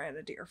costumier and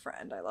a dear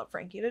friend. I love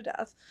Frankie to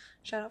death.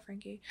 Shout out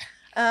Frankie.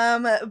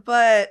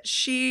 But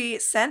she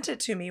sent it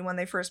to me when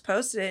they first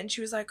posted it, and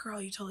she was like,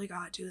 girl, you totally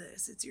gotta do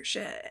this. It's your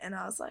shit. And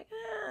I was like,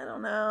 I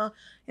don't know.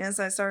 And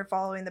so I started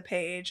following the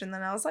page, and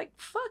then I was like,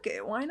 fuck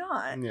it, why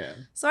not? Yeah.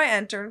 So I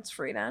entered. It's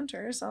free to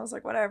enter, so I was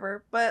like,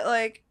 whatever. But,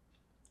 like,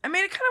 I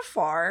made it kind of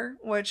far,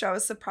 which I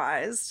was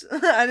surprised.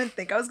 I didn't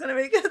think I was gonna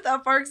make it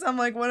that far, because I'm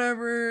like,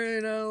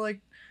 whatever,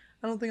 like,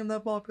 I don't think I'm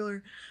that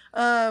popular.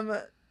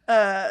 Because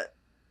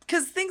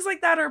things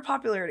like that are a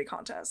popularity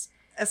contest,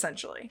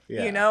 essentially,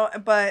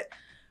 but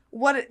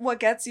what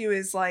gets you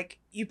is, like,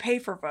 you pay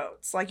for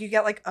votes. Like, you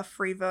get, like, a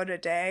free vote a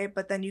day,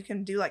 but then you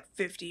can do, like,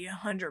 $50,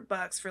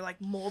 $100 for,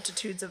 like,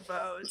 multitudes of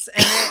votes.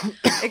 And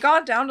it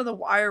got down to the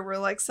wire where,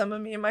 like, some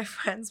of me and my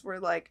friends were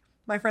like,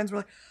 I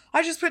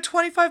just put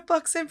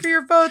 $25 in for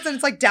your votes, and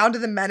it's, like, down to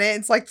the minute.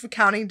 It's, like,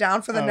 counting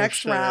down for the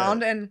next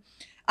round. And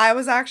I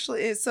was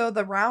actually, so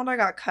the round I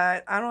got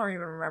cut, I don't even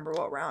remember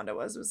what round it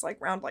was. It was,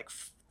 like, round, like,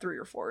 3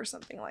 or 4 or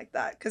something like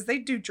that, because they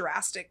do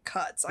drastic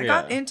cuts. I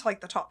got into like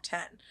the top 10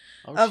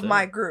 of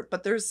my group,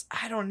 but there's,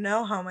 I don't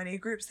know how many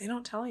groups, they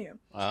don't tell you.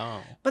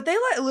 But they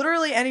let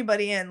literally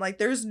anybody in. Like,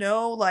 there's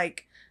no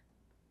like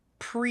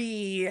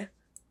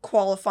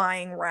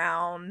pre-qualifying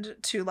round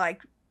to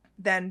like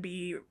then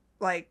be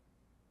like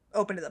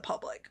open to the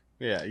public.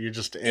 Yeah, you're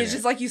just in. It's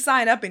just like you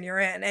sign up and you're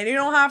in, and you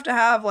don't have to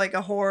have like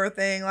a horror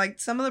thing. Like,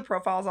 some of the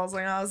profiles I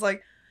was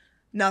like,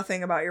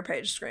 nothing about your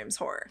page screams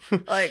horror.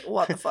 Like,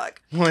 what the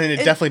fuck? Well, and it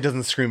definitely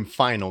doesn't scream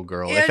Final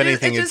Girl. If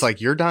anything, it's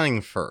like, you're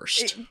dying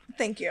first.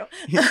 Thank you.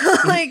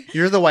 Like,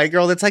 you're the white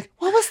girl that's like,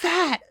 what was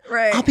that?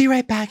 Right. I'll be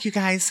right back, you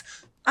guys.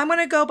 I'm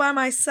gonna go by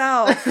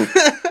myself.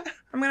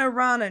 I'm gonna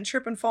run and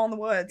trip and fall in the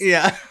woods.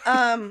 Yeah.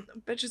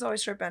 Bitch is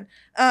always tripping.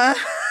 But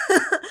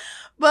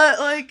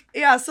like,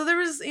 yeah, so there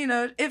was,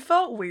 it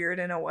felt weird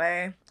in a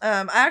way.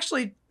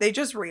 They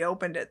just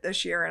reopened it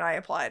this year, and I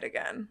applied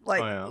again.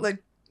 Like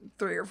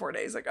 3 or 4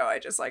 days ago.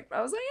 I was like,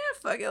 yeah,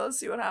 fuck it, let's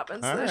see what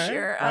happens this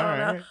year. I don't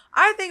know.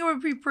 I think it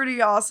would be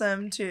pretty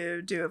awesome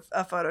to do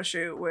a photo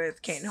shoot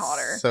with Kane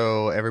Hodder.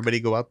 So everybody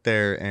go out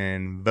there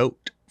and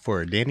vote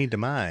for Dani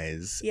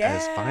Demize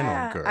as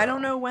Final Girl. I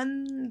don't know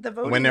when the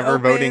voting Whenever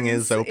voting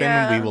is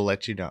open, we will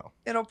let you know.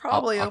 It'll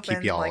probably I'll open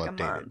keep you all like updated.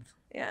 a month.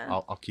 Yeah.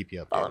 I'll keep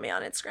you updated. Follow me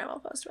on Instagram. I'll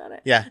post about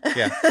it. Yeah.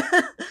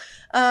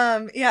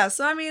 Yeah.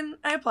 So I mean,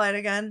 I applied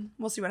again.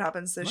 We'll see what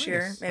happens this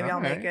year. Nice. Maybe I'll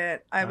make Alright.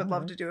 it. I would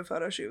love Alright. to do a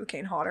photo shoot with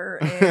Kane Hodder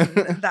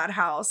in that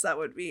house. That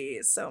would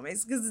be so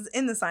amazing because it's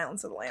in the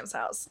Silence of the Lambs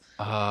house.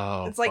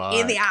 Oh, It's like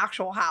in the fuck.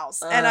 actual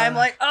house, and I'm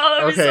like, oh,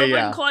 that'd be so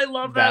freaking cool. I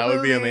love that. That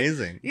would be movie.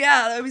 amazing.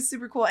 Yeah, that would be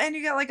super cool. And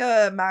you get like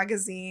a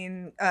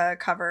magazine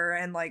cover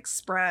and like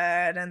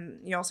spread,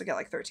 and you also get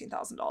like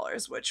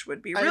 $13,000, which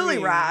would be really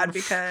rad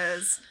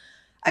because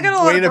I got a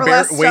lot of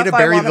burlesque way to stuff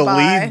bury I wanna the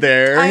buy. lead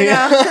there. I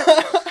know.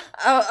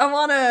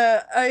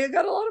 I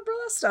got a lot of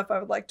burlesque stuff I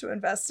would like to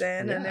invest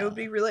in, and it would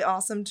be really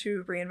awesome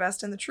to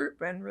reinvest in the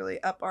troupe and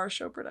really up our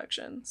show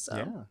production. So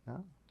Yeah,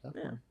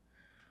 definitely.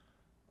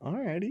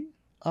 Alrighty.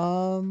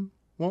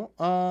 Well,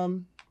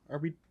 are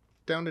we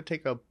down to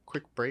take a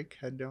quick break?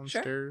 Head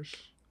downstairs.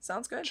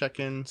 sounds good. Check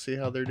in, see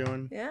how they're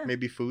doing. Yeah.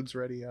 Maybe food's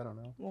ready. I don't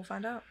know. We'll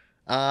find out.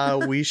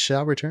 We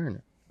shall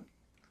return.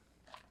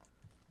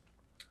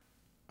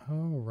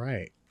 All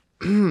right.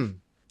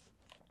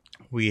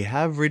 We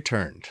have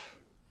returned.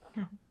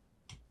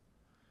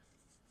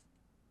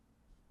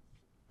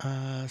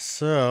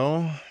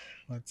 So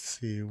let's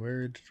see,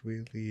 where did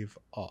we leave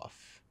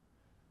off?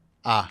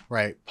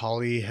 Right.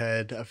 Polly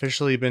had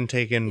officially been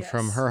taken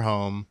from Yes. her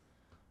home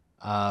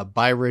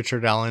by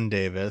Richard Allen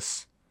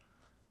Davis.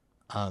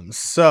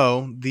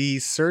 So the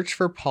search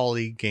for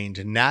Polly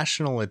gained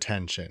national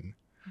attention.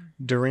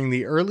 During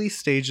the early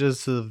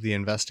stages of the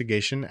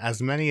investigation,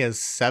 as many as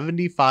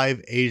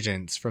 75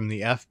 agents from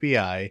the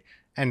FBI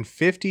and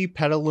 50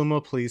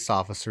 Petaluma police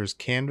officers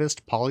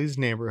canvassed Polly's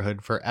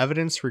neighborhood for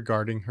evidence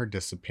regarding her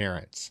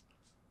disappearance.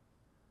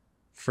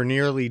 For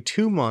nearly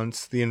 2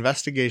 months, the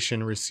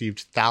investigation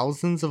received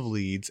thousands of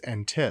leads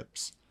and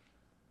tips.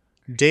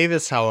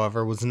 Davis,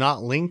 however, was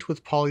not linked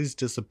with Polly's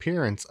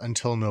disappearance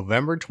until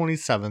November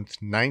 27,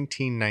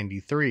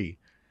 1993,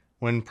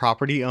 when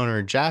property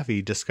owner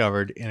Jaffe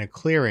discovered in a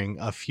clearing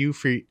a few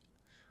feet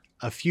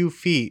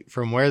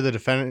from where the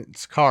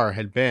defendant's car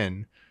had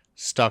been,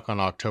 stuck on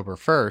October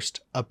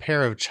 1st, a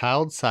pair of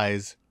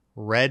child-size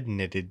red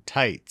knitted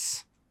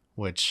tights,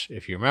 which,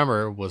 if you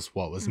remember, was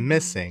what was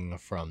missing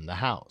from the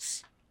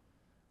house.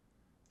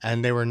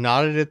 And they were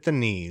knotted at the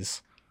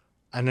knees.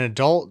 An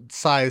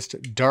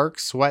adult-sized dark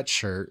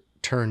sweatshirt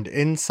turned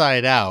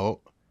inside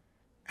out,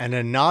 and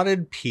a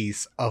knotted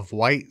piece of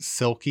white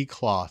silky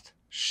cloth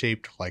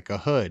shaped like a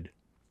hood.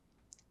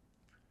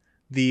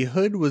 The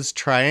hood was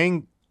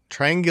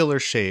triangular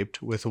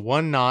shaped with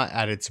one knot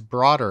at its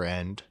broader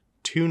end,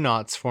 2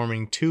 knots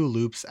forming 2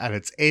 loops at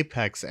its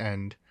apex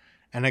end,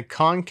 and a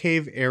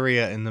concave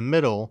area in the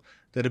middle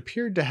that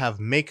appeared to have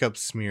makeup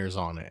smears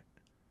on it.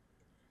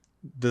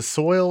 The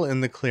soil in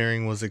the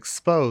clearing was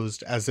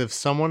exposed as if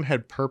someone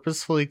had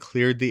purposefully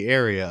cleared the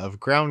area of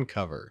ground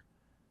cover.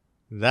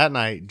 That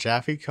night,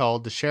 Jaffe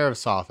called the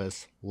sheriff's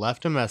office,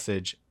 left a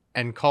message,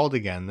 and called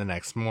again the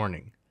next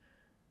morning.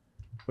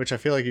 Which I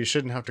feel like you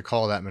shouldn't have to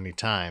call that many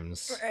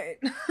times Right.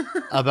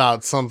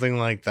 about something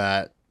like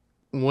that.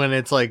 When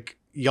it's like,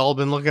 y'all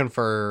been looking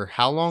for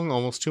how long?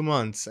 Almost 2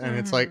 months. And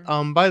it's like,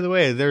 by the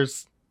way,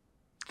 there's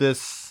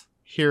this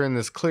here in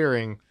this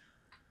clearing.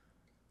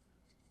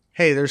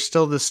 Hey, there's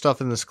still this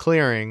stuff in this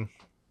clearing.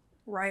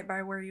 Right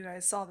by where you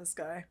guys saw this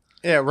guy.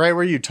 Yeah, right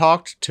where you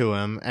talked to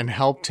him and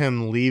helped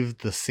him leave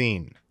the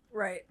scene.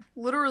 Right.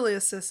 Literally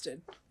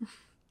assisted.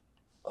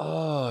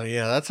 Oh,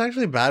 yeah, that's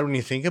actually bad when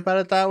you think about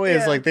it that way.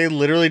 It's Yeah. like they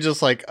literally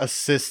just like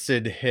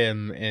assisted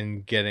him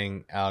in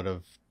getting out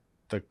of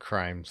the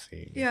crime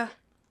scene. Yeah.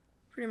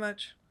 Pretty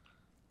much.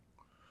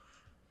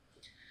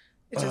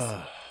 It just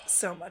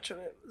so much of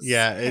it was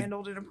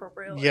handled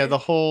inappropriately. Yeah,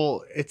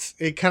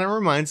 it kind of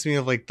reminds me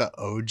of like the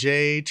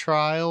OJ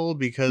trial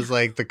because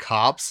like the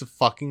cops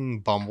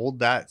fucking bumbled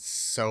that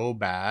so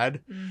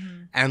bad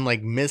and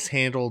like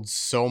mishandled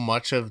so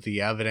much of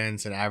the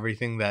evidence and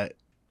everything that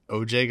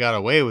OJ got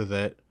away with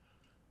it.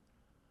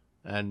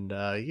 And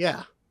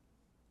yeah.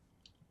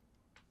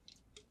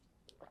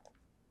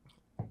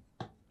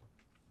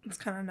 It's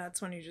kind of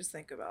nuts when you just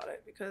think about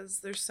it because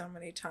there's so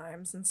many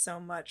times and so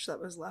much that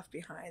was left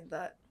behind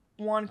that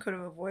one could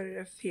have avoided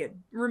if he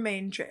had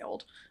remained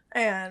jailed,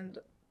 and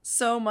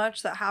so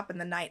much that happened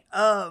the night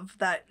of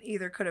that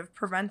either could have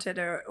prevented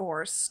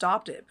or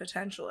stopped it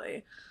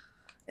potentially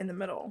in the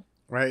middle.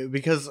 Right,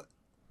 because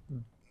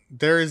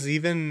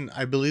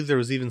I believe there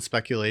was even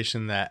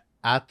speculation that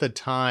at the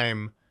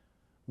time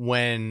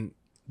when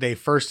they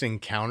first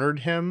encountered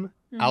him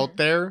out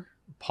there,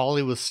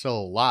 Polly was still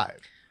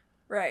alive.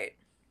 Right.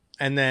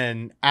 And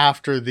then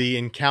after the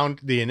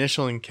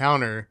initial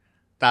encounter,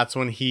 that's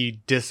when he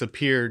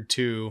disappeared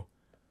to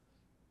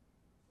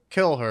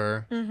kill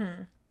her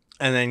and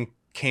then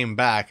came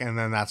back. And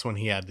then that's when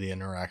he had the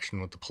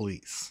interaction with the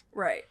police.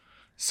 Right.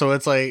 So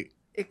it's like,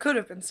 it could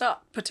have been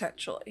stopped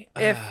potentially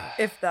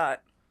if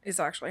that is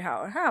actually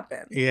how it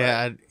happened.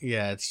 Yeah.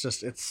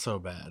 It's so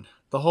bad.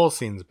 The whole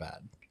scene's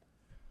bad.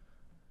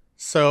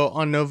 So,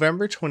 on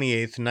November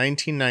 28th,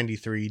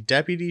 1993,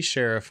 Deputy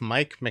Sheriff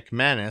Mike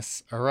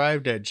McManus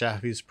arrived at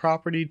Jaffe's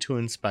property to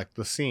inspect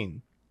the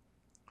scene.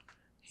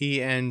 he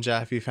and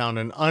Jaffe found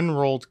an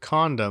unrolled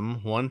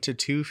condom 1 to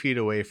 2 feet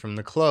away from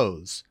the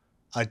clothes,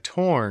 a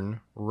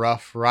torn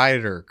Rough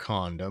Rider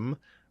condom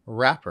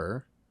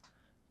wrapper,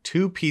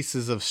 2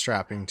 pieces of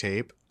strapping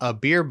tape, a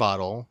beer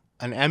bottle,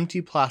 an empty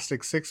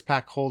plastic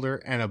 6-pack holder,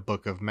 and a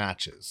book of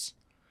matches.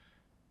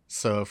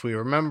 So if we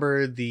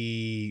remember,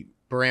 the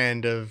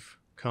brand of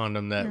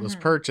condom that was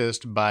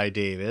purchased by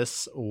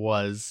Davis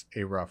was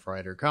a Rough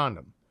Rider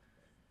condom.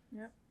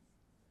 Yep.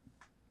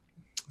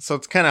 So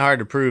it's kind of hard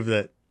to prove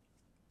that,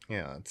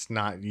 it's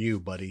not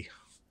you, buddy.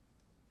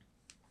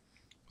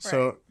 Right.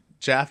 So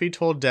Jaffe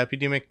told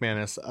Deputy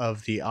McManus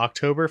of the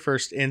October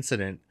 1st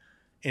incident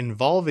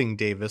involving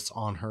Davis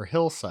on her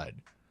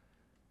hillside.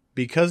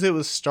 Because it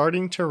was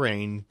starting to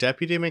rain,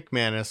 Deputy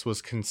McManus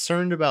was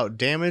concerned about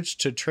damage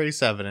to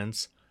trace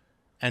evidence,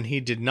 and he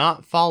did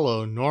not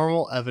follow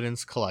normal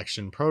evidence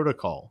collection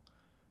protocol.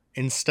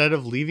 Instead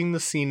of leaving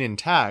the scene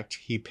intact,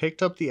 he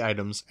picked up the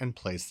items and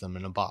placed them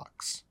in a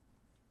box.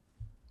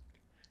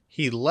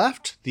 He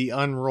left the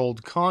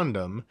unrolled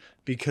condom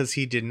because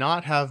he did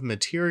not have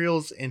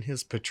materials in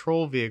his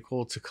patrol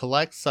vehicle to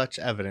collect such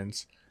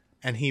evidence,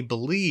 and he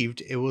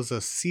believed it was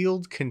a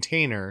sealed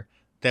container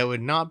that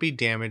would not be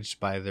damaged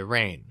by the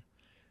rain.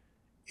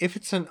 If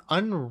it's an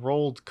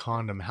unrolled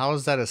condom, how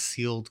is that a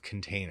sealed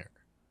container?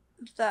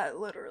 That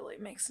literally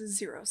makes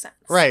 0 sense.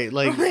 Right,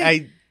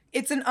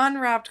 it's an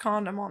unwrapped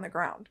condom on the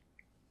ground.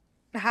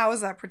 How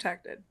is that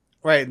protected?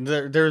 Right,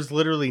 there's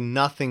literally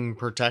nothing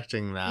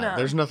protecting that. No.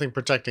 There's nothing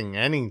protecting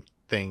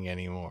anything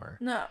anymore.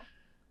 No.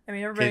 I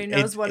mean, everybody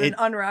knows what an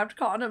unwrapped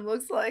condom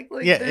looks like.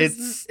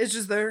 It's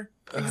just there,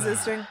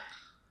 existing.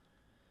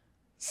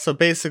 So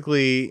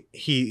basically,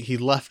 he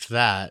left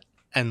that,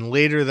 and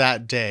later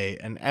that day,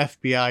 an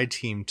FBI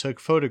team took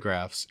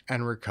photographs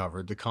and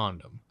recovered the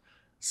condom.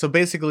 So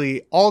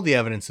basically, all the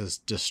evidence is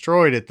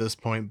destroyed at this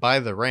point by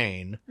the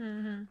rain,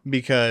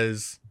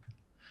 because...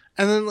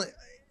 And then...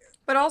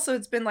 But also,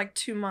 it's been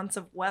 2 months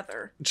of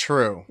weather.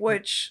 True.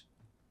 Which,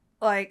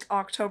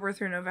 October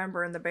through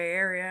November in the Bay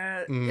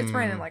Area, it's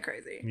raining like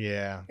crazy.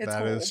 Yeah, it's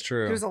that cold. is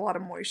true. There's a lot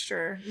of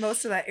moisture.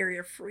 Most of that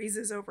area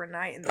freezes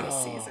overnight in these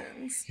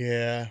seasons.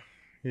 Yeah.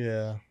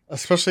 Yeah.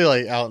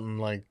 Especially, out in,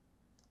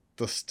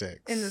 the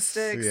sticks. In the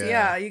sticks,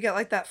 yeah. You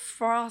get, that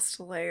frost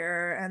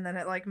layer, and then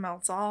it,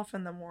 melts off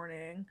in the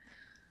morning.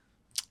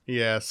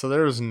 Yeah, so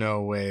there was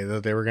no way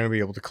that they were going to be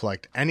able to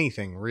collect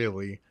anything,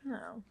 really.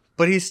 No.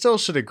 But he still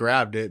should have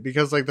grabbed it,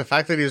 because, the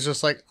fact that he's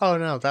just oh,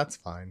 no, that's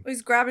fine.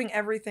 He's grabbing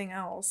everything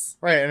else.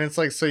 Right, and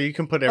it's so you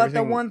can put everything...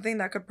 But the one thing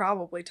that could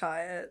probably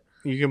tie it.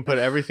 You can put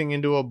everything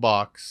into a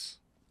box,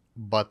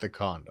 but the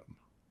condom.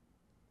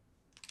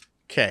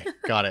 Okay,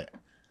 got it.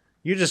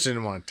 You just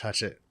didn't want to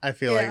touch it. I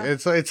feel like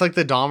it's like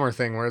the Dahmer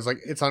thing, where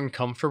it's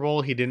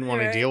uncomfortable. He didn't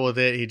want to deal with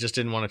it. He just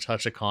didn't want to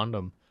touch a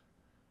condom.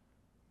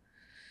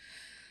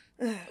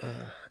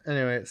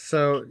 Anyway,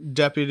 so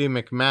Deputy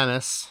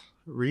McManus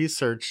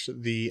researched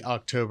the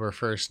October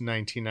 1st,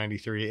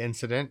 1993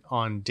 incident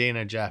on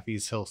Dana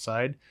Jaffe's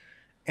hillside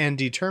and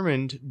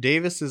determined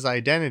Davis's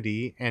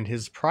identity and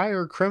his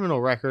prior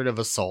criminal record of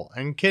assault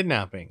and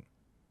kidnapping.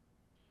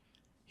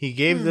 He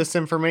gave this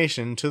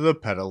information to the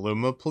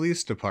Petaluma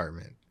Police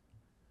Department,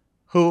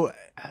 who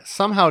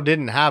somehow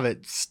didn't have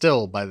it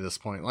still by this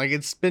point.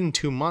 It's been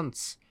 2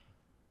 months.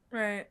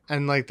 Right.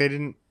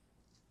 And,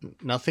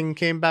 nothing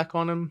came back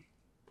on him.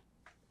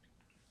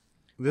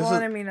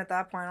 I mean, at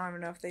that point, I don't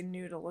even know if they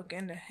knew to look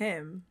into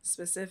him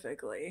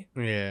specifically.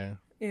 Yeah.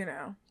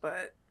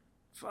 But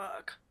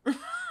fuck.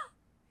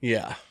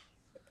 Yeah.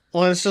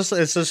 Well, it's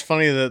just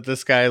funny that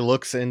this guy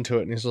looks into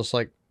it and he's just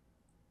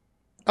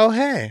oh,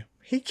 hey,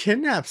 he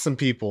kidnapped some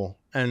people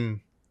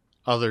and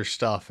other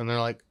stuff. And they're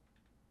like,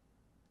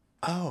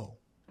 oh,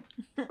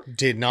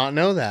 did not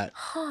know that.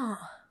 Huh.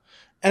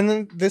 And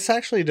then this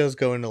actually does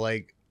go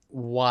into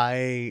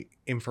why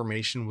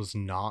information was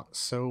not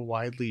so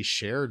widely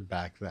shared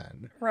back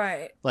then.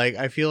 Right.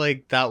 I feel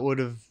like that would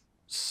have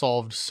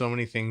solved so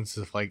many things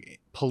if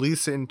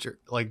police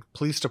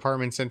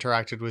departments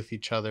interacted with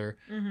each other.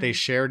 They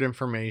shared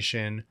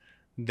information.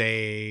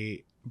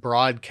 They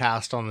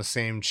broadcast on the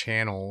same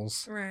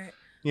channels. Right.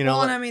 And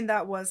I mean,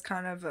 that was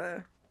kind of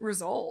a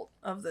result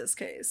of this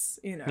case,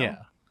 Yeah.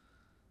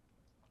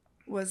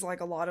 Was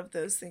a lot of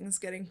those things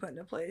getting put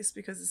into place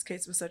because this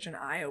case was such an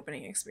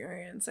eye-opening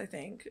experience, I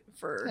think,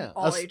 for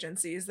all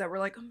agencies that were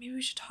oh, maybe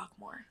we should talk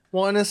more.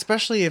 Well, and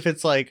especially if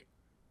it's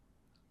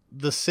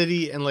the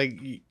city and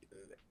CHP,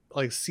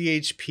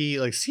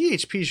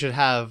 CHP should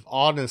have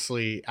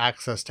honestly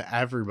access to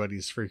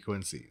everybody's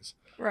frequencies.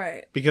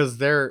 Right. Because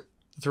they're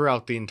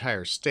throughout the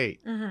entire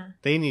state.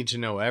 They need to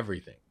know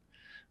everything.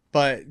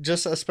 But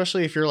just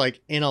especially if you're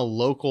in a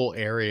local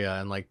area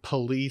and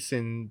police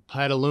in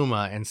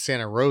Petaluma and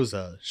Santa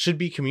Rosa should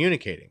be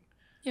communicating.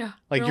 Yeah.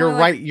 You're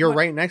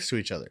right next to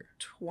each other.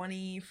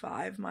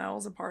 25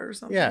 miles apart or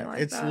something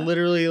it's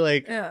literally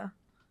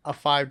a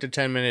 5 to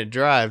 10 minute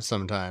drive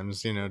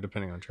sometimes,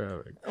 depending on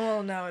traffic.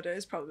 Well,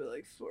 nowadays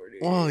probably 40.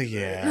 Well,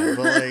 yeah.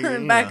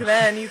 But back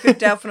then you could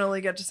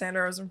definitely get to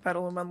Santa Rosa and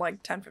Petaluma in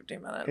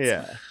 10-15 minutes.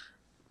 Yeah.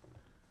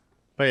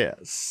 But yeah,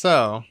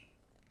 so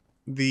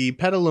the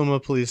Petaluma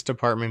Police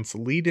Department's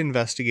lead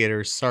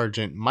investigator,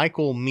 Sergeant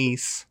Michael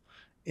Meese,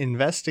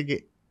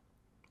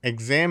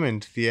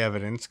 examined the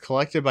evidence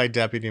collected by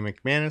Deputy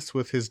McManus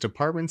with his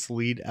department's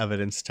lead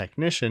evidence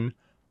technician,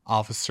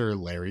 Officer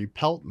Larry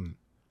Pelton.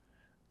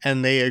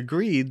 And they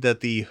agreed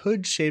that the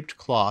hood-shaped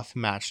cloth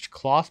matched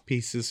cloth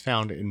pieces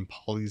found in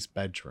Polly's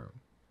bedroom.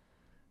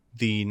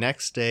 The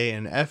next day,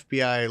 an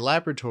FBI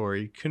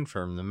laboratory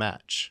confirmed the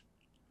match.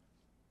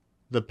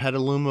 The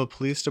Petaluma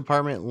Police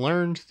Department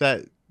learned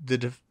that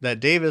that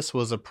Davis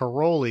was a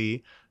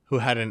parolee who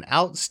had an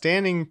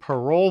outstanding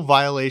parole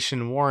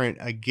violation warrant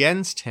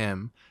against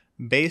him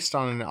based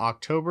on an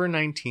October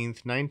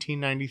 19th,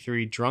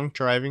 1993 drunk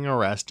driving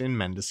arrest in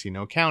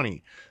Mendocino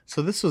County.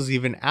 So this was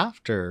even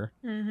after.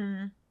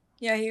 Mm-hmm.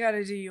 Yeah, he got a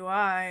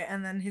DUI,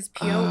 and then his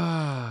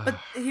PO... but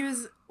he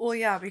was... Well,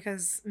 yeah,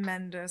 because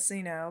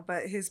Mendocino,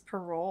 but his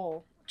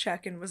parole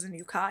check-in was in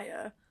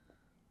Ukiah.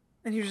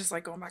 And he was just,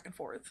 like, going back and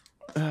forth.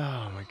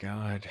 Oh, my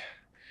God.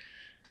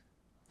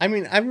 I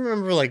mean, I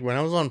remember, like, when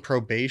I was on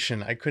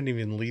probation, I couldn't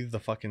even leave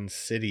the fucking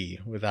city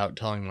without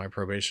telling my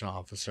probation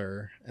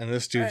officer. And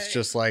this dude's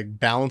just, like,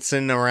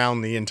 bouncing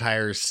around the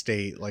entire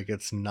state like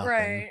it's nothing.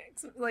 Right.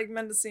 Like,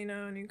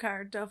 Mendocino and Ukiah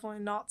are definitely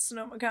not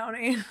Sonoma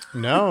County.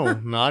 No,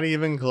 not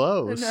even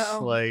close.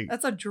 No, like,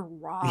 that's a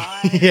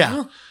drive.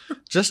 Yeah.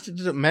 Just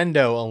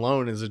Mendo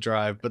alone is a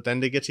drive, but then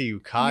to get to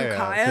Ukiah,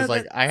 because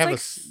like I have like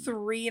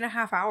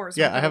 3.5 hours.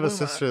 Yeah, I have a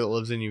sister that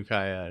lives in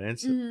Ukiah, and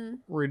it's Mm-hmm.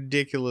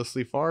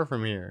 ridiculously far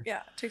from here.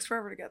 Yeah, it takes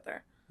forever to get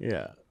there.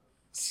 Yeah.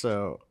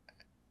 So,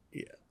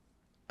 yeah.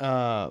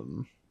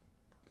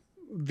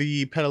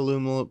 The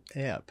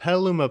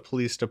Petaluma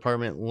Police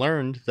Department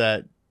learned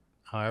that.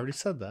 Oh, I already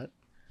said that.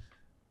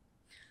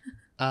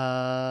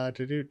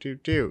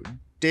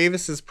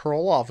 Davis's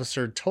parole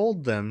officer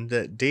told them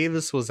that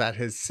Davis was at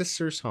his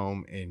sister's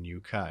home in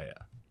Ukiah.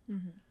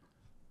 Mm-hmm.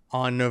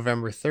 On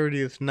November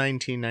 30th,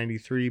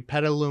 1993,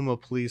 Petaluma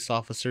police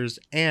officers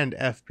and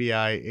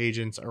FBI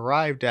agents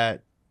arrived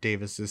at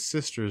Davis's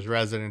sister's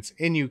residence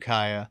in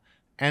Ukiah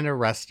and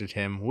arrested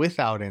him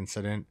without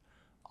incident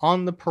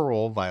on the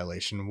parole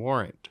violation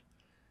warrant.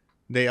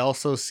 They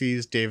also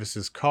seized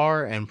Davis's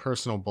car and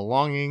personal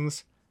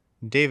belongings.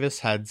 Davis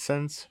had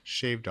since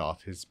shaved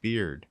off his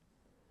beard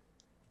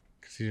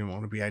because he didn't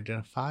want to be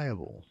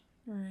identifiable.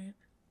 Right.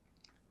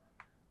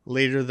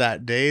 Later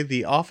that day,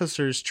 the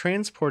officers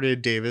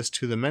transported Davis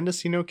to the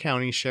Mendocino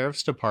County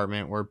Sheriff's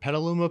Department, where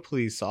Petaluma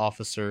Police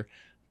Officer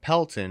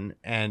Pelton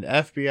and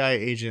FBI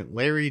agent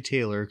Larry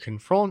Taylor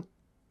confronted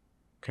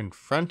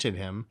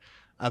him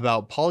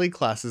about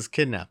Klaas's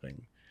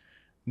kidnapping.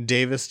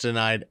 Davis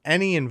denied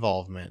any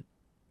involvement.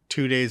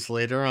 2 days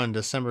later, on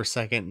December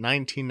 2nd,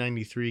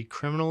 1993,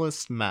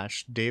 criminalists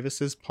matched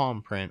Davis's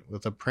palm print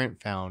with a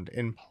print found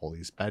in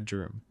Polly's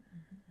bedroom.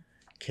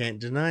 Can't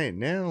deny it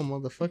now,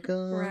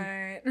 motherfucker.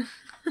 Right.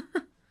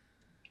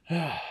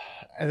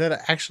 And then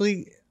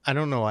actually, I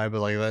don't know why,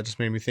 but like that just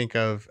made me think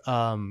of,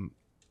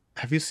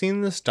 have you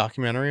seen this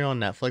documentary on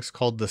Netflix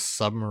called The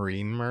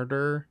Submarine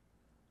Murder?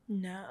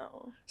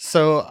 No.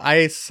 So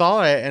I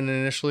saw it, and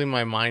initially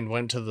my mind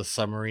went to the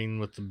submarine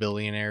with the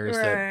billionaires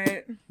Right.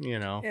 that, you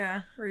know.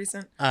 Yeah,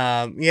 recent.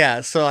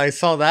 Yeah, so I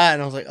saw that,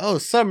 and I was like, oh,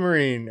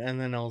 submarine.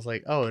 And then I was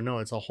like, oh, no,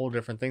 it's a whole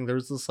different thing. There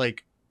was this,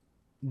 like,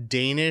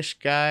 Danish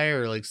guy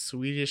or, like,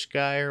 Swedish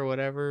guy or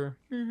whatever.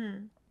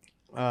 Mm-hmm.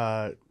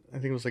 I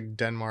think it was, like,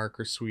 Denmark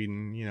or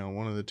Sweden, you know,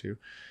 one of the two.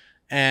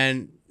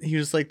 And he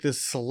was like this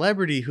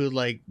celebrity who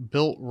like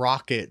built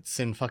rockets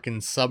and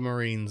fucking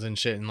submarines and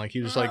shit. And like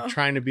he was like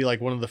trying to be like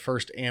one of the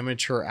first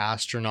amateur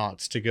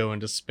astronauts to go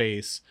into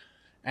space.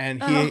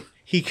 And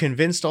he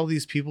convinced all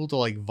these people to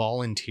like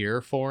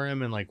volunteer for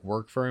him and like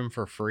work for him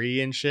for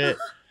free and shit.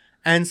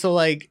 And so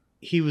like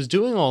he was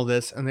doing all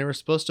this and they were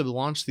supposed to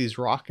launch these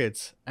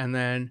rockets. And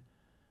then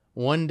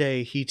one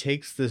day he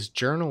takes this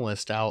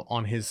journalist out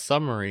on his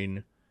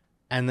submarine.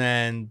 And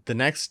then the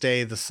next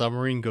day the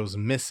submarine goes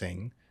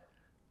missing.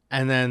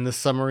 And then the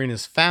submarine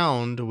is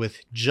found with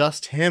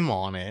just him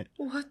on it.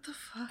 What the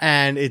fuck?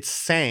 And it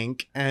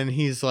sank. And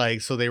he's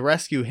like, so they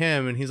rescue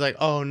him. And he's like,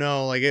 oh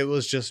no, like it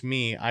was just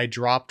me. I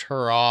dropped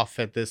her off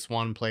at this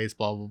one place,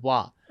 blah, blah,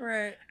 blah.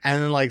 Right.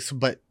 And then like, so,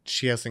 but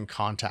she hasn't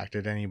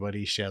contacted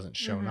anybody. She hasn't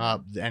shown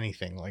up,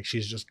 anything. Like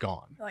she's just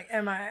gone. Like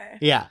MIA.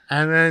 Yeah.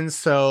 And then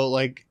so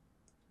like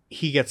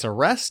he gets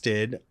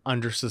arrested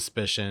under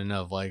suspicion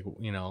of like,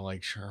 you know,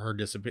 like her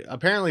disappear.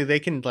 Apparently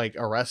they can like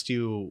arrest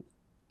you.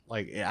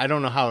 Like, I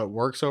don't know how it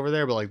works over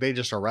there, but, like, they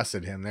just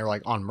arrested him. They were,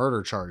 like, on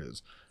murder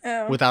charges.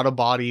 Oh. Without a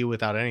body,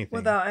 without anything.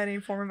 Without any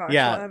form of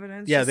actual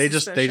evidence. Yeah, they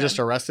just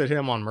arrested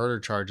him on murder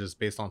charges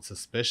based on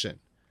suspicion.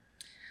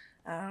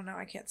 I don't know.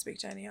 I can't speak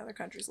to any other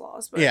country's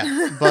laws. But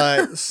Yeah,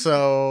 but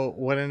so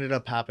what ended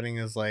up happening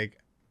is, like,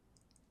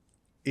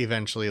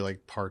 eventually,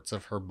 like, parts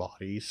of her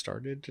body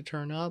started to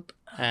turn up.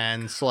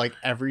 And so, like,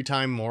 every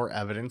time more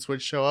evidence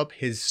would show up,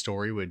 his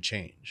story would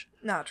change.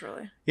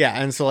 Naturally. Yeah,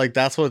 and so like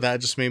that's what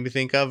that just made me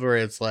think of, where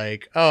it's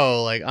like,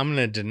 oh, like I'm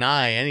gonna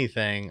deny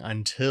anything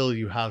until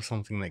you have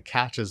something that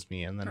catches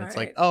me, and then it's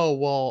like, Right. oh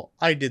well,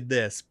 I did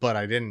this, but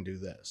I didn't do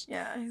this.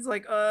 Yeah, he's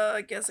like,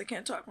 I guess I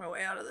can't talk my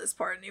way out of this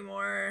part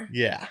anymore.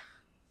 Yeah.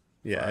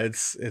 Yeah,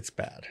 Fuck. it's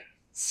bad.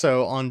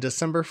 So on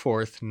December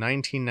 4th,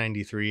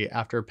 1993,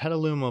 after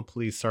Petaluma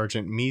Police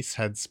Sergeant Meese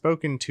had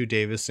spoken to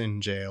Davis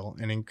in jail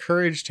and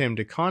encouraged him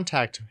to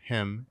contact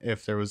him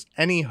if there was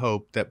any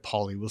hope that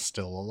Polly was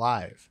still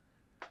alive,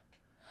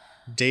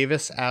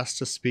 Davis asked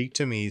to speak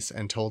to Meese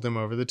and told him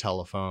over the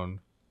telephone,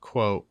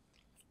 quote,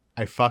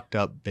 "I fucked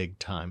up big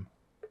time."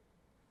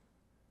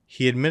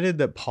 He admitted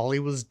that Polly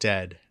was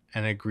dead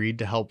and agreed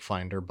to help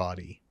find her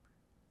body.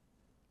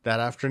 That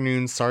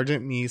afternoon,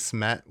 Sergeant Meese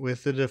met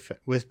with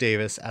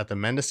Davis at the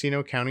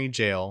Mendocino County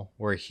Jail,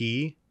 where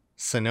he,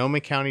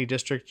 Sonoma County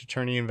District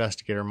Attorney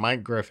Investigator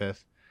Mike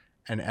Griffith,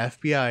 and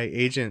FBI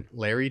agent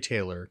Larry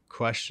Taylor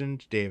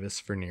questioned Davis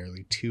for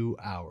nearly 2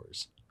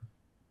 hours.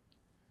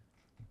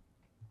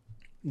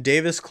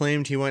 Davis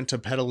claimed he went to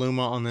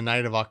Petaluma on the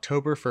night of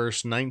October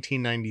 1st,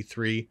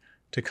 1993,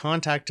 to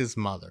contact his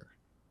mother.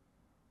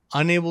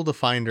 Unable to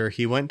find her,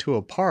 he went to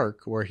a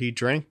park where he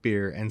drank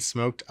beer and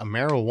smoked a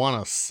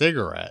marijuana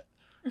cigarette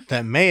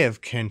that may have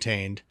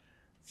contained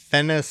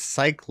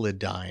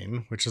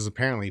phencyclidine, which is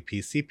apparently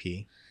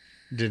PCP.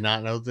 Did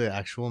not know the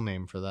actual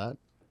name for that.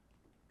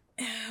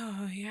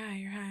 Oh, yeah,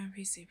 you're having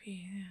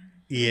PCP.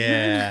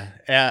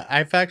 Yeah.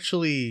 I've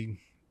actually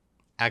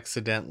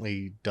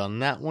accidentally done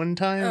that one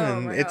time, Oh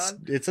and my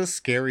it's a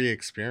scary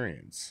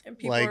experience. And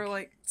people are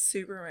like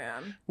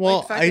Superman. Well,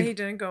 like, the fact that he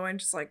didn't go in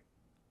just like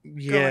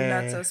going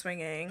nuts, so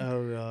swinging.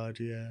 Oh god,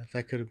 yeah,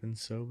 that could have been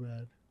so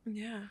bad.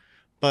 Yeah.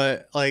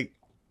 But like,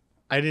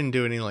 I didn't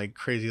do any like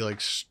crazy like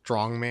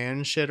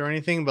strongman shit or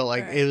anything, but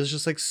like it was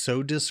just like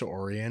so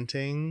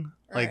disorienting.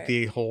 Like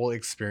the whole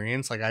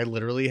experience, like I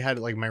literally had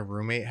like my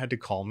roommate had to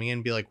call me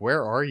and be like,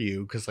 "Where are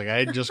you?" Because like I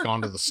had just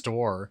gone to the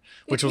store,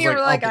 which was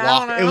like a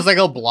block. It was like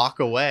a block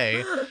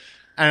away,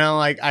 and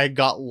I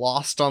got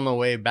lost on the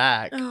way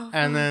back,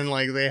 and then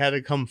like they had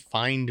to come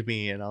find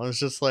me, and I was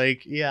just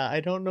like, "Yeah, I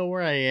don't know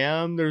where I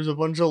am." There's a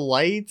bunch of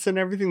lights and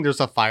everything. There's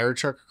a fire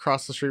truck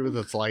across the street with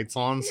its lights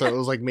on, so it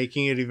was like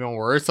making it even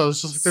worse. I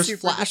was just like, "There's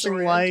super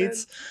flashing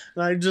lights,"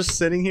 and I'm just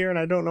sitting here, and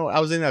I don't know. I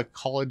was in a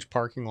college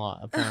parking lot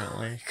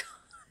apparently.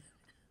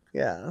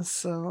 Yeah,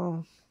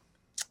 so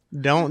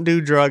don't do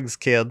drugs,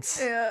 kids.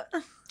 Yeah.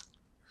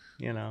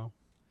 You know.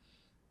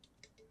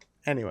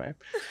 Anyway.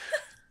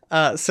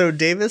 So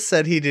Davis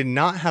said he did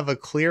not have a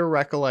clear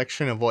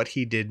recollection of what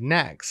he did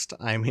next.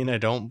 I mean, I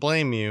don't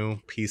blame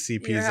you.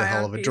 PCP is a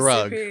hell of a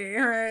drug.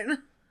 Right.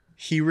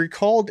 He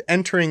recalled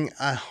entering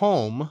a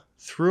home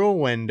through a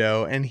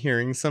window and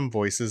hearing some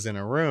voices in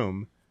a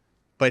room.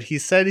 But he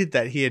said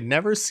that he had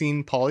never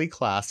seen Polly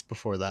Klaas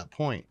before that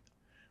point.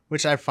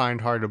 Which I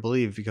find hard to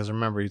believe because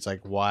remember, he's like,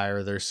 why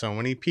are there so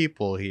many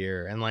people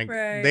here? And like,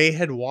 they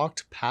had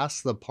walked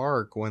past the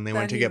park when they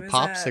went to get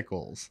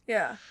popsicles.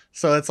 Yeah.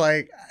 So it's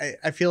like,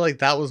 I feel like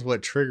that was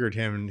what triggered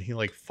him and he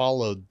like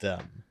followed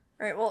them.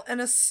 Right. Well, and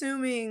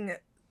assuming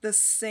the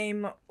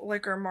same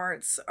liquor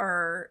marts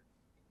are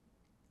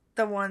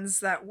the ones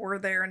that were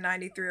there in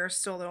 93 are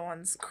still the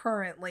ones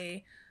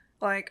currently,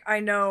 like, I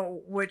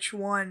know which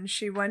one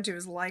she went to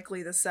is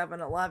likely the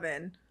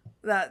 7-Eleven.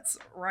 That's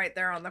right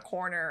there on the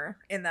corner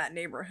in that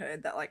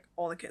neighborhood that like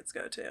all the kids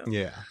go to.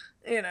 Yeah.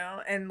 You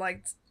know, and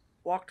like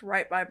walked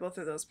right by both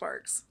of those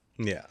parks.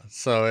 Yeah.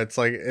 So it's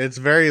like, it's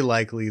very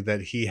likely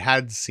that he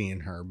had seen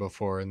her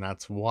before and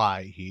that's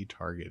why he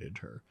targeted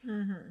her.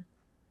 Mm-hmm.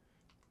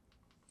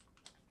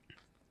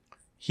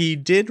 He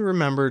did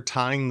remember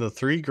tying the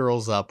 3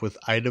 girls up with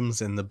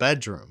items in the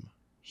bedroom.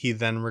 He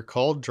then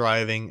recalled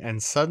driving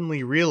and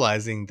suddenly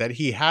realizing that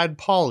he had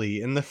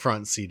Polly in the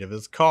front seat of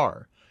his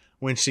car.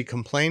 When she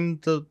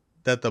complained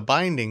that the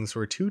bindings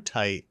were too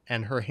tight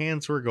and her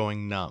hands were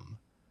going numb.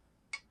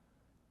 Can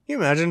you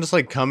imagine just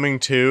like coming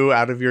to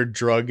out of your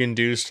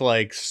drug-induced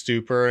like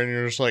stupor and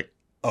you're just like,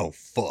 oh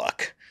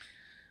fuck.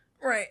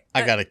 Right.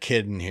 I got a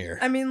kid in here.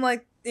 I mean,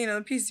 like, you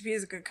know, the PCP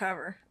is a good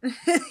cover.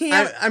 He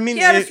had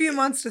a few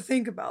months to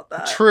think about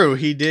that. True,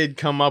 he did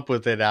come up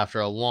with it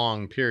after a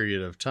long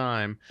period of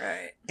time.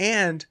 Right.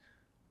 And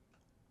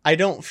I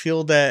don't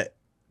feel that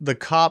the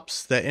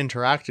cops that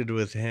interacted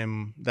with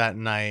him that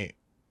night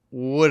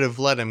would have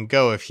let him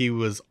go if he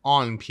was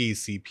on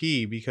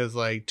PCP because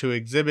like to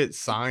exhibit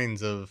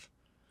signs of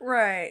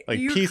right like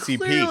you're PCP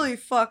clearly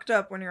fucked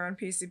up when you're on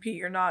PCP.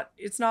 You're not.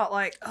 It's not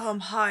like I'm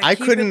high. I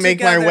couldn't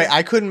make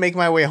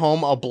my way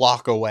home a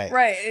block away.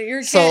 Right.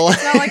 It's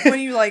not like when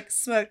you like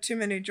smoke too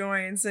many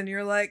joints and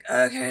you're like,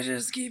 okay,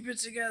 just keep it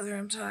together.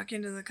 I'm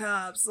talking to the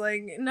cops.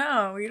 Like,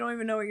 no, you don't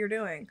even know what you're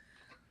doing.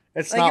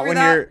 It's like, not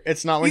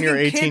when you're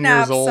 18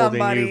 years old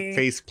and you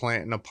face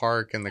plant in a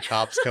park and the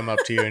cops come up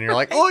to you and you're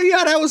like, oh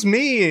yeah, that was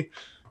me. Right.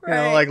 You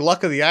know, like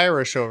Luck of the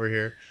Irish over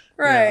here.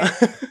 Right.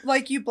 Yeah.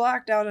 Like you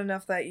blacked out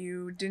enough that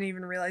you didn't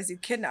even realize you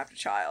kidnapped a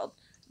child.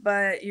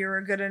 but you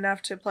were good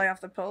enough to play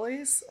off the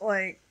police?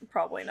 Like,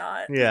 probably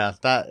not. Yeah,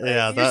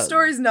 Your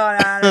story's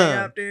not adding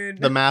up,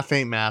 dude. The math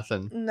ain't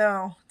mathin'.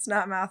 No, it's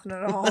not mathing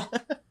at all.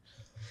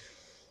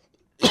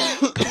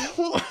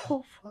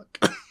 Oh, fuck.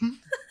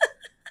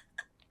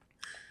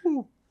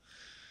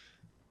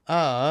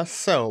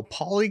 So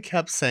Polly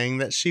kept saying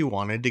that she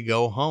wanted to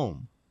go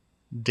home.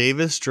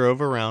 Davis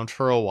drove around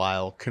for a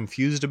while,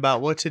 confused about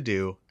what to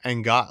do,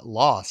 and got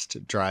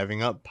lost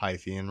driving up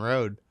Pythian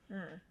Road,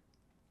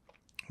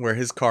 where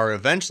his car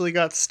eventually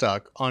got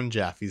stuck on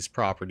Jaffe's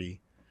property.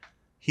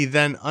 He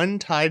then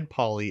untied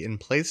Polly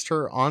and placed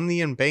her on the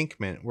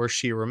embankment where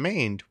she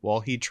remained while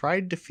he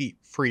tried to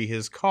free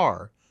his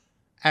car,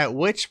 at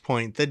which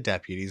point the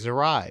deputies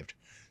arrived.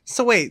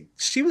 So wait,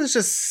 she was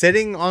just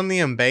sitting on the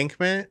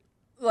embankment?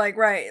 Like,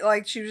 right,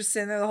 like she was just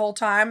sitting there the whole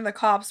time, and the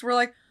cops were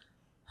like,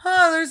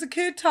 there's a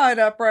kid tied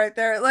up right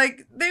there.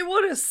 Like, they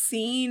would have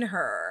seen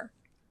her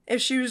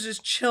if she was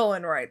just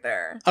chilling right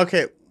there.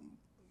 Okay,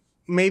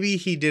 maybe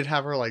he did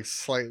have her, like,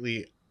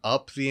 slightly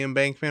up the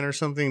embankment or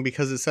something,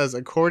 because it says,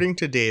 according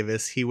to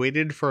Davis, he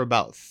waited for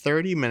about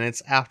 30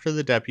 minutes after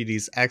the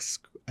deputies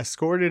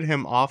escorted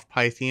him off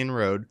Pythian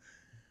Road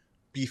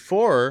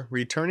before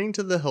returning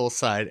to the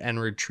hillside and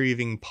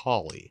retrieving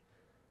Polly.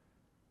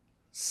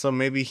 So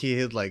maybe he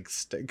had, like,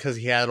 because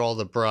he had all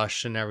the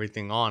brush and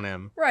everything on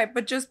him. Right,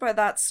 but just by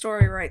that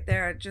story right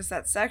there, just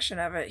that section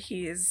of it,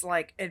 he's,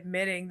 like,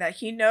 admitting that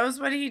he knows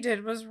what he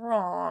did was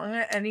wrong,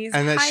 and he's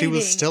and that she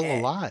was still it.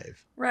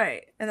 alive.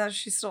 Right, and that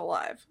she's still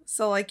alive.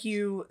 So, like,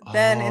 you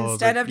then,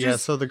 instead of just... Yeah,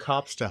 so the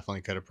cops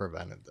definitely could have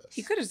prevented this.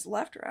 He could have just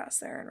left her ass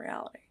there in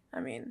reality. I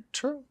mean...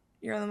 True.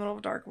 You're in the middle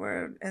of dark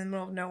wood, in the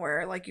middle of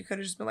nowhere. Like, you could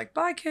have just been like,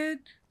 bye, kid.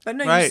 But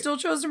no, right. You still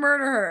chose to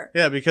murder her.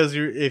 Yeah, because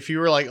if you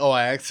were like, oh,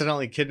 I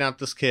accidentally kidnapped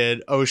this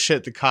kid. Oh,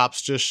 shit, the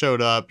cops just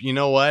showed up. You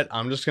know what?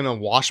 I'm just going to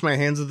wash my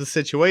hands of the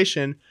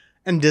situation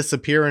and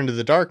disappear into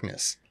the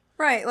darkness.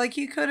 Right. Like,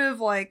 you could have,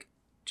 like,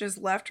 just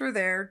left her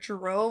there,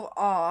 drove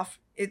off.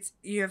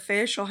 You have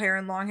facial hair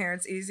and long hair.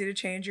 It's easy to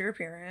change your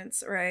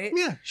appearance, right?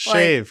 Yeah.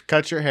 Shave, like,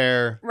 cut your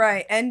hair.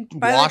 Right. And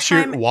by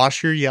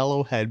wash your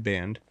yellow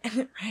headband.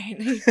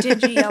 Right.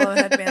 Dingy yellow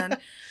headband.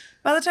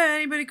 By the time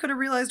anybody could have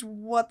realized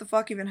what the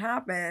fuck even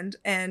happened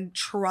and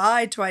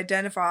tried to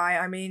identify,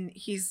 I mean,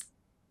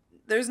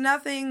 there's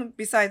nothing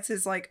besides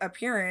his, like,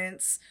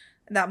 appearance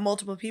that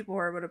multiple people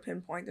were able to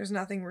pinpoint. There's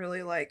nothing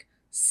really, like,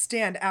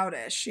 stand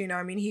out-ish, you know?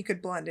 I mean, he could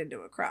blend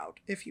into a crowd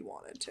if he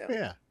wanted to.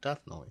 Yeah,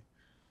 definitely.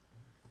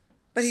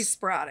 But he's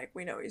sporadic.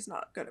 We know he's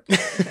not good at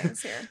planning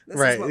things here.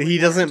 Right. He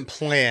doesn't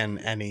plan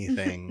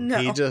anything. No.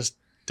 He just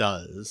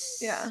does.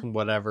 Yeah.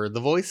 Whatever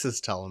the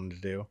voices tell him to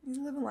do. He's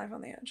living life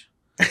on the edge.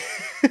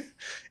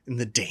 In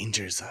the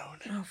danger zone.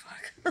 Oh,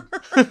 fuck.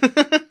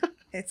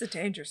 It's a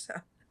danger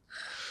zone.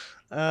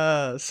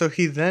 So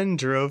he then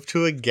drove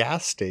to a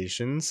gas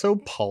station so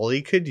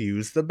Polly could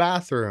use the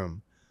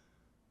bathroom.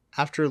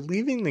 After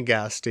leaving the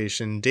gas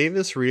station,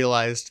 Davis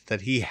realized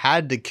that he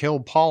had to kill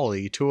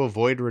Polly to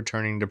avoid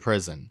returning to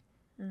prison.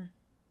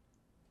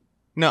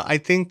 No, I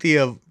think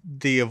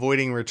the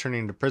avoiding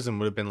returning to prison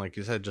would have been, like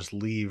you said, just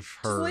leave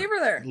her. Just leave her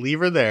there. Leave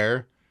her there.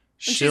 And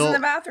she's in the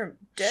bathroom,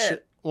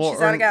 dead. Well,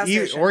 she's at a gas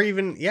station. Or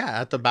even,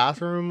 at the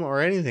bathroom or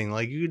anything.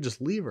 Like, you could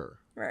just leave her.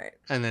 Right.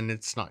 And then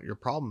it's not your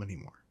problem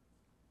anymore.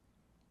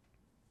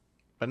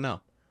 But no.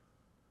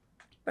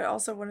 But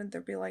also, wouldn't there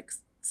be, like,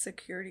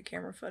 security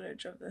camera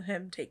footage of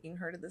him taking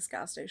her to this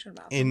gas station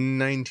bathroom? In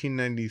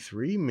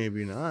 1993,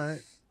 maybe not.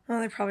 Well,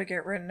 they probably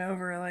get written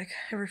over, like,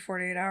 every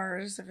 48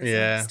 hours if it's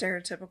a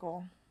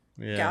stereotypical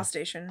gas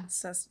station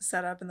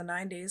set up in the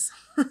 90s.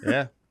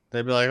 Yeah.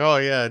 They'd be like, oh,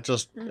 yeah,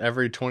 just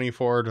every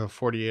 24 to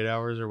 48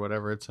 hours or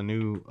whatever. It's a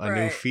new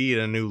feed,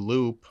 a new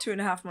loop.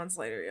 2.5 months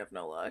later, you have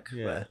no luck.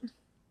 Yeah. But...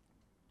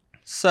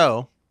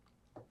 So,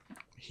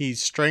 he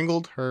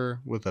strangled her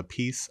with a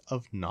piece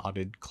of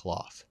knotted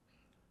cloth.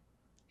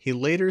 He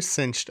later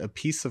cinched a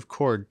piece of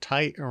cord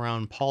tight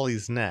around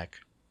Polly's neck,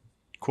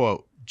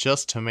 quote,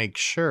 just to make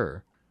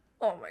sure.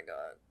 Oh my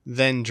god.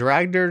 Then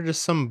dragged her to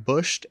some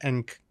bushes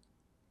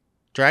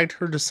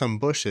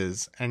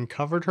and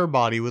covered her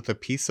body with a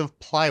piece of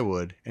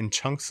plywood and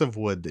chunks of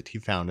wood that he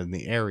found in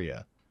the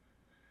area.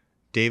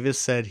 Davis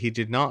said he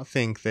did not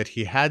think that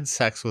he had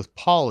sex with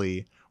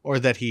Polly or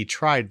that he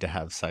tried to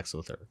have sex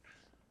with her.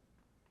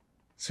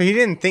 So he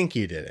didn't think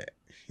he did it.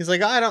 He's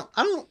like, I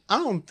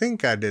don't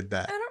think I did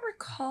that. I don't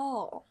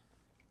recall.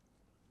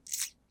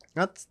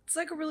 It's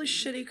like a really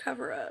shitty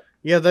cover up.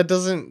 Yeah, that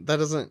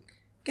doesn't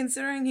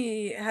considering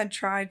he had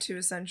tried to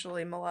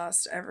essentially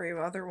molest every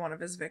other one of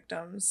his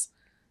victims.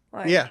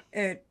 Like,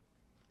 it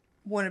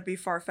wouldn't be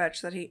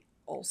far-fetched that he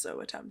also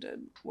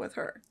attempted with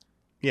her.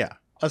 Yeah,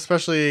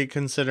 especially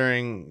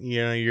considering,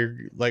 you're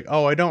like,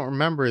 oh, I don't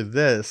remember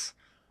this,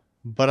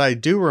 but I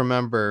do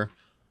remember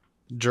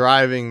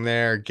driving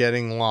there,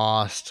 getting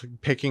lost,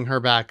 picking her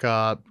back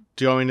up,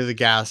 going to the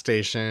gas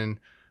station,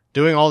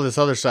 doing all this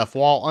other stuff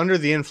while under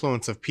the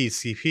influence of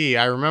PCP.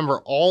 I remember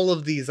all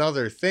of these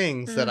other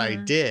things that I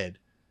did,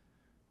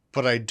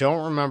 but I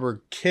don't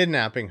remember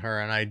kidnapping her,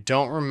 and I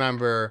don't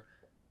remember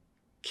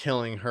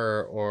killing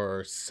her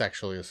or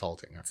sexually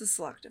assaulting her. It's a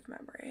selective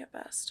memory at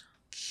best.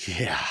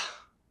 Yeah,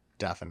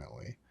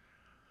 definitely.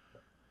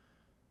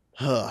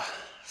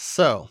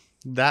 So,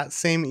 that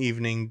same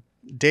evening,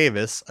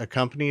 Davis,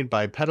 accompanied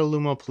by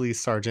Petaluma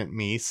Police Sergeant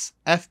Meese,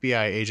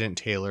 FBI Agent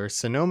Taylor,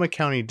 Sonoma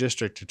County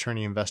District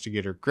Attorney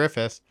Investigator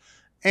Griffith,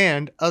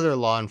 and other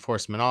law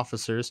enforcement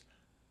officers,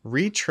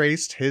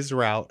 retraced his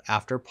route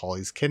after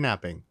Polly's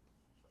kidnapping.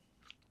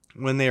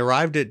 When they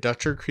arrived at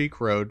Dutcher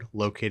Creek Road,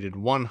 located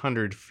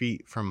 100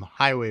 feet from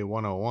Highway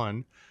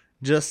 101,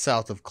 just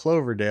south of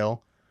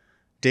Cloverdale,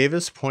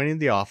 Davis pointed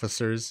the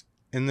officers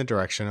in the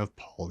direction of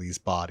Polly's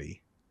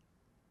body.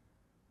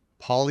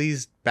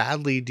 Polly's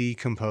badly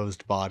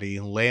decomposed body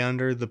lay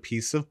under the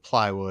piece of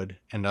plywood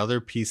and other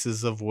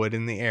pieces of wood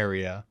in the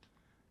area,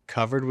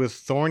 covered with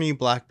thorny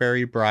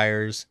blackberry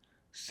briars,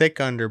 thick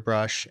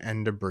underbrush,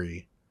 and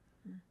debris.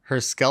 Her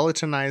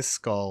skeletonized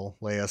skull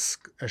lay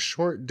a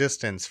short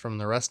distance from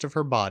the rest of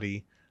her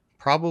body,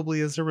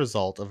 probably as a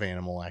result of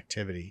animal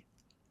activity.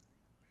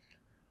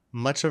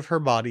 Much of her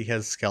body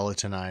has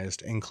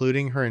skeletonized,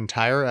 including her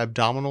entire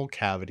abdominal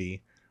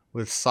cavity,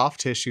 with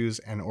soft tissues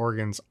and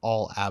organs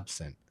all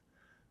absent.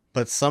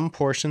 But some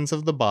portions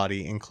of the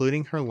body,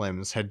 including her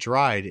limbs, had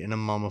dried in a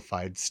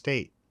mummified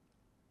state.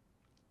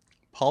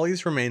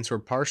 Polly's remains were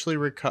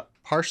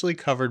partially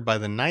covered by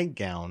the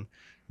nightgown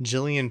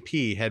Jillian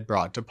P. had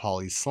brought to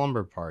Polly's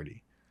slumber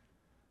party.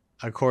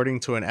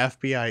 According to an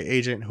FBI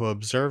agent who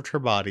observed her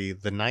body,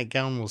 the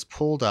nightgown was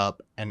pulled up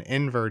and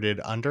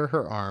inverted under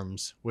her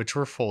arms, which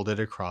were folded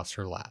across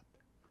her lap.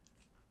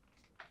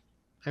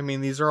 I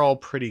mean, these are all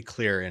pretty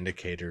clear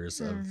indicators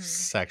of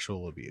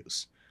sexual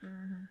abuse.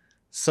 Mm-hmm.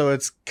 So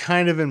it's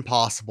kind of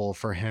impossible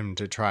for him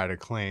to try to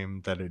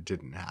claim that it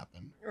didn't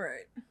happen.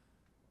 Right.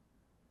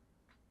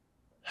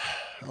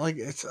 Like,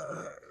 it's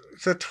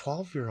a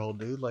 12-year-old,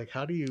 dude. Like,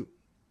 how do you...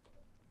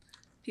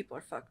 People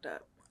are fucked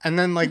up. And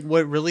then, like,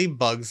 what really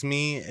bugs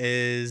me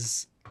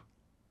is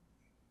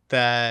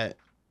that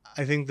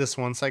I think this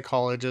one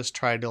psychologist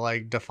tried to,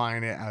 like,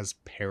 define it as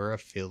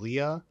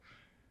paraphilia,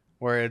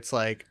 where it's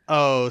like,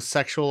 oh,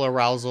 sexual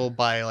arousal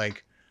by,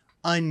 like,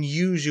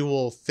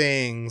 unusual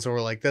things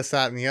or, like, this,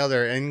 that, and the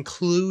other,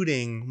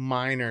 including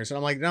minors. And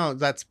I'm like, no,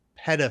 that's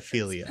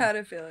pedophilia. It's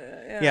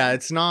pedophilia, yeah. Yeah,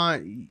 it's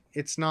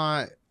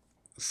not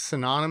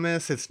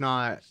synonymous. It's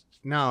not,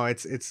 no,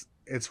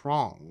 it's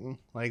wrong.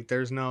 Like,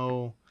 there's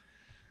no...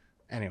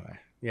 Anyway,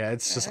 yeah,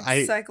 it's just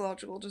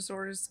psychological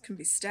disorders can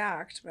be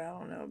stacked, but I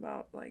don't know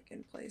about like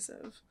in place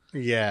of.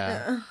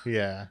 Yeah.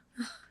 Yeah.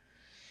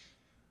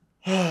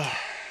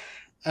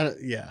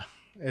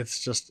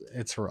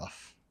 It's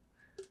rough.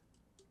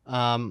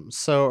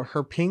 So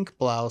her pink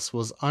blouse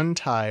was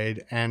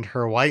untied and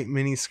her white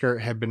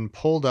miniskirt had been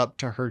pulled up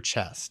to her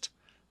chest,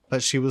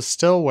 but she was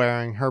still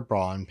wearing her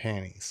bra and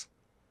panties.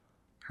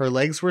 Her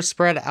legs were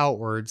spread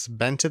outwards,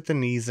 bent at the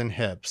knees and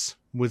hips,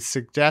 which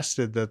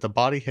suggested that the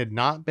body had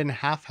not been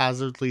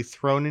haphazardly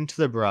thrown into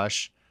the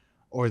brush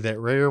or that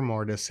rigor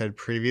mortis had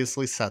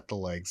previously set the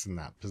legs in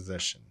that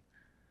position.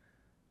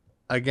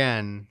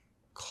 Again,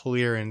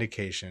 clear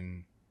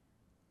indication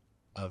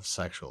of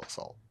sexual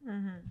assault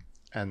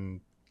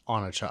and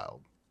on a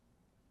child.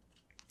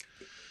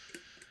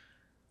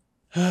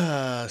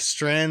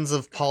 Strands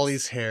of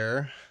Polly's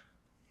hair.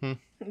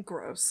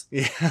 Gross.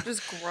 Yeah.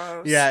 Just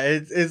gross. Yeah,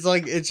 it's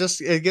like,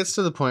 it gets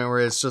to the point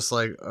where it's just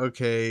like,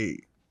 okay,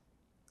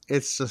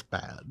 it's just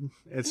bad.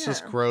 It's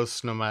just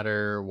gross no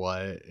matter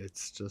what.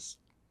 It's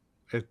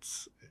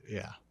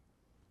yeah.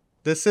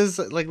 This is,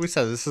 like we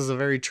said, this is a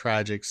very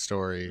tragic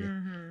story.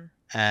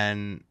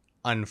 And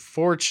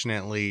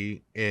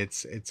unfortunately,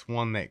 it's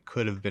one that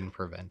could have been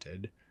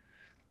prevented.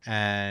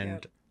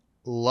 And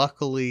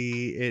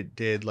luckily it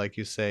did, like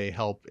you say,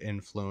 help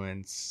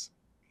influence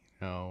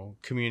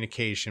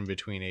communication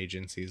between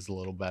agencies a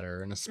little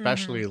better, and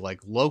especially like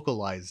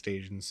localized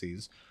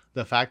agencies.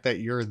 The fact that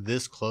you're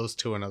this close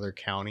to another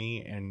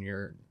county and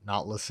you're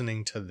not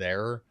listening to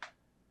their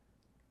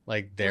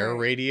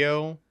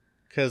radio,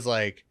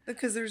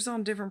 because there's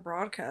on different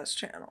broadcast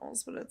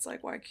channels, but it's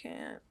like, why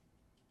can't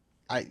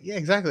yeah,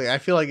 exactly. I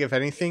feel like if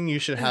anything, you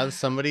should have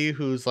somebody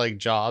whose like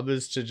job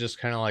is to just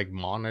kind of like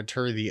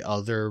monitor the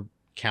other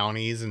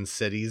counties and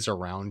cities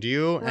around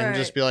you and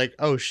just be like,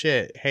 oh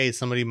shit, hey,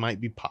 somebody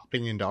might be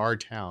popping into our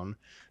town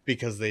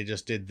because they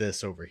just did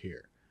this over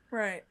here.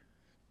 Right.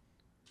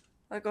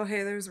 Like, oh,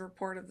 hey, there's a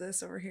report of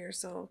this over here,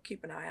 so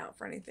keep an eye out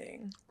for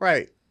anything.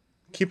 Right.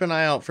 Keep an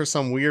eye out for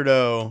some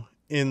weirdo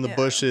in the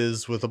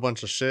bushes with a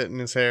bunch of shit in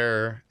his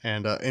hair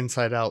and an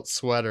inside-out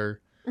sweater.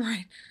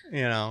 Right.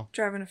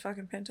 Driving a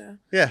fucking Pinto.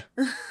 Yeah.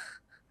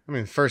 I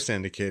mean, first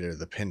indicator,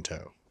 the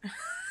Pinto.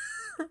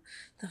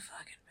 The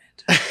fucking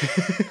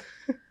Pinto.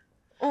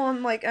 Well,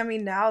 and like, I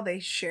mean, now they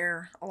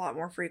share a lot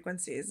more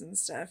frequencies and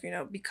stuff,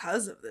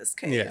 because of this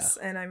case. Yeah.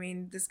 And I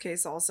mean, this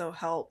case also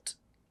helped,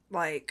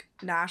 like,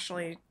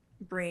 nationally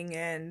bring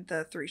in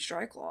the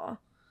 3-strike law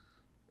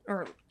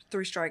or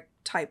 3-strike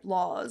type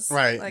laws.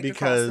 Right, like,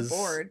 because across the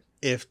board.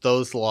 If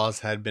those laws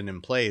had been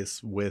in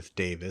place with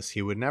Davis,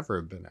 he would never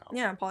have been out.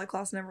 Yeah,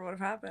 Klaas never would have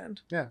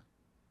happened. Yeah.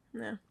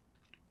 Yeah.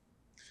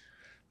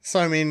 So,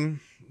 I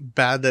mean,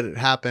 bad that it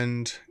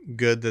happened.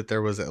 Good that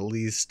there was at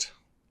least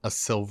a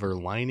silver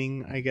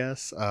lining, I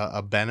guess.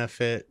 A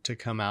benefit to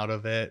come out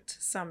of it.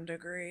 To some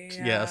degree,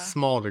 Yeah, a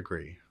small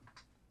degree.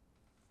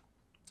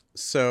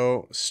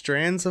 So,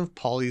 strands of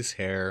Polly's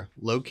hair,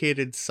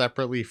 located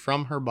separately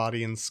from her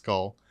body and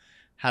skull,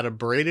 had a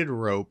braided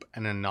rope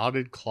and a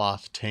knotted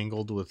cloth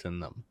tangled within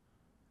them.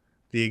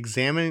 The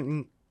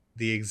examining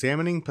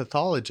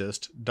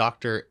pathologist,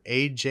 Dr.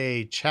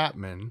 A.J.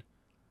 Chapman,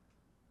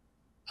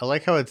 I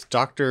like how it's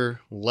Dr.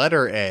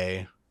 letter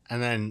A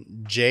and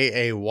then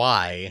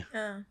J-A-Y,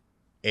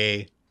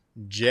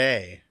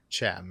 A.J.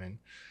 Chapman,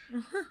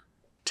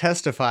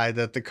 testified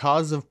that the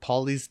cause of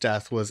Polly's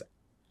death was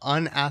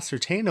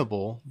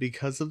unascertainable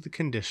because of the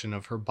condition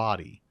of her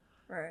body.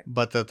 Right.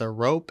 But that the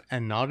rope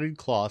and knotted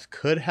cloth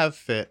could have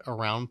fit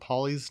around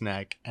Polly's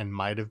neck and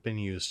might have been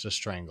used to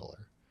strangle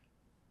her.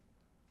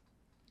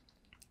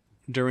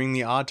 During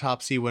the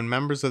autopsy, when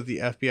members of the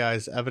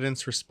FBI's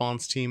evidence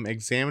response team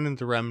examined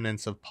the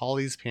remnants of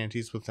Polly's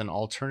panties with an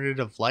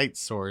alternative light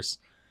source,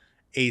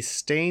 a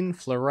stain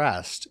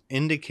fluoresced,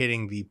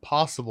 indicating the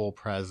possible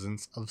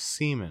presence of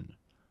semen.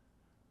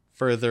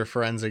 Further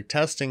forensic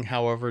testing,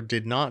 however,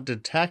 did not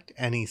detect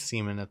any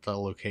semen at the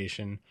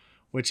location,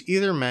 which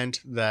either meant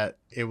that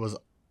it was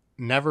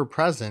never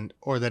present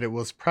or that it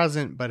was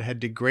present but had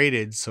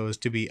degraded so as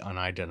to be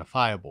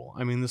unidentifiable.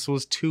 I mean, this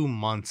was 2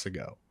 months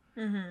ago.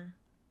 Mm-hmm.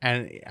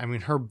 And, I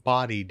mean, her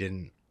body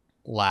didn't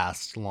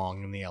last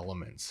long in the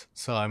elements.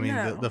 So, I mean,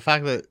 No. the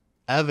fact that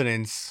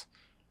evidence...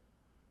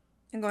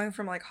 And going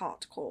from, like,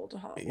 hot to cold to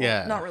hot. Well,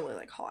 Yeah. not really,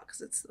 like, hot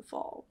because it's the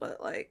fall,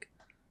 but, like,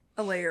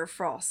 a layer of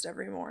frost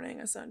every morning,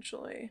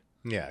 essentially.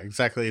 Yeah,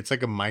 exactly. It's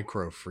like a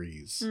micro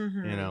freeze,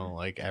 Mm-hmm. you know,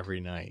 like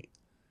every night.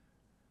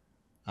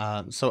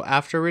 So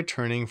after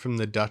returning from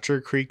the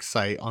Dutcher Creek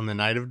site on the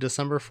night of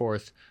December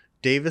 4th,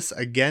 Davis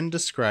again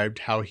described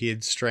how he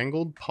had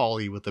strangled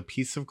Polly with a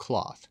piece of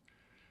cloth.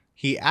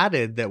 He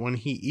added that when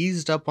he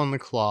eased up on the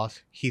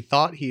cloth, he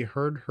thought he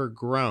heard her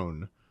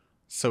groan,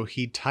 so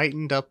he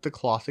tightened up the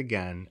cloth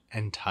again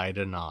and tied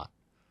a knot.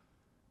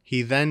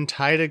 He then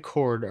tied a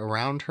cord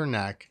around her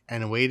neck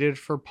and waited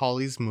for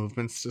Polly's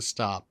movements to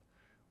stop,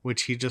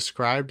 which he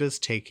described as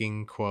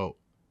taking, quote,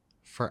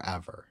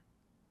 forever.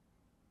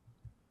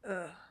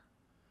 Ugh.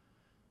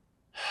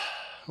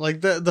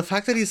 Like, the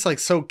fact that he's, like,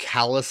 so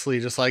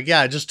callously just like,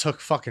 yeah, it just took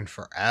fucking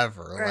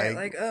forever. Right,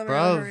 like oh, man,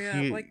 bruv, hurry up.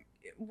 you... Like,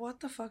 what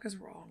the fuck is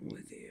wrong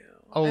with you?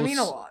 Oh, I mean,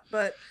 a lot,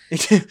 but,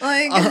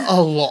 like...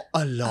 a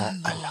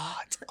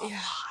lot. Yeah,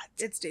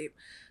 it's deep.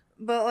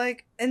 But,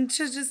 like, and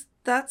to just,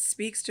 that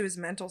speaks to his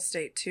mental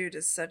state, too,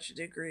 to such a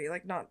degree.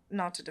 Like,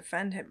 not to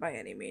defend him by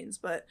any means,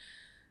 but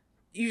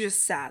you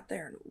just sat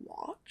there and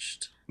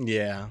watched?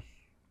 Yeah.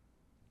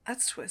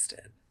 That's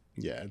twisted.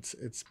 Yeah,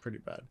 it's pretty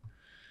bad.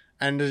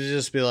 And to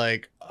just be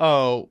like,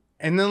 oh,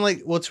 and then,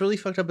 like, what's really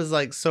fucked up is,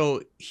 like,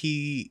 so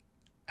he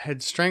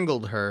had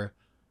strangled her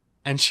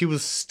and she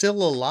was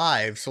still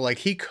alive. So, like,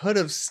 he could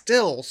have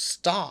still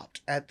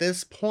stopped at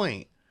this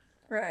point.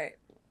 Right.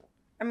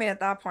 I mean, at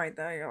that point,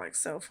 though, you're, like,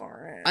 so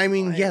far in. I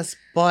mean, like, yes,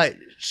 but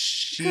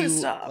she, could've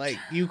stopped. like,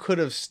 you could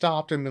have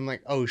stopped and been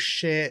like, oh,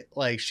 shit.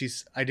 Like,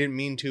 I didn't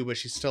mean to, but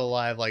she's still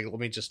alive. Like, let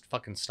me just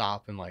fucking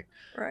stop and, like,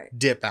 right.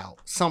 dip out.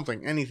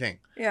 Something, anything.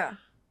 Yeah.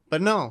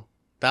 But no,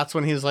 that's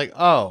when he's like,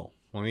 oh,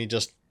 let me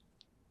just...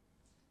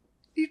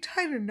 You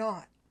tied a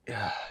knot.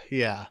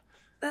 Yeah.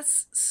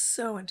 That's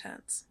so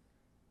intense.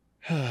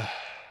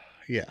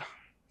 Yeah.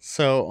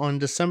 So on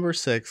December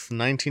 6th,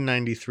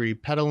 1993,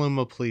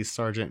 Petaluma Police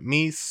Sergeant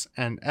Meese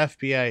and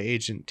FBI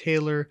Agent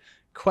Taylor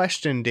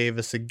questioned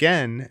Davis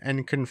again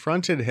and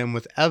confronted him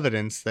with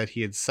evidence that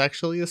he had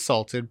sexually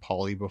assaulted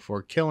Polly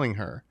before killing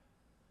her.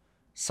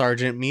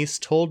 Sergeant Meese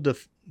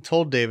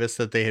told Davis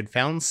that they had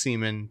found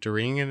semen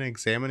during an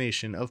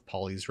examination of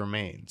Polly's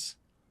remains.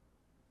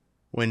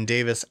 When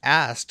Davis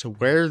asked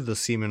where the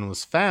semen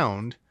was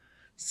found,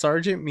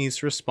 Sergeant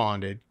Meese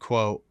responded,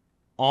 quote,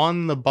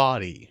 on the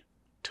body,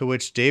 to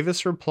which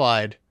Davis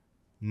replied,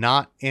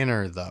 not in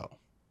her, though.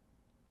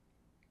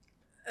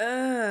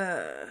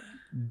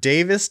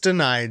 Davis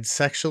denied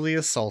sexually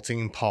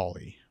assaulting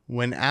Polly.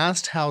 When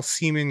asked how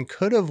semen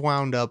could have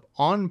wound up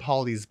on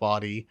Polly's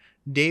body,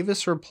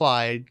 Davis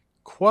replied,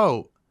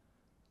 quote,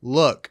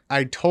 look,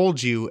 I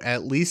told you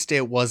at least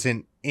it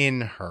wasn't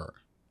in her.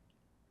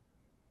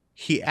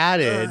 He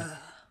added,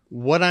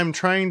 what I'm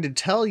trying to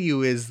tell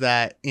you is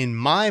that, in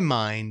my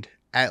mind,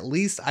 at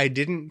least I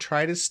didn't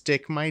try to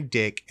stick my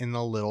dick in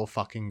the little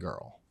fucking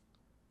girl.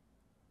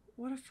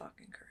 What a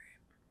fucking creep.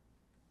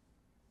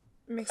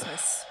 It makes my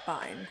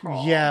spine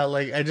crawl. Yeah,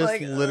 like, I just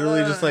Like,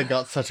 literally just, like,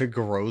 got such a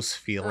gross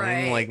feeling.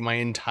 Right. Like, my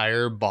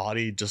entire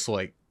body just,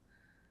 like...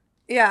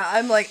 Yeah,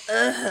 I'm like,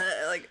 ugh.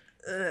 Like,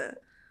 ugh.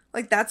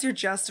 Like, that's your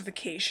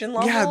justification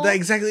level? Yeah,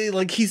 exactly.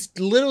 Like, he's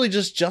literally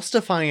just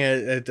justifying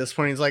it at this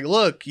point. He's like,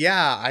 look,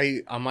 yeah,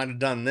 I might have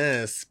done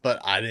this, but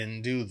I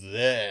didn't do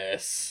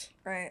this.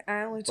 Right.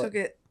 I only took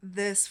it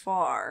this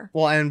far.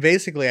 Well, and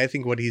basically, I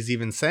think what he's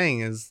even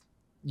saying is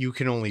you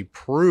can only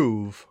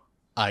prove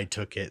I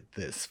took it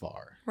this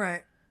far.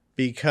 Right.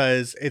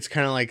 because it's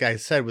kind of like I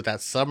said with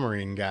that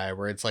submarine guy,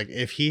 where it's like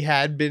if he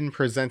had been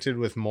presented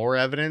with more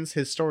evidence,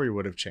 his story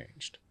would have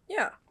changed.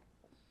 Yeah.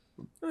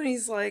 When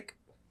he's like,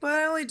 but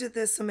I only did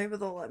this so maybe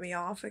they'll let me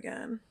off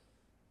again.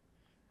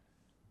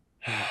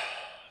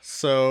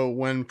 So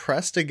when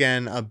pressed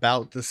again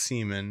about the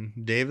semen,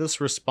 Davis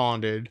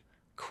responded,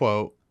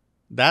 quote,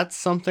 "That's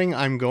something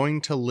I'm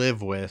going to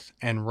live with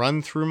and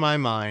run through my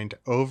mind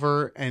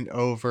over and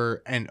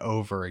over and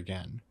over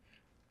again."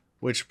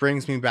 Which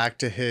brings me back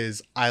to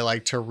his, I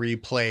like to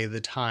replay the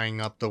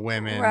tying up the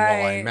women while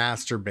I Right.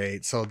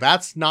 masturbate. So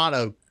that's not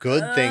a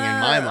good thing in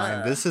my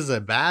mind. This is a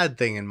bad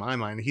thing in my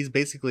mind. He's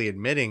basically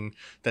admitting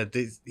that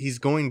he's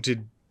going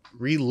to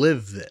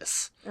relive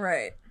this.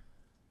 Right.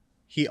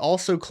 He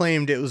also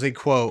claimed it was a,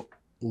 quote,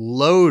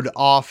 load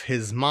off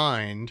his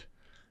mind,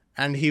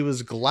 and he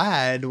was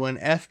glad when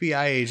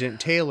FBI agent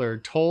Taylor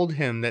told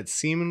him that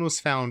semen was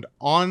found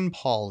on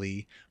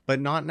Polly, but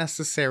not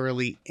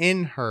necessarily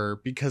in her,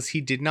 because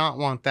he did not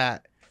want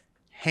that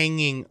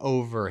hanging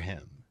over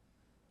him.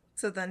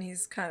 So then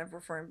he's kind of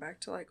referring back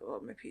to like,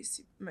 oh,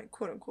 my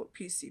quote unquote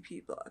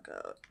PCP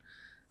blackout.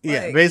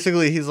 Yeah, Like-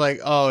 basically he's like,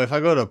 oh, if I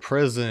go to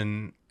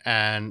prison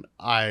and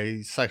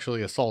I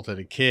sexually assaulted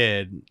a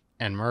kid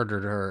and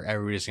murdered her,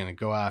 everybody's going to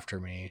go after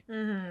me.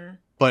 Mm-hmm.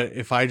 But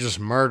if I just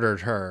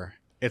murdered her,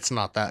 it's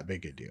not that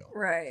big a deal.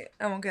 Right.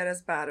 I won't get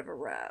as bad of a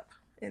rap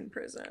in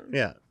prison.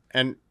 Yeah.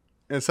 And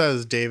it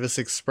says Davis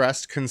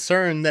expressed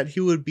concern that he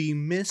would be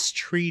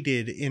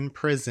mistreated in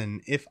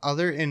prison if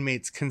other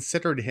inmates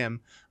considered him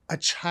a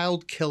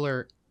child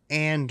killer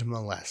and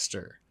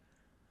molester.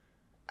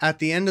 At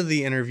the end of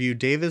the interview,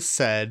 Davis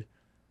said,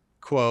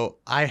 quote,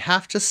 "I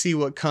have to see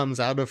what comes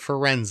out of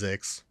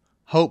forensics.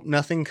 Hope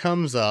nothing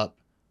comes up.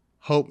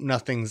 Hope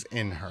nothing's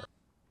in her."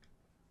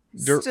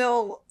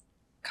 Still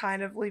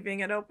kind of leaving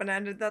it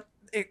open-ended that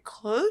it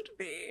could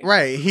be.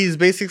 Right. He's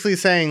basically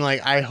saying,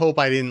 like, I hope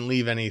I didn't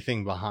leave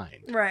anything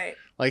behind. Right.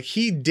 Like,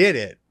 he did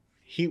it.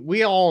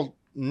 We all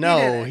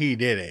know he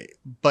did it.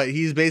 But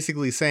he's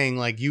basically saying,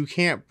 like, you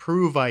can't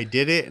prove I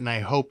did it, and I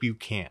hope you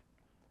can't.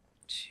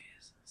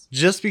 Jesus.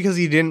 Just because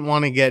he didn't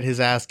want to get his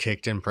ass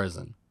kicked in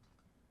prison.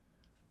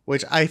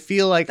 Which I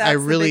feel like That's I the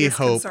really biggest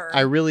hope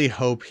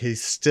concern. he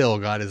still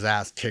got his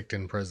ass kicked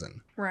in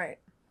prison. Right.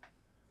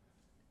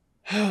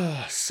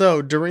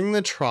 So, during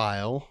the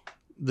trial,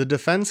 the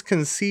defense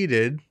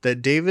conceded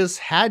that Davis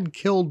had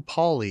killed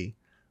Polly,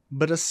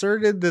 but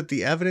asserted that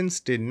the evidence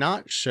did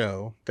not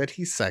show that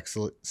he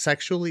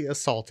sexually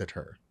assaulted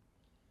her.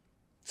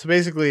 So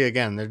basically,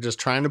 again, they're just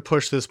trying to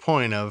push this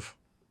point of,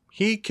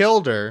 he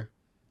killed her,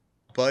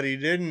 but he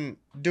didn't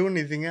do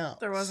anything else.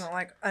 There wasn't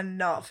like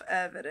enough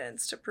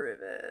evidence to prove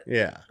it.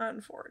 Yeah.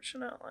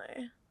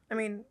 Unfortunately. I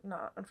mean,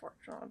 not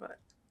unfortunately, but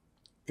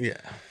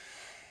Yeah.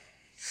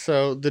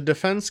 So the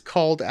defense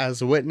called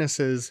as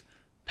witnesses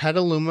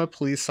Petaluma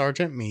Police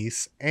Sergeant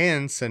Meese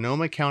and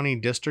Sonoma County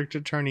District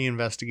Attorney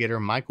Investigator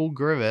Michael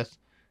Griffith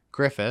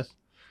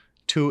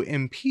to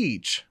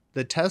impeach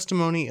the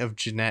testimony of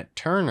Jeanette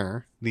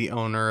Turner, the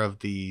owner of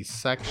the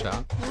sex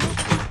shop.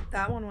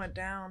 that one went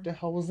down. What the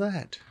hell was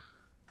that?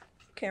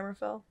 Camera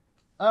fell.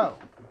 Oh.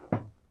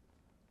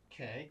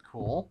 Okay,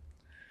 cool.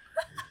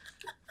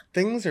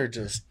 Things are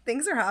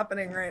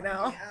happening right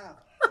now. Yeah.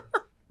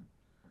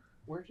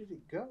 Where did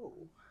it go?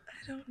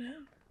 I don't know.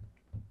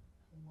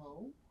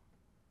 Hello?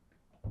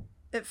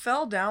 It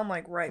fell down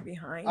like right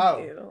behind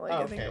you. Like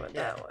I think it went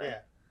that way. Yeah.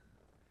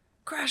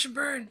 Crash and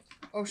burn.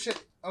 Oh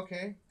shit.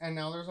 Okay. And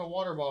now there's a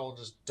water bottle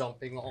just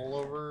dumping all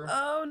over.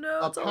 Oh no,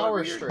 A it's all power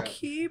over your strip.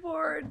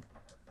 keyboard.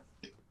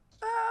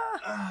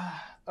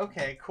 Ah.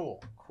 Okay,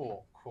 cool.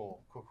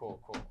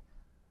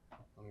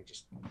 Let me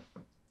just. God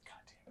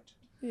damn it.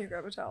 You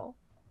grab a towel.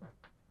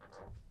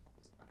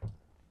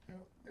 No,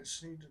 I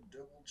just need to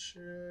double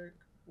check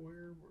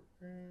where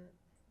we're at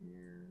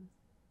here.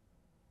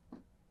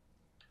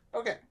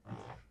 Okay.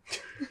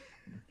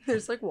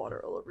 There's like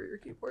water all over your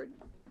keyboard.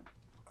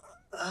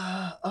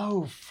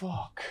 Oh,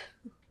 fuck.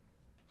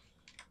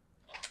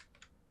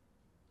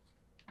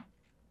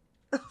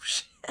 Oh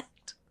shit.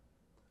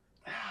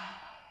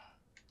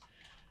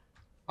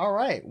 All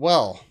right.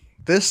 Well,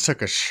 this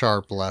took a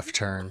sharp left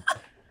turn.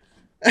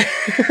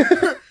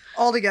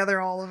 All together,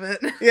 all of it.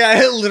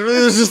 Yeah, it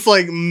literally was just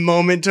like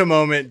moment to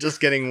moment, just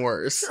getting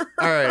worse.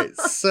 All right,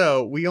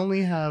 so we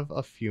only have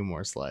a few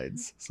more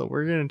slides, so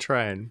we're gonna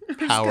try and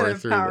power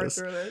through this.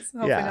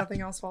 Hopefully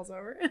nothing else falls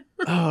over.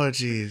 Oh,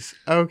 geez.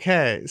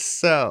 Okay,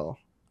 so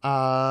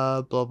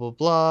blah blah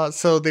blah.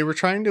 So they were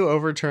trying to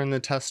overturn the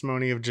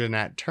testimony of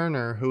Jeanette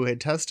Turner, who had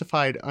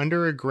testified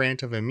under a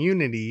grant of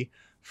immunity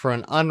for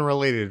an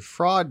unrelated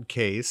fraud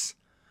case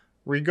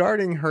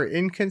regarding her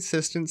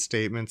inconsistent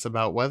statements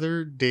about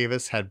whether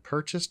Davis had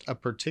purchased a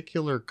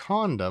particular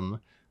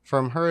condom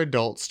from her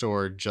adult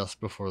store just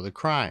before the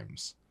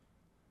crimes.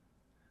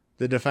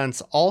 The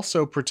defense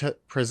also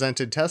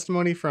presented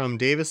testimony from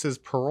Davis's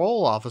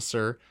parole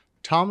officer,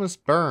 Thomas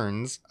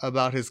Burns,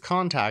 about his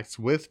contacts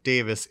with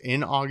Davis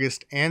in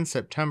August and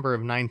September of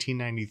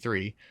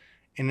 1993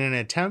 in an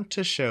attempt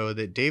to show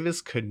that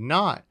Davis could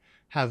not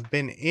have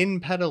been in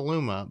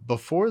Petaluma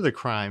before the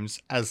crimes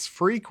as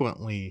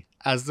frequently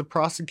as the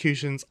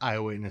prosecution's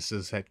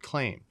eyewitnesses had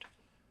claimed.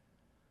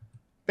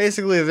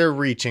 Basically, they're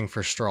reaching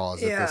for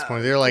straws at this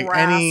point. They're like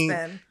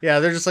grasping.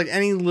 they're just like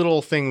any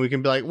little thing we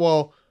can be like,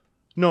 well,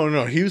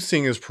 no, he was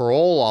seeing his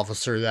parole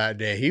officer that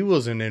day. He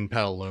wasn't in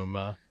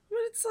Petaluma. But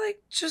it's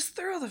like, just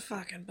throw the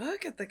fucking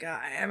book at the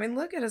guy. I mean,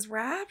 look at his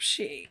rap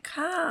sheet.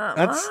 Come on.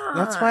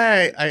 That's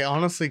why I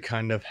honestly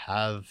kind of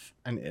have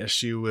an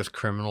issue with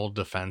criminal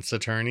defense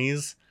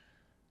attorneys.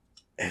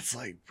 It's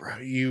like, bro,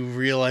 you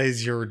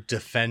realize you're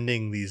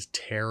defending these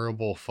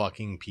terrible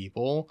fucking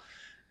people,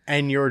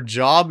 and your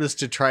job is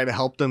to try to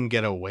help them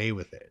get away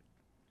with it.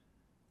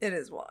 It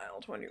is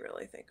wild when you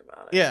really think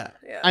about it. Yeah.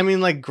 I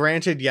mean, like,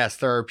 granted, yes,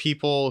 there are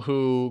people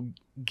who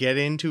get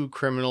into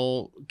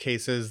criminal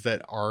cases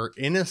that are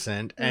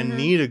innocent and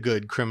need a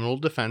good criminal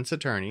defense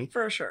attorney.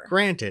 For sure.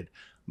 Granted.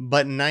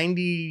 But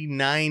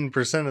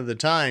 99% of the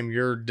time,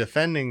 you're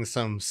defending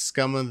some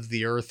scum of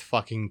the earth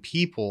fucking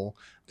people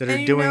that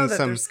are doing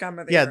some scum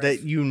of the earth.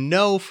 that you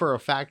know for a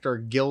fact are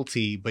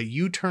guilty, but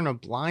you turn a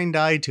blind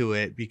eye to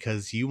it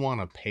because you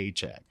want a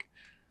paycheck.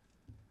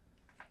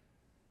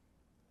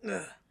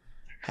 Ugh.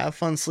 Have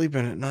fun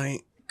sleeping at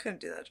night.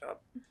 Couldn't do that job.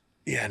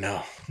 Yeah,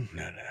 no.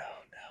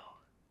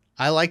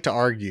 I like to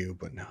argue,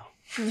 but no.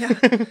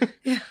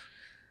 Yeah.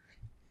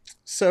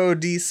 So,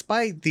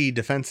 despite the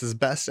defense's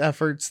best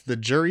efforts, the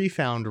jury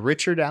found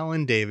Richard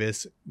Allen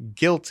Davis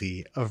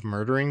guilty of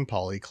murdering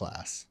Polly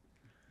Klaas.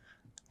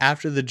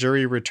 After the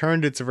jury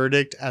returned its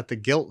verdict at the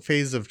guilt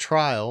phase of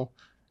trial,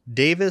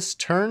 Davis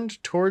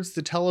turned towards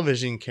the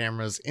television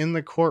cameras in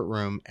the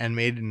courtroom and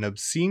made an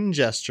obscene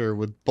gesture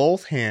with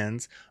both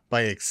hands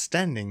by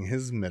extending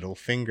his middle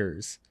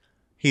fingers.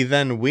 He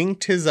then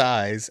winked his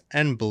eyes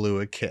and blew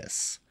a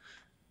kiss.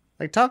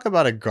 Like, talk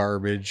about a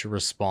garbage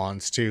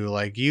response, too.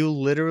 Like, you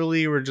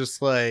literally were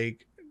just,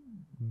 like,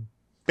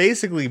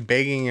 basically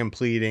begging and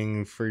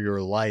pleading for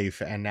your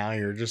life, and now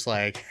you're just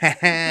like,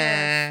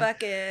 yeah,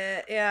 fuck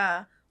it.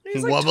 Yeah.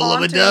 He's like wubble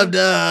of a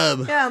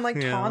dub-dub. Yeah, and like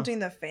taunting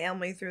the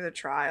family through the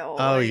trial.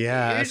 Oh, like,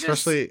 yeah.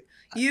 Especially...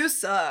 you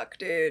suck,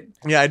 dude.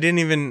 Yeah, I didn't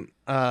even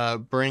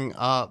bring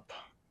up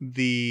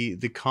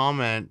the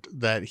comment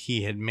that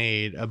he had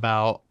made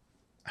about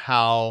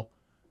how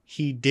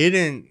he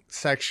didn't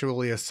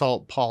sexually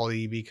assault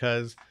Polly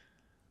because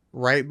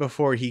right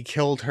before he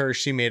killed her,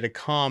 she made a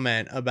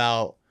comment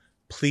about,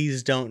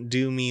 please don't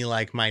do me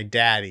like my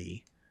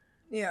daddy.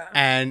 Yeah.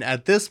 And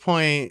at this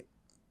point,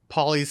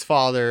 Polly's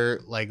father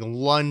like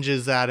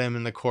lunges at him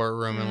in the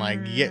courtroom and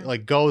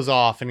like goes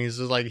off, and he's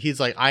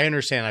like, I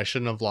understand I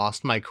shouldn't have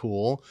lost my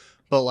cool,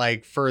 but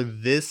like for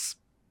this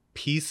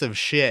piece of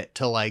shit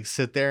to like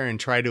sit there and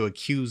try to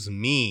accuse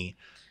me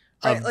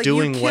of like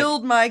doing you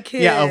killed my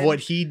kid. Yeah, of what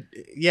he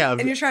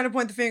and you're trying to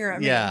point the finger at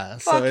me. Yeah.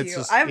 Fuck so it's you.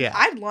 just,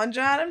 I'd lunge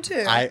at him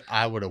too.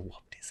 I would have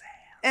whooped his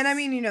ass. And I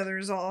mean,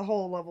 there's a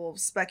whole level of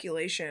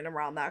speculation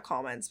around that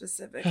comment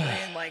specifically,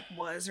 and like,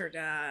 was her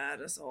dad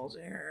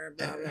assaulting her?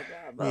 Blah blah blah.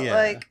 But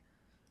like,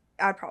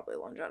 I'd probably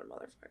lunge at a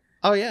motherfucker.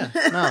 Oh yeah,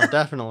 no,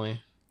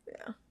 definitely.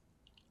 Yeah.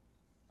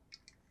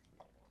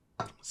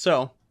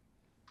 So,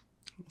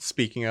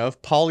 speaking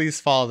of, Polly's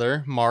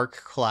father,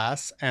 Mark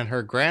Klaas, and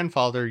her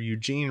grandfather,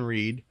 Eugene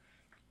Reed,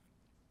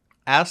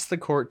 asked the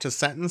court to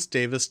sentence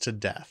Davis to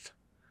death.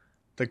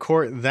 The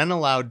court then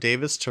allowed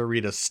Davis to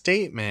read a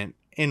statement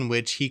in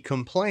which he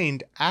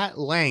complained at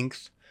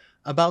length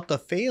about the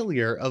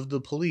failure of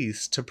the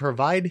police to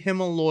provide him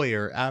a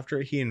lawyer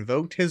after he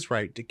invoked his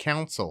right to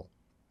counsel,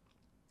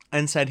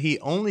 and said he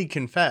only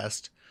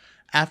confessed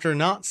after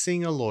not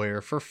seeing a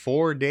lawyer for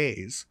 4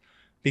 days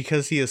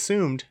because he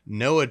assumed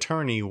no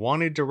attorney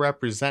wanted to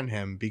represent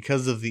him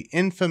because of the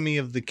infamy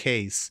of the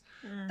case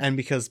and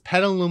because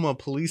Petaluma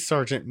Police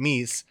Sergeant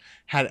Meese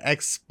had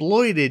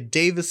exploited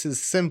Davis's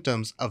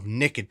symptoms of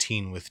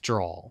nicotine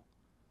withdrawal.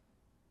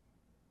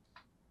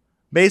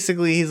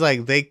 Basically, he's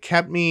like, they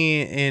kept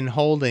me in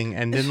holding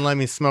and didn't let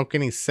me smoke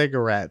any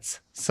cigarettes,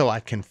 so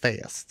I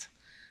confessed.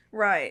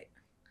 Right.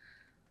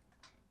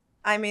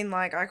 I mean,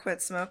 like, I quit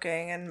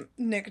smoking and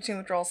nicotine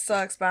withdrawal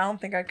sucks, but I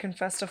don't think I'd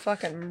confess to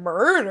fucking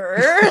murder.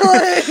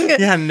 Like,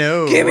 yeah,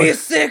 no. Give me a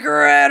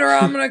cigarette or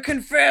I'm gonna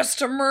confess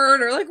to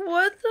murder. Like,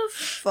 what the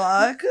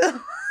fuck?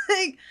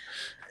 Like,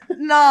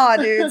 nah,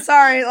 dude.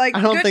 Sorry. Like,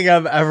 I don't think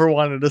I've ever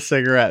wanted a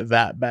cigarette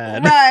that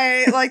bad.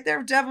 Right. Like, there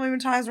have definitely been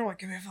times where I'm like,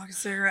 give me a fucking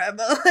cigarette,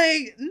 but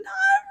like, never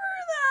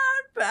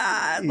that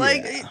bad.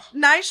 Like,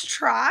 nice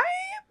try,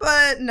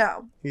 but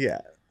no. Yeah.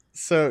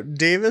 So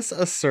Davis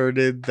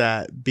asserted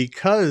that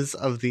because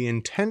of the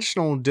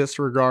intentional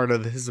disregard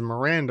of his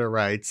Miranda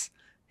rights,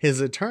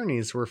 his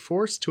attorneys were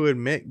forced to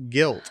admit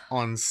guilt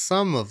on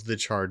some of the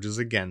charges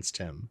against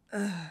him.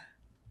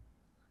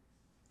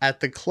 At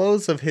the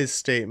close of his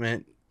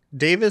statement,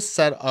 Davis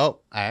said,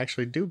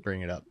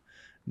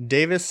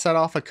 Davis set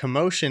off a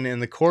commotion in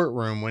the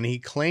courtroom when he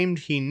claimed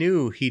he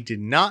knew he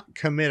did not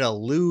commit a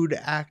lewd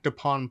act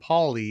upon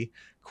Polly,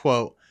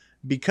 quote,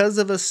 because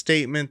of a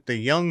statement the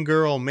young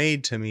girl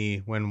made to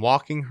me when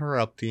walking her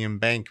up the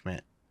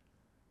embankment.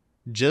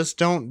 Just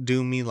don't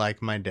do me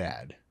like my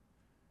dad.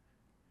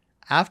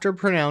 After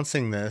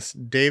pronouncing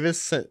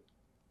Davis's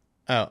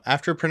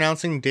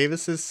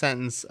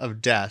sentence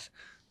of death,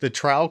 the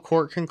trial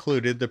court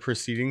concluded the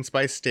proceedings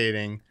by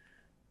stating,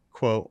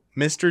 quote,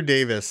 "Mr.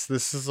 Davis,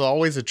 this is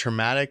always a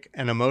traumatic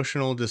and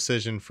emotional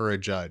decision for a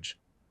judge.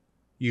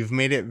 You've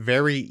made it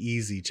very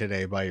easy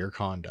today by your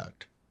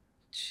conduct."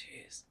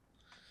 Jeez.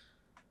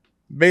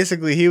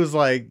 Basically, he was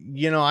like,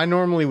 I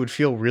normally would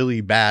feel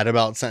really bad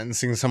about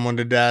sentencing someone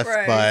to death,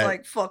 Right. but... He's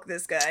like, fuck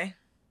this guy.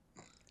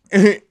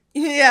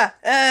 Yeah.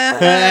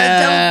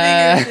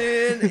 Dumb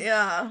fingers, dude.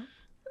 Yeah.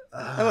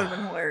 That would have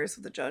been hilarious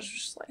if the judge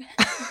was just like...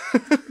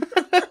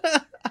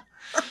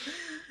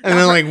 and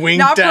then like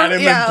winked at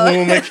him and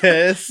blew him a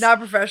kiss. Not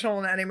professional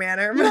in any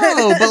manner.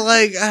 No, but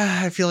like,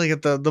 I feel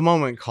like the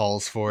moment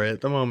calls for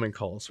it. The moment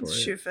calls for it.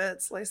 Shoe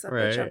fits. Lace that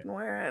Right. bitch up and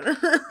wear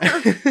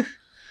it.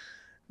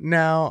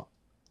 Now,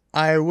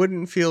 I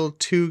wouldn't feel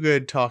too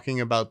good talking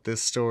about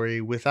this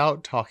story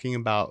without talking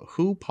about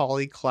who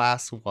Polly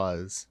Klaas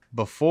was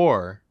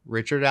before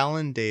Richard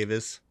Allen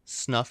Davis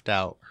snuffed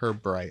out her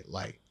bright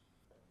light.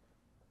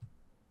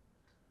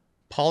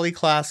 Polly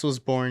Klaas was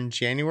born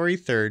January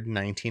 3rd,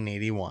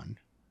 1981.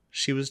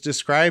 She was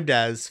described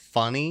as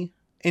funny,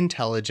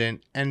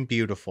 intelligent, and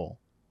beautiful.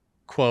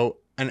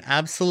 Quote, "An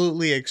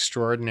absolutely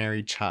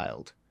extraordinary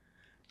child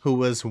who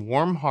was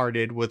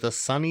warm-hearted with a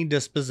sunny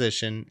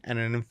disposition and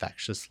an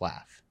infectious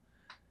laugh.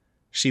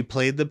 She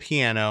played the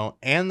piano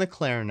and the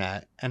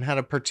clarinet and had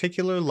a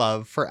particular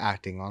love for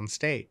acting on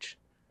stage.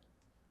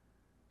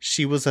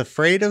 She was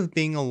afraid of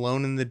being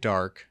alone in the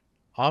dark,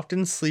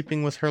 often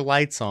sleeping with her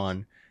lights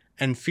on,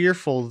 and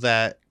fearful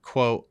that,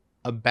 quote,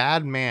 a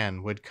bad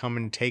man would come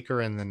and take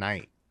her in the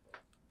night."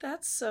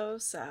 That's so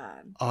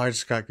sad. Oh, I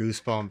just got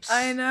goosebumps.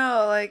 I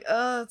know, like,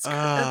 it's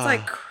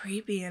like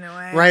creepy in a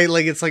way. Right,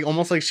 like it's like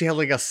almost like she had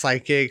like a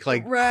psychic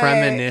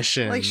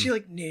premonition. Like she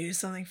like knew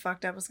something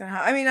fucked up was gonna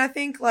happen. I mean, I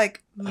think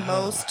like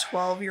most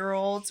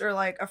 12-year-olds are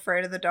like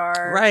afraid of the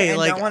dark, right? And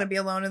like don't want to be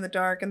alone in the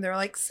dark, and they're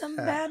like, some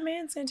bad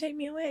man's gonna take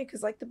me away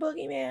because like the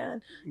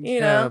boogeyman, you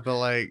yeah, know. But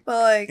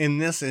like in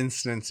this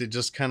instance, it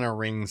just kind of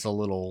rings a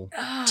little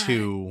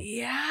too.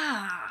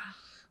 Yeah.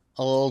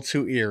 A little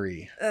too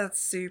eerie.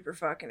 That's super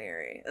fucking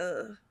eerie.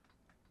 Ugh.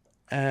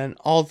 And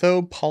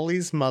although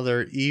Polly's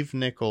mother, Eve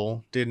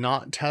Nickel, did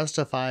not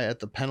testify at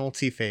the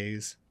penalty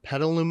phase,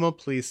 Petaluma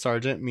Police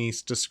Sergeant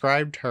Meese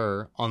described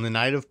her on the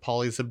night of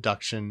Polly's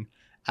abduction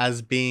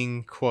as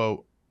being,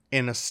 quote,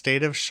 in a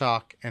state of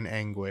shock and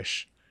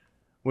anguish,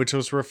 which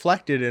was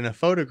reflected in a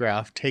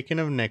photograph taken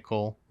of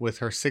Nickel with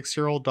her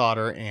 6-year-old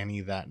daughter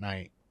Annie that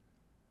night.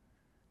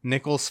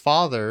 Nickel's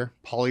father,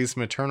 Polly's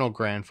maternal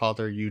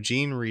grandfather,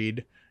 Eugene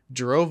Reed,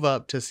 drove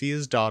up to see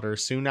his daughter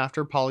soon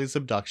after Polly's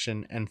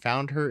abduction and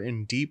found her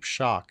in deep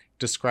shock,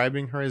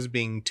 describing her as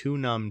being too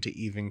numb to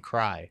even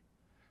cry.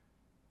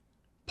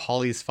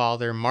 Polly's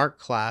father, Mark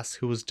Klaas,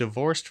 who was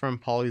divorced from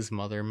Polly's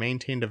mother,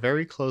 maintained a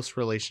very close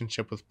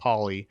relationship with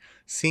Polly,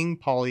 seeing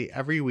Polly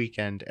every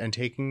weekend and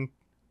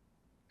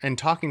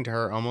talking to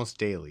her almost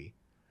daily.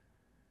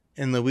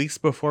 In the weeks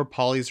before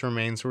Polly's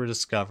remains were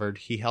discovered,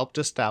 he helped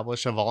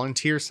establish a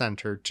volunteer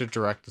center to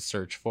direct the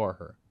search for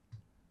her.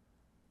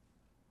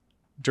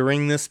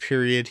 During this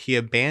period, he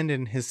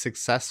abandoned his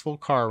successful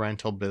car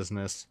rental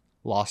business,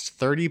 lost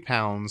 30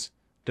 pounds,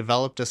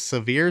 developed a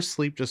severe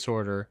sleep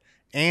disorder,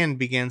 and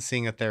began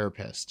seeing a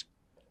therapist.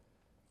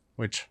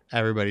 Which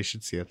everybody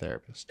should see a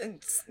therapist.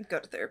 And go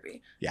to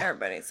therapy. Yeah.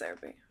 Everybody needs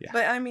therapy. Yeah.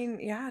 But I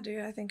mean, yeah,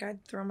 dude, I think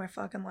I'd throw my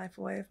fucking life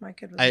away if my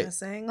kid was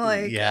missing.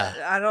 Like,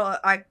 yeah.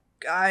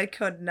 I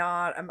could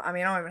not. I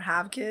mean, I don't even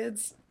have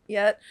kids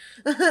yet.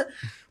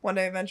 One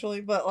day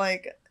eventually, but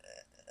like,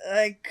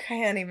 I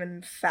can't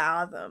even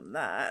fathom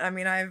that. I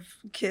mean, I have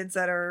kids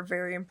that are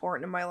very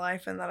important in my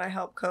life and that I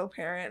help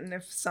co-parent. And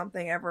if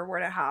something ever were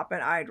to happen,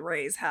 I'd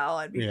raise hell.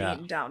 I'd be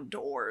beating down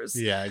doors.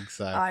 Yeah,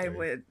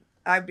 exactly.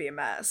 I'd be a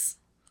mess.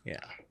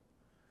 Yeah.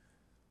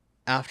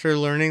 After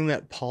learning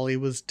that Polly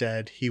was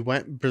dead, he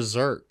went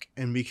berserk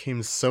and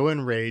became so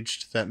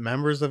enraged that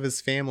members of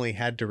his family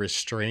had to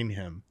restrain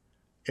him.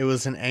 It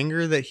was an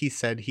anger that he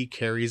said he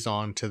carries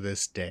on to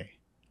this day.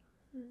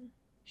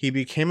 He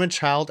became a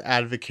child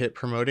advocate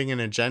promoting an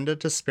agenda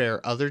to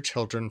spare other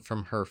children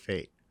from her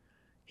fate.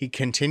 He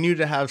continued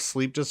to have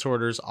sleep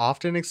disorders,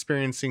 often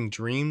experiencing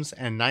dreams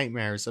and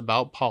nightmares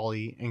about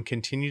Polly, and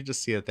continued to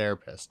see a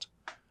therapist.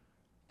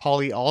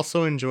 Polly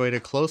also enjoyed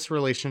a close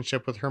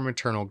relationship with her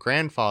maternal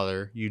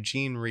grandfather,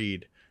 Eugene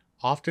Reed,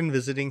 often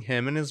visiting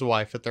him and his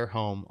wife at their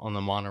home on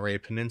the Monterey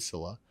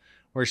Peninsula,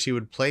 where she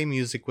would play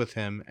music with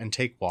him and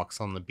take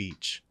walks on the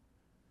beach.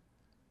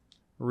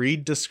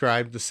 Reed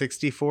described the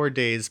 64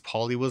 days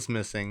Polly was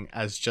missing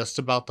as just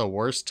about the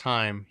worst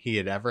time he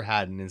had ever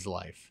had in his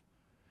life.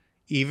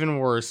 Even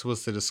worse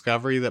was the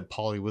discovery that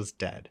Polly was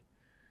dead.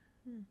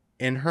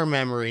 In her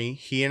memory,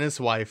 he and his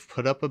wife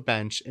put up a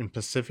bench in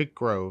Pacific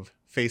Grove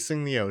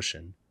facing the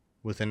ocean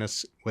with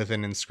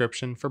an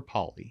inscription for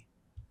Polly.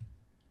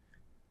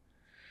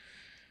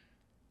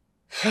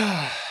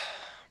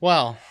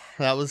 Well,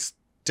 that was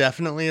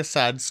definitely a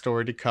sad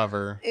story to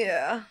cover.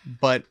 Yeah.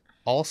 But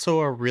also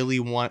a really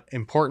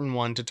important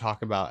one to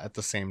talk about at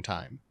the same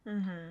time.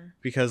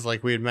 Because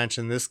like we had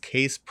mentioned, this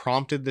case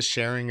prompted the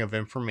sharing of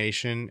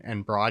information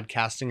and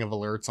broadcasting of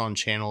alerts on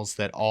channels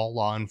that all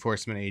law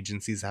enforcement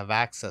agencies have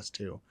access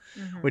to,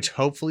 which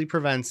hopefully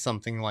prevents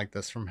something like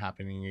this from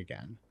happening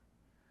again.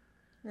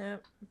 Yeah,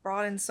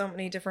 brought in so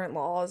many different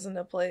laws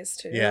into place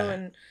too. Yeah.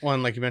 And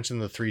one, like you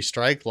mentioned, the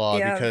 3-strike law.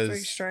 yeah, because the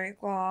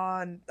 3-strike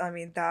law, and I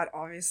mean that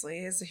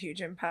obviously has a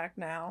huge impact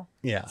now.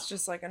 Yeah. It's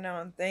just like a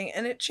known thing,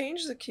 and it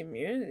changed the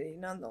community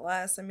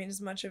nonetheless. I mean, as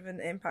much of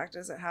an impact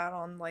as it had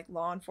on like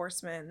law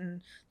enforcement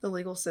and the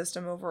legal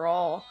system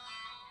overall,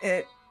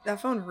 that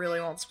phone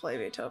really wants to play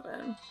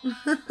Beethoven.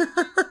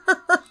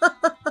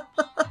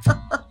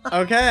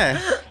 Okay.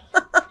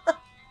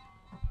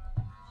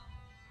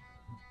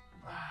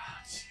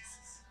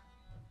 Jesus.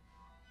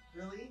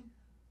 Really?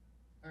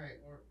 All right,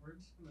 we're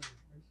just gonna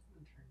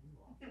turn you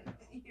off.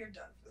 You're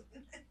done for the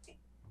night.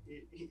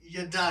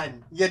 You're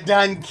done. You're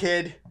done,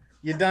 kid.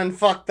 You done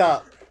fucked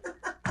up.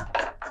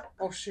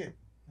 Oh shit.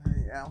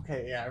 Yeah.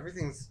 Okay. Yeah.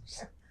 Everything's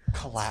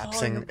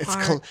collapsing.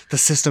 The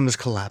system is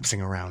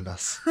collapsing around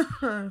us,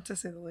 to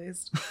say the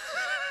least.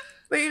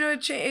 But you know,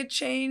 it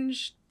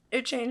changed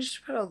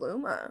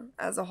Petaluma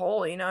as a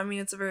whole. You know, I mean,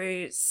 it's a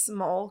very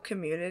small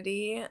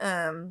community.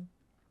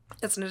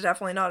 It's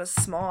definitely not as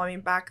small. I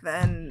mean, back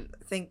then,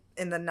 I think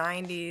in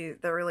the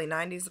early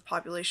 90s, the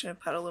population of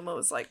Petaluma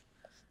was like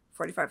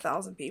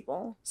 45,000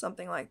 people,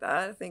 something like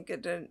that. I think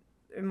it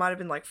might have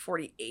been like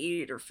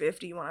 48 or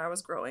 50 when I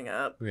was growing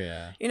up.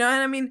 Yeah. You know,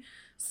 and I mean,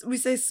 we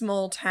say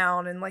small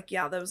town, and like,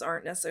 yeah, those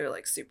aren't necessarily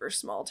like super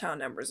small town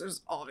numbers.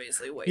 There's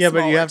obviously way Yeah,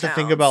 but you have towns. to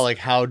think about like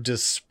how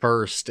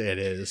dispersed it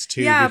is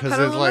too. Yeah, because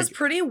Petaluma's like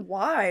pretty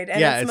wide,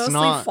 and it's mostly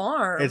not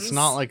farms. It's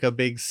not like a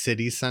big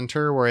city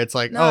center where it's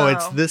like, No. oh,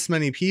 it's this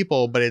many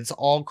people, but it's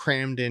all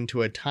crammed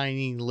into a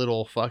tiny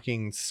little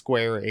fucking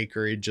square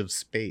acreage of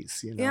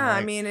space. You know? Yeah,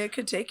 like, I mean, it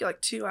could take you like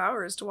 2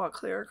 hours to walk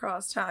clear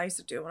across town. I used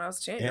to do it when I was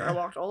a teenager. I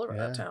walked all over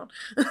that town.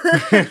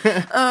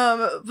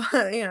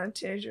 But you know,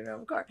 teenager, no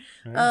car.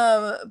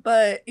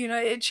 But you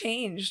know, it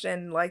changed,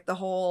 and like the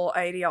whole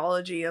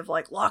ideology of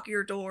like lock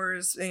your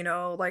doors. You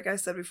know, like I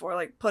said before,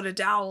 like put a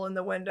dowel in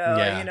the window.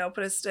 Yeah. You know,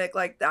 put a stick.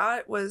 Like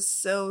that was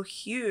so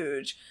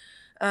huge.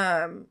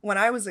 When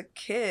I was a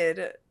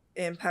kid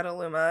in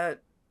Petaluma,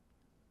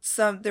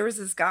 there was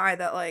this guy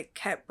that like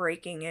kept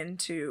breaking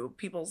into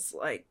people's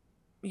like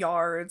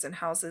yards and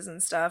houses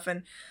and stuff,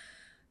 and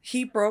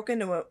he broke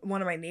into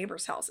one of my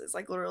neighbor's houses,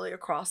 like literally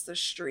across the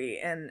street,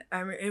 and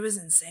I mean, it was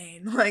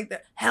insane. Like the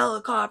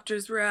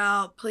helicopters were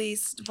out,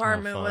 police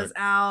department was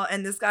out,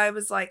 and this guy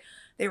was like,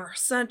 they were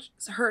searching.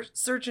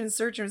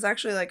 It was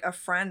actually like a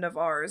friend of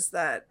ours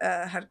that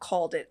had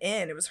called it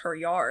in. It was her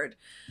yard,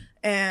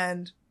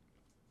 and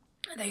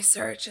they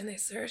searched and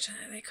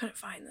they couldn't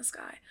find this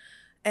guy,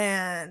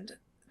 and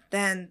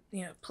then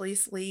you know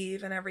police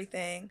leave and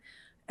everything.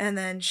 And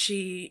then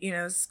she, you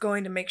know, is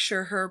going to make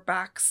sure her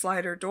back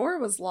slider door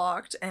was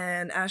locked.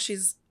 And as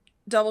she's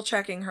double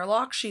checking her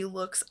lock, she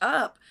looks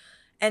up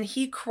and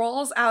he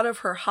crawls out of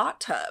her hot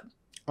tub.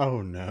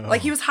 Oh, no.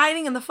 Like he was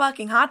hiding in the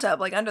fucking hot tub,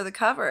 like under the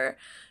cover.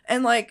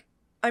 And like,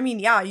 I mean,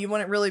 yeah, you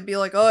wouldn't really be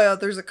like, oh yeah,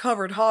 there's a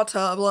covered hot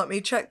tub. Let me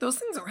check. Those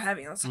things are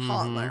heavy. That's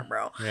hot in there,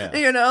 bro. Yeah.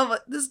 You know,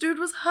 but this dude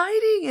was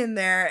hiding in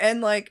there.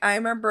 And like, I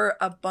remember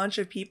a bunch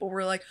of people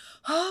were like,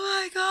 oh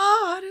my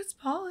God, it's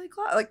Klaasy.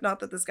 Like, not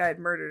that this guy had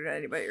murdered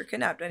anybody or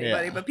kidnapped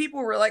anybody, but people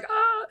were like,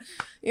 ah,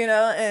 you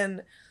know,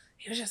 and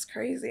it was just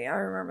crazy. I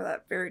remember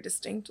that very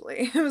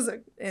distinctly. It was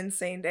an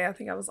insane day. I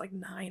think I was like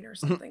 9 or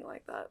something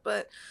like that.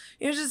 But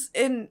it was just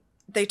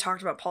they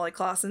talked about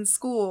Klaasy in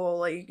school,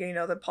 like, you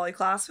know, the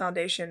Klaasy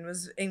Foundation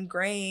was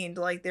ingrained,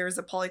 like there was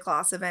a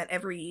Klaasy event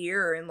every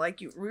year, and like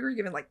we were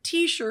given like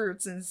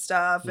t-shirts and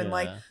stuff, and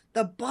like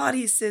the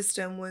body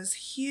system was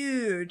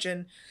huge,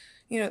 and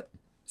you know,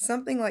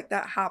 something like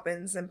that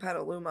happens in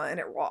Petaluma and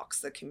it rocks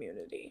the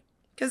community.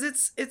 Because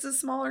it's a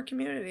smaller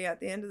community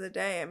at the end of the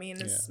day. I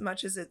mean, as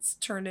much as it's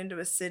turned into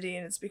a city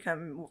and it's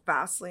become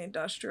vastly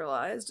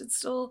industrialized, it's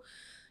still,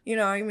 you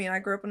know, I mean, I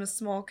grew up in a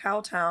small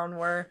cow town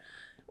where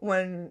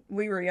when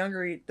we were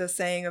younger, the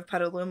saying of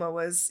Petaluma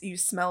was, you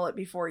smell it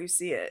before you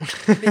see it.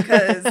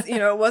 Because, you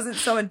know, it wasn't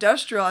so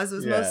industrialized. It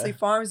was mostly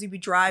farms. You'd be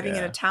driving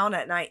in a town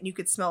at night and you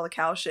could smell the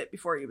cow shit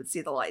before you would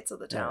see the lights of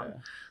the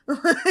town.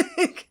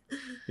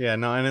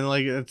 No, and then,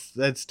 like,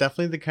 it's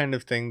definitely the kind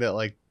of thing that,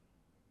 like,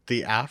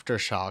 the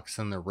aftershocks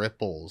and the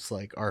ripples,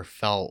 like, are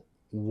felt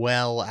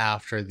well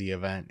after the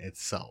event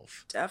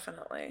itself.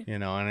 Definitely. You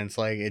know, and it's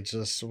like, it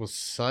just was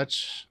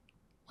such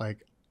a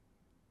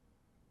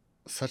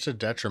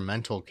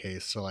detrimental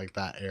case to like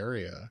that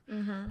area,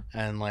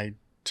 and like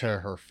to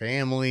her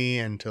family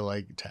and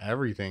to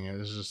everything. It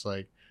was just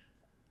like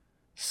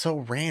so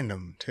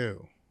random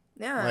too.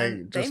 Yeah, like,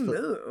 and they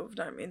moved.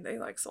 I mean, they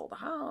like sold the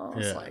house.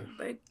 Yeah. Like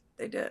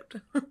they dipped.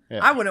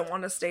 Yeah. I wouldn't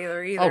want to stay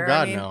there either. Oh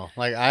God, I mean, no.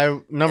 Like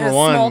number in a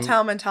one, small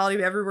town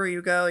mentality. Everywhere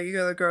you go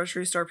to the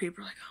grocery store,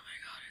 people are like, oh my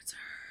God, it's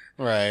her.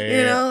 Right.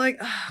 You know, like,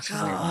 oh She's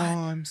like, god. oh,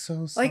 I'm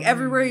so sorry. Like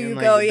everywhere you And,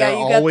 like, go, yeah, they're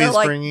you get always the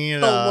like bringing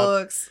it the up.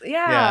 looks.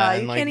 Yeah, Yeah, you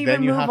and like can't then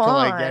even you move have on. to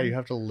like you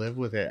have to live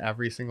with it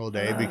every single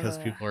day because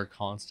Ugh. people are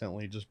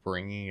constantly just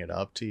bringing it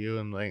up to you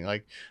and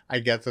like I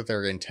get that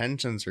their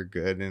intentions are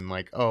good and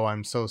like, oh,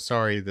 I'm so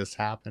sorry this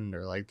happened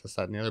or like this,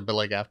 that, and the other, but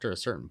like after a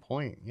certain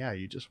point, yeah,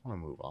 you just want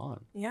to move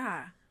on.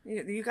 Yeah,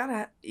 you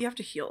have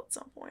to heal at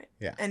some point.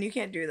 Yeah. And you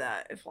can't do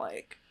that if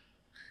like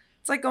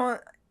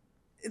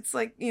it's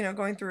like, you know,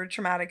 going through a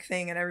traumatic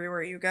thing, and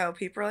everywhere you go,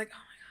 people are like, oh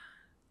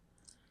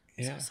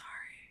my god, I'm so sorry.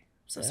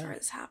 I'm so sorry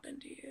this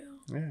happened to you.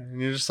 Yeah, and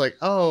you're just like,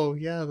 oh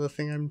yeah, the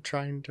thing I'm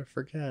trying to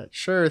forget.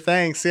 Sure,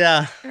 thanks.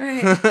 Yeah.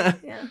 Right.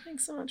 Yeah.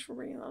 Thanks so much for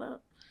bringing that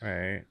up.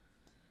 Right.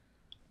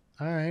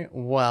 All right.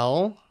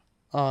 Well,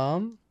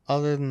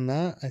 other than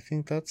that, I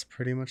think that's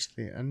pretty much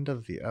the end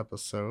of the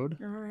episode.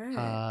 All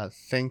right.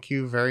 Thank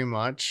you very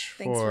much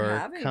Thanks for for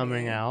having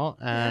coming me. out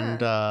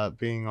and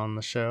being on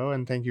the show,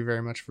 and thank you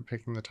very much for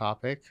picking the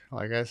topic.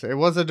 Like I said, it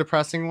was a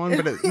depressing one,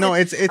 but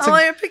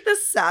I picked the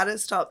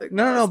saddest topic.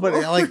 no,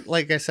 but possible.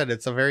 like I said,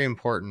 it's a very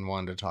important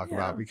one to talk Yeah.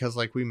 about because,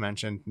 like we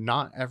mentioned,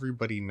 not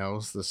everybody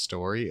knows the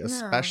story,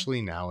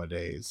 especially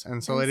nowadays,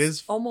 and so It's it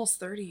is almost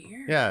 30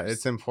 years. yeah,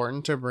 it's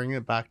important to bring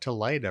it back to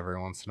light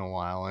every once in a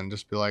while and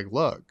just be like,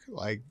 look,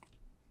 like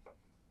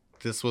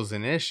this was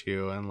an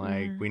issue and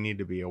like we need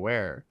to be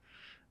aware.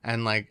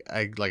 And like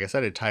I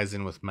said, it ties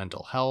in with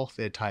mental health.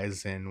 It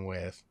ties in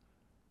with,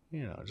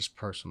 you know, just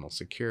personal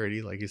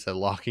security. Like you said,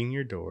 locking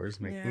your doors,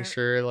 making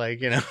sure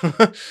like, you know,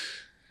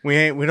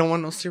 we don't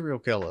want no serial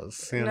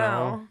killers, you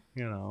know.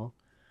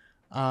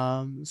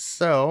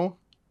 So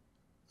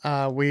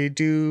we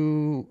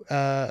do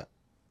or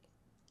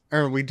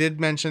we did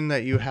mention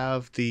that you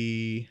have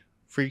the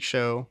freak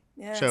show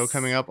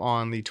coming up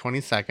on the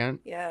 22nd.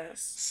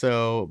 Yes.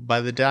 So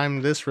by the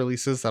time this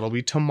releases, that'll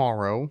be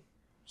tomorrow.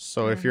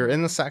 So if you're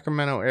in the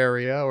Sacramento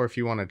area or if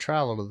you want to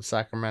travel to the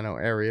Sacramento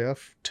area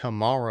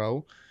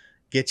tomorrow,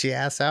 get your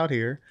ass out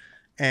here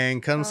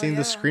and come see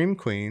the Scream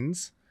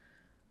Queens,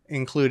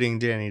 including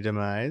Dani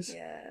Demize.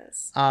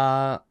 Yes.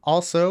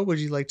 Also, would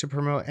you like to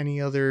promote any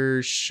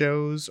other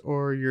shows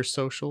or your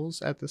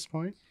socials at this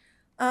point?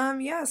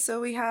 Yeah,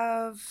 so we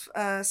have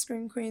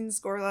Scream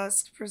Queens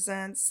Gorlesque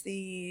presents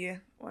the,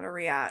 what are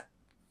we at?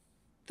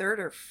 Third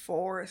or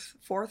fourth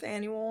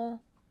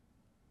annual?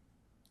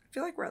 I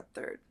feel like we're at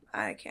third.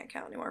 I can't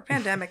count anymore.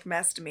 Pandemic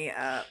messed me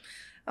up.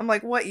 I'm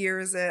like, what year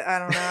is it? I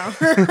don't know.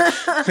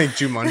 Like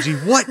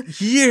Jumanji, what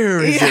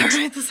year is it?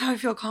 Right. That's how I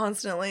feel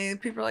constantly.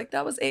 People are like,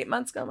 that was 8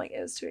 months ago. I'm like, it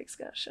was 2 weeks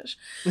ago. Shush.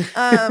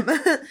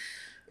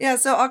 Yeah,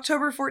 so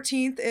October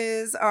 14th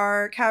is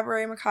our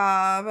Cabaret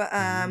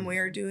Macabre. We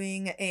are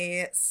doing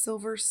a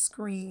Silver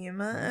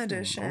Scream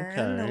edition.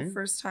 Okay. The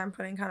first time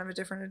putting kind of a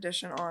different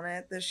edition on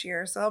it this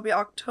year. So it'll be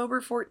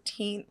October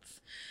 14th.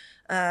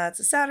 It's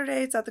a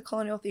Saturday. It's at the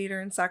Colonial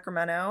Theater in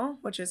Sacramento,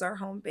 which is our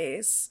home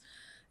base.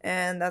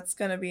 And that's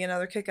going to be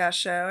another kick-ass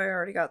show. I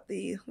already got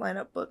the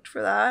lineup booked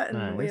for that.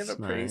 And we have a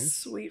pretty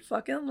sweet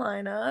fucking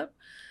lineup.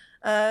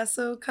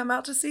 So come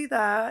out to see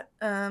that.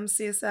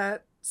 See us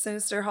at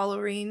Sinister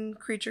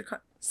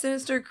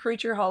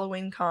Creature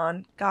Halloween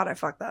Con. God, I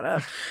fucked that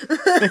up.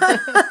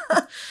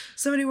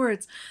 So many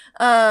words.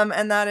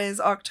 And that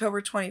is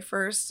October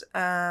 21st.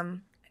 I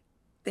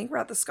think we're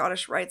at the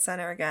Scottish Rite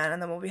Center again, and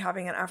then we'll be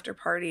having an after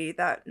party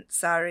that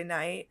Saturday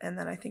night, and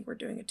then I think we're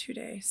doing a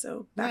 2-day,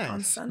 so back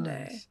on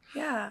Sunday. Nice.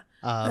 Yeah.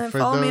 And then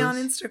follow me on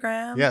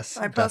Instagram. Yes,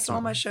 I post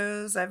all my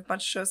shows. I have a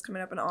bunch of shows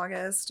coming up in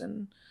August,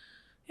 and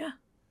yeah.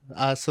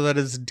 So that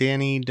is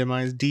Dani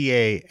Demize,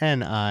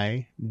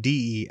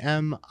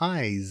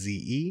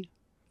 DaniDemize.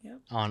 Yep.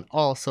 On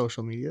all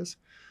social medias.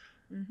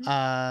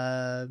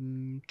 I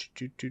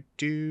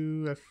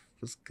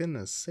was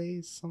gonna say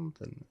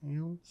something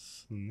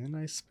else and then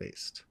I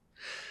spaced.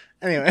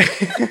 Anyway.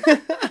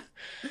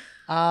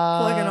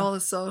 Plugging all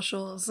the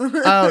socials.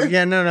 Oh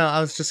yeah, no.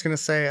 I was just gonna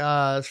say,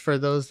 for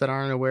those that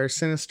aren't aware,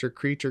 Sinister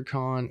Creature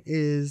Con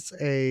is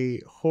a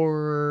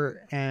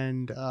horror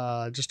and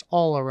just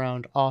all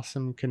around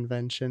awesome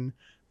convention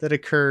that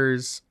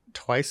occurs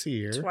twice a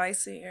year.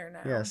 Twice a year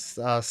now. Yes,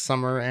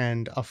 summer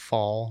and a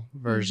fall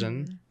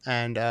version.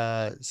 And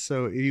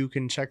so you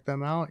can check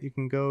them out. You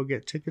can go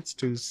get tickets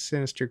to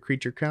Sinister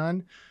Creature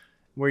Con,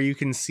 where you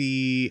can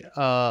see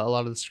a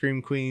lot of the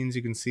Scream Queens.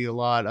 You can see a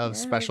lot of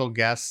special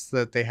guests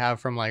that they have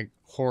from like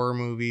horror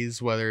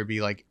movies, whether it be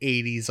like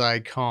 80s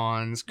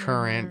icons,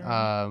 current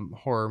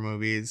horror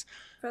movies.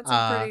 That's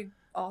some pretty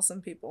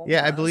awesome people.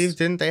 Yeah, I believe,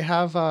 didn't they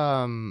have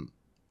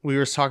we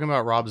were talking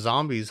about Rob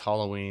Zombie's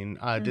Halloween.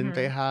 Didn't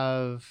they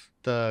have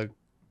the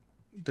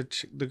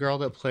girl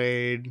that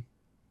played,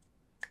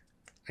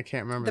 I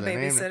can't remember the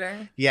name. The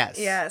babysitter?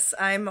 Yes,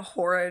 I'm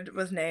horrid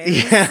with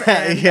names.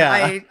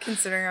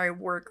 Considering I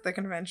work the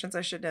conventions,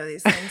 I should know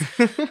these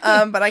things.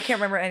 But I can't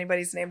remember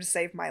anybody's name to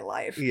save my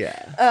life.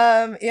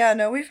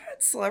 No, we've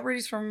had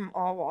celebrities from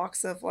all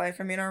walks of life.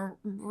 I mean, our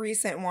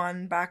recent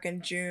one back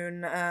in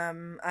June,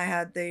 I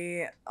had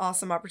the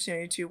awesome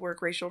opportunity to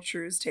work Rachel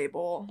True's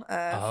table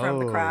from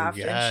The Craft,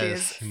 and she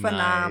is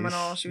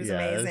phenomenal. Nice. She was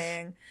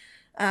amazing.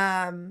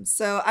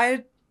 So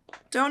I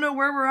don't know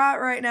where we're at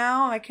right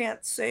now. I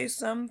can't say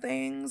some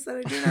things that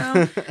I do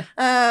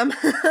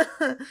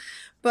know.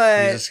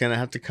 But You're just gonna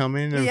have to come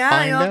in and yeah,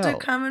 find you'll out. have to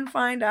come and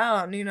find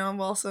out. And,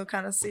 we'll also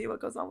kind of see what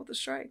goes on with the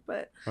strike.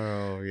 But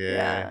Oh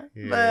yeah.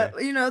 but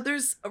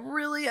there's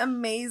really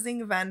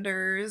amazing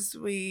vendors.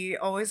 We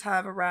always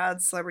have a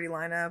rad celebrity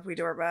lineup. We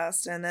do our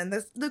best, and then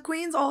the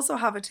queens also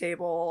have a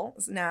table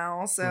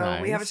now. So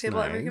we have a table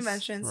at every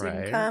convention, so you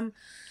can come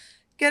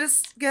get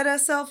a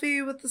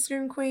selfie with the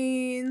Scream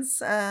Queens,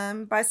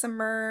 buy some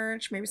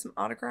merch, maybe some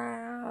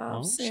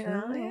autographs.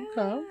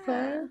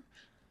 Okay.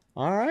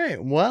 All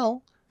right.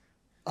 Well,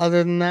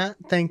 other than that,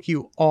 thank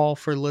you all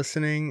for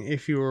listening.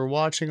 If you were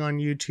watching on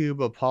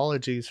YouTube,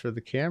 apologies for the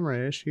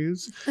camera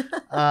issues.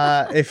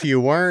 If you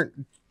weren't,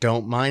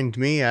 don't mind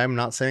me. I'm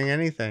not saying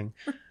anything.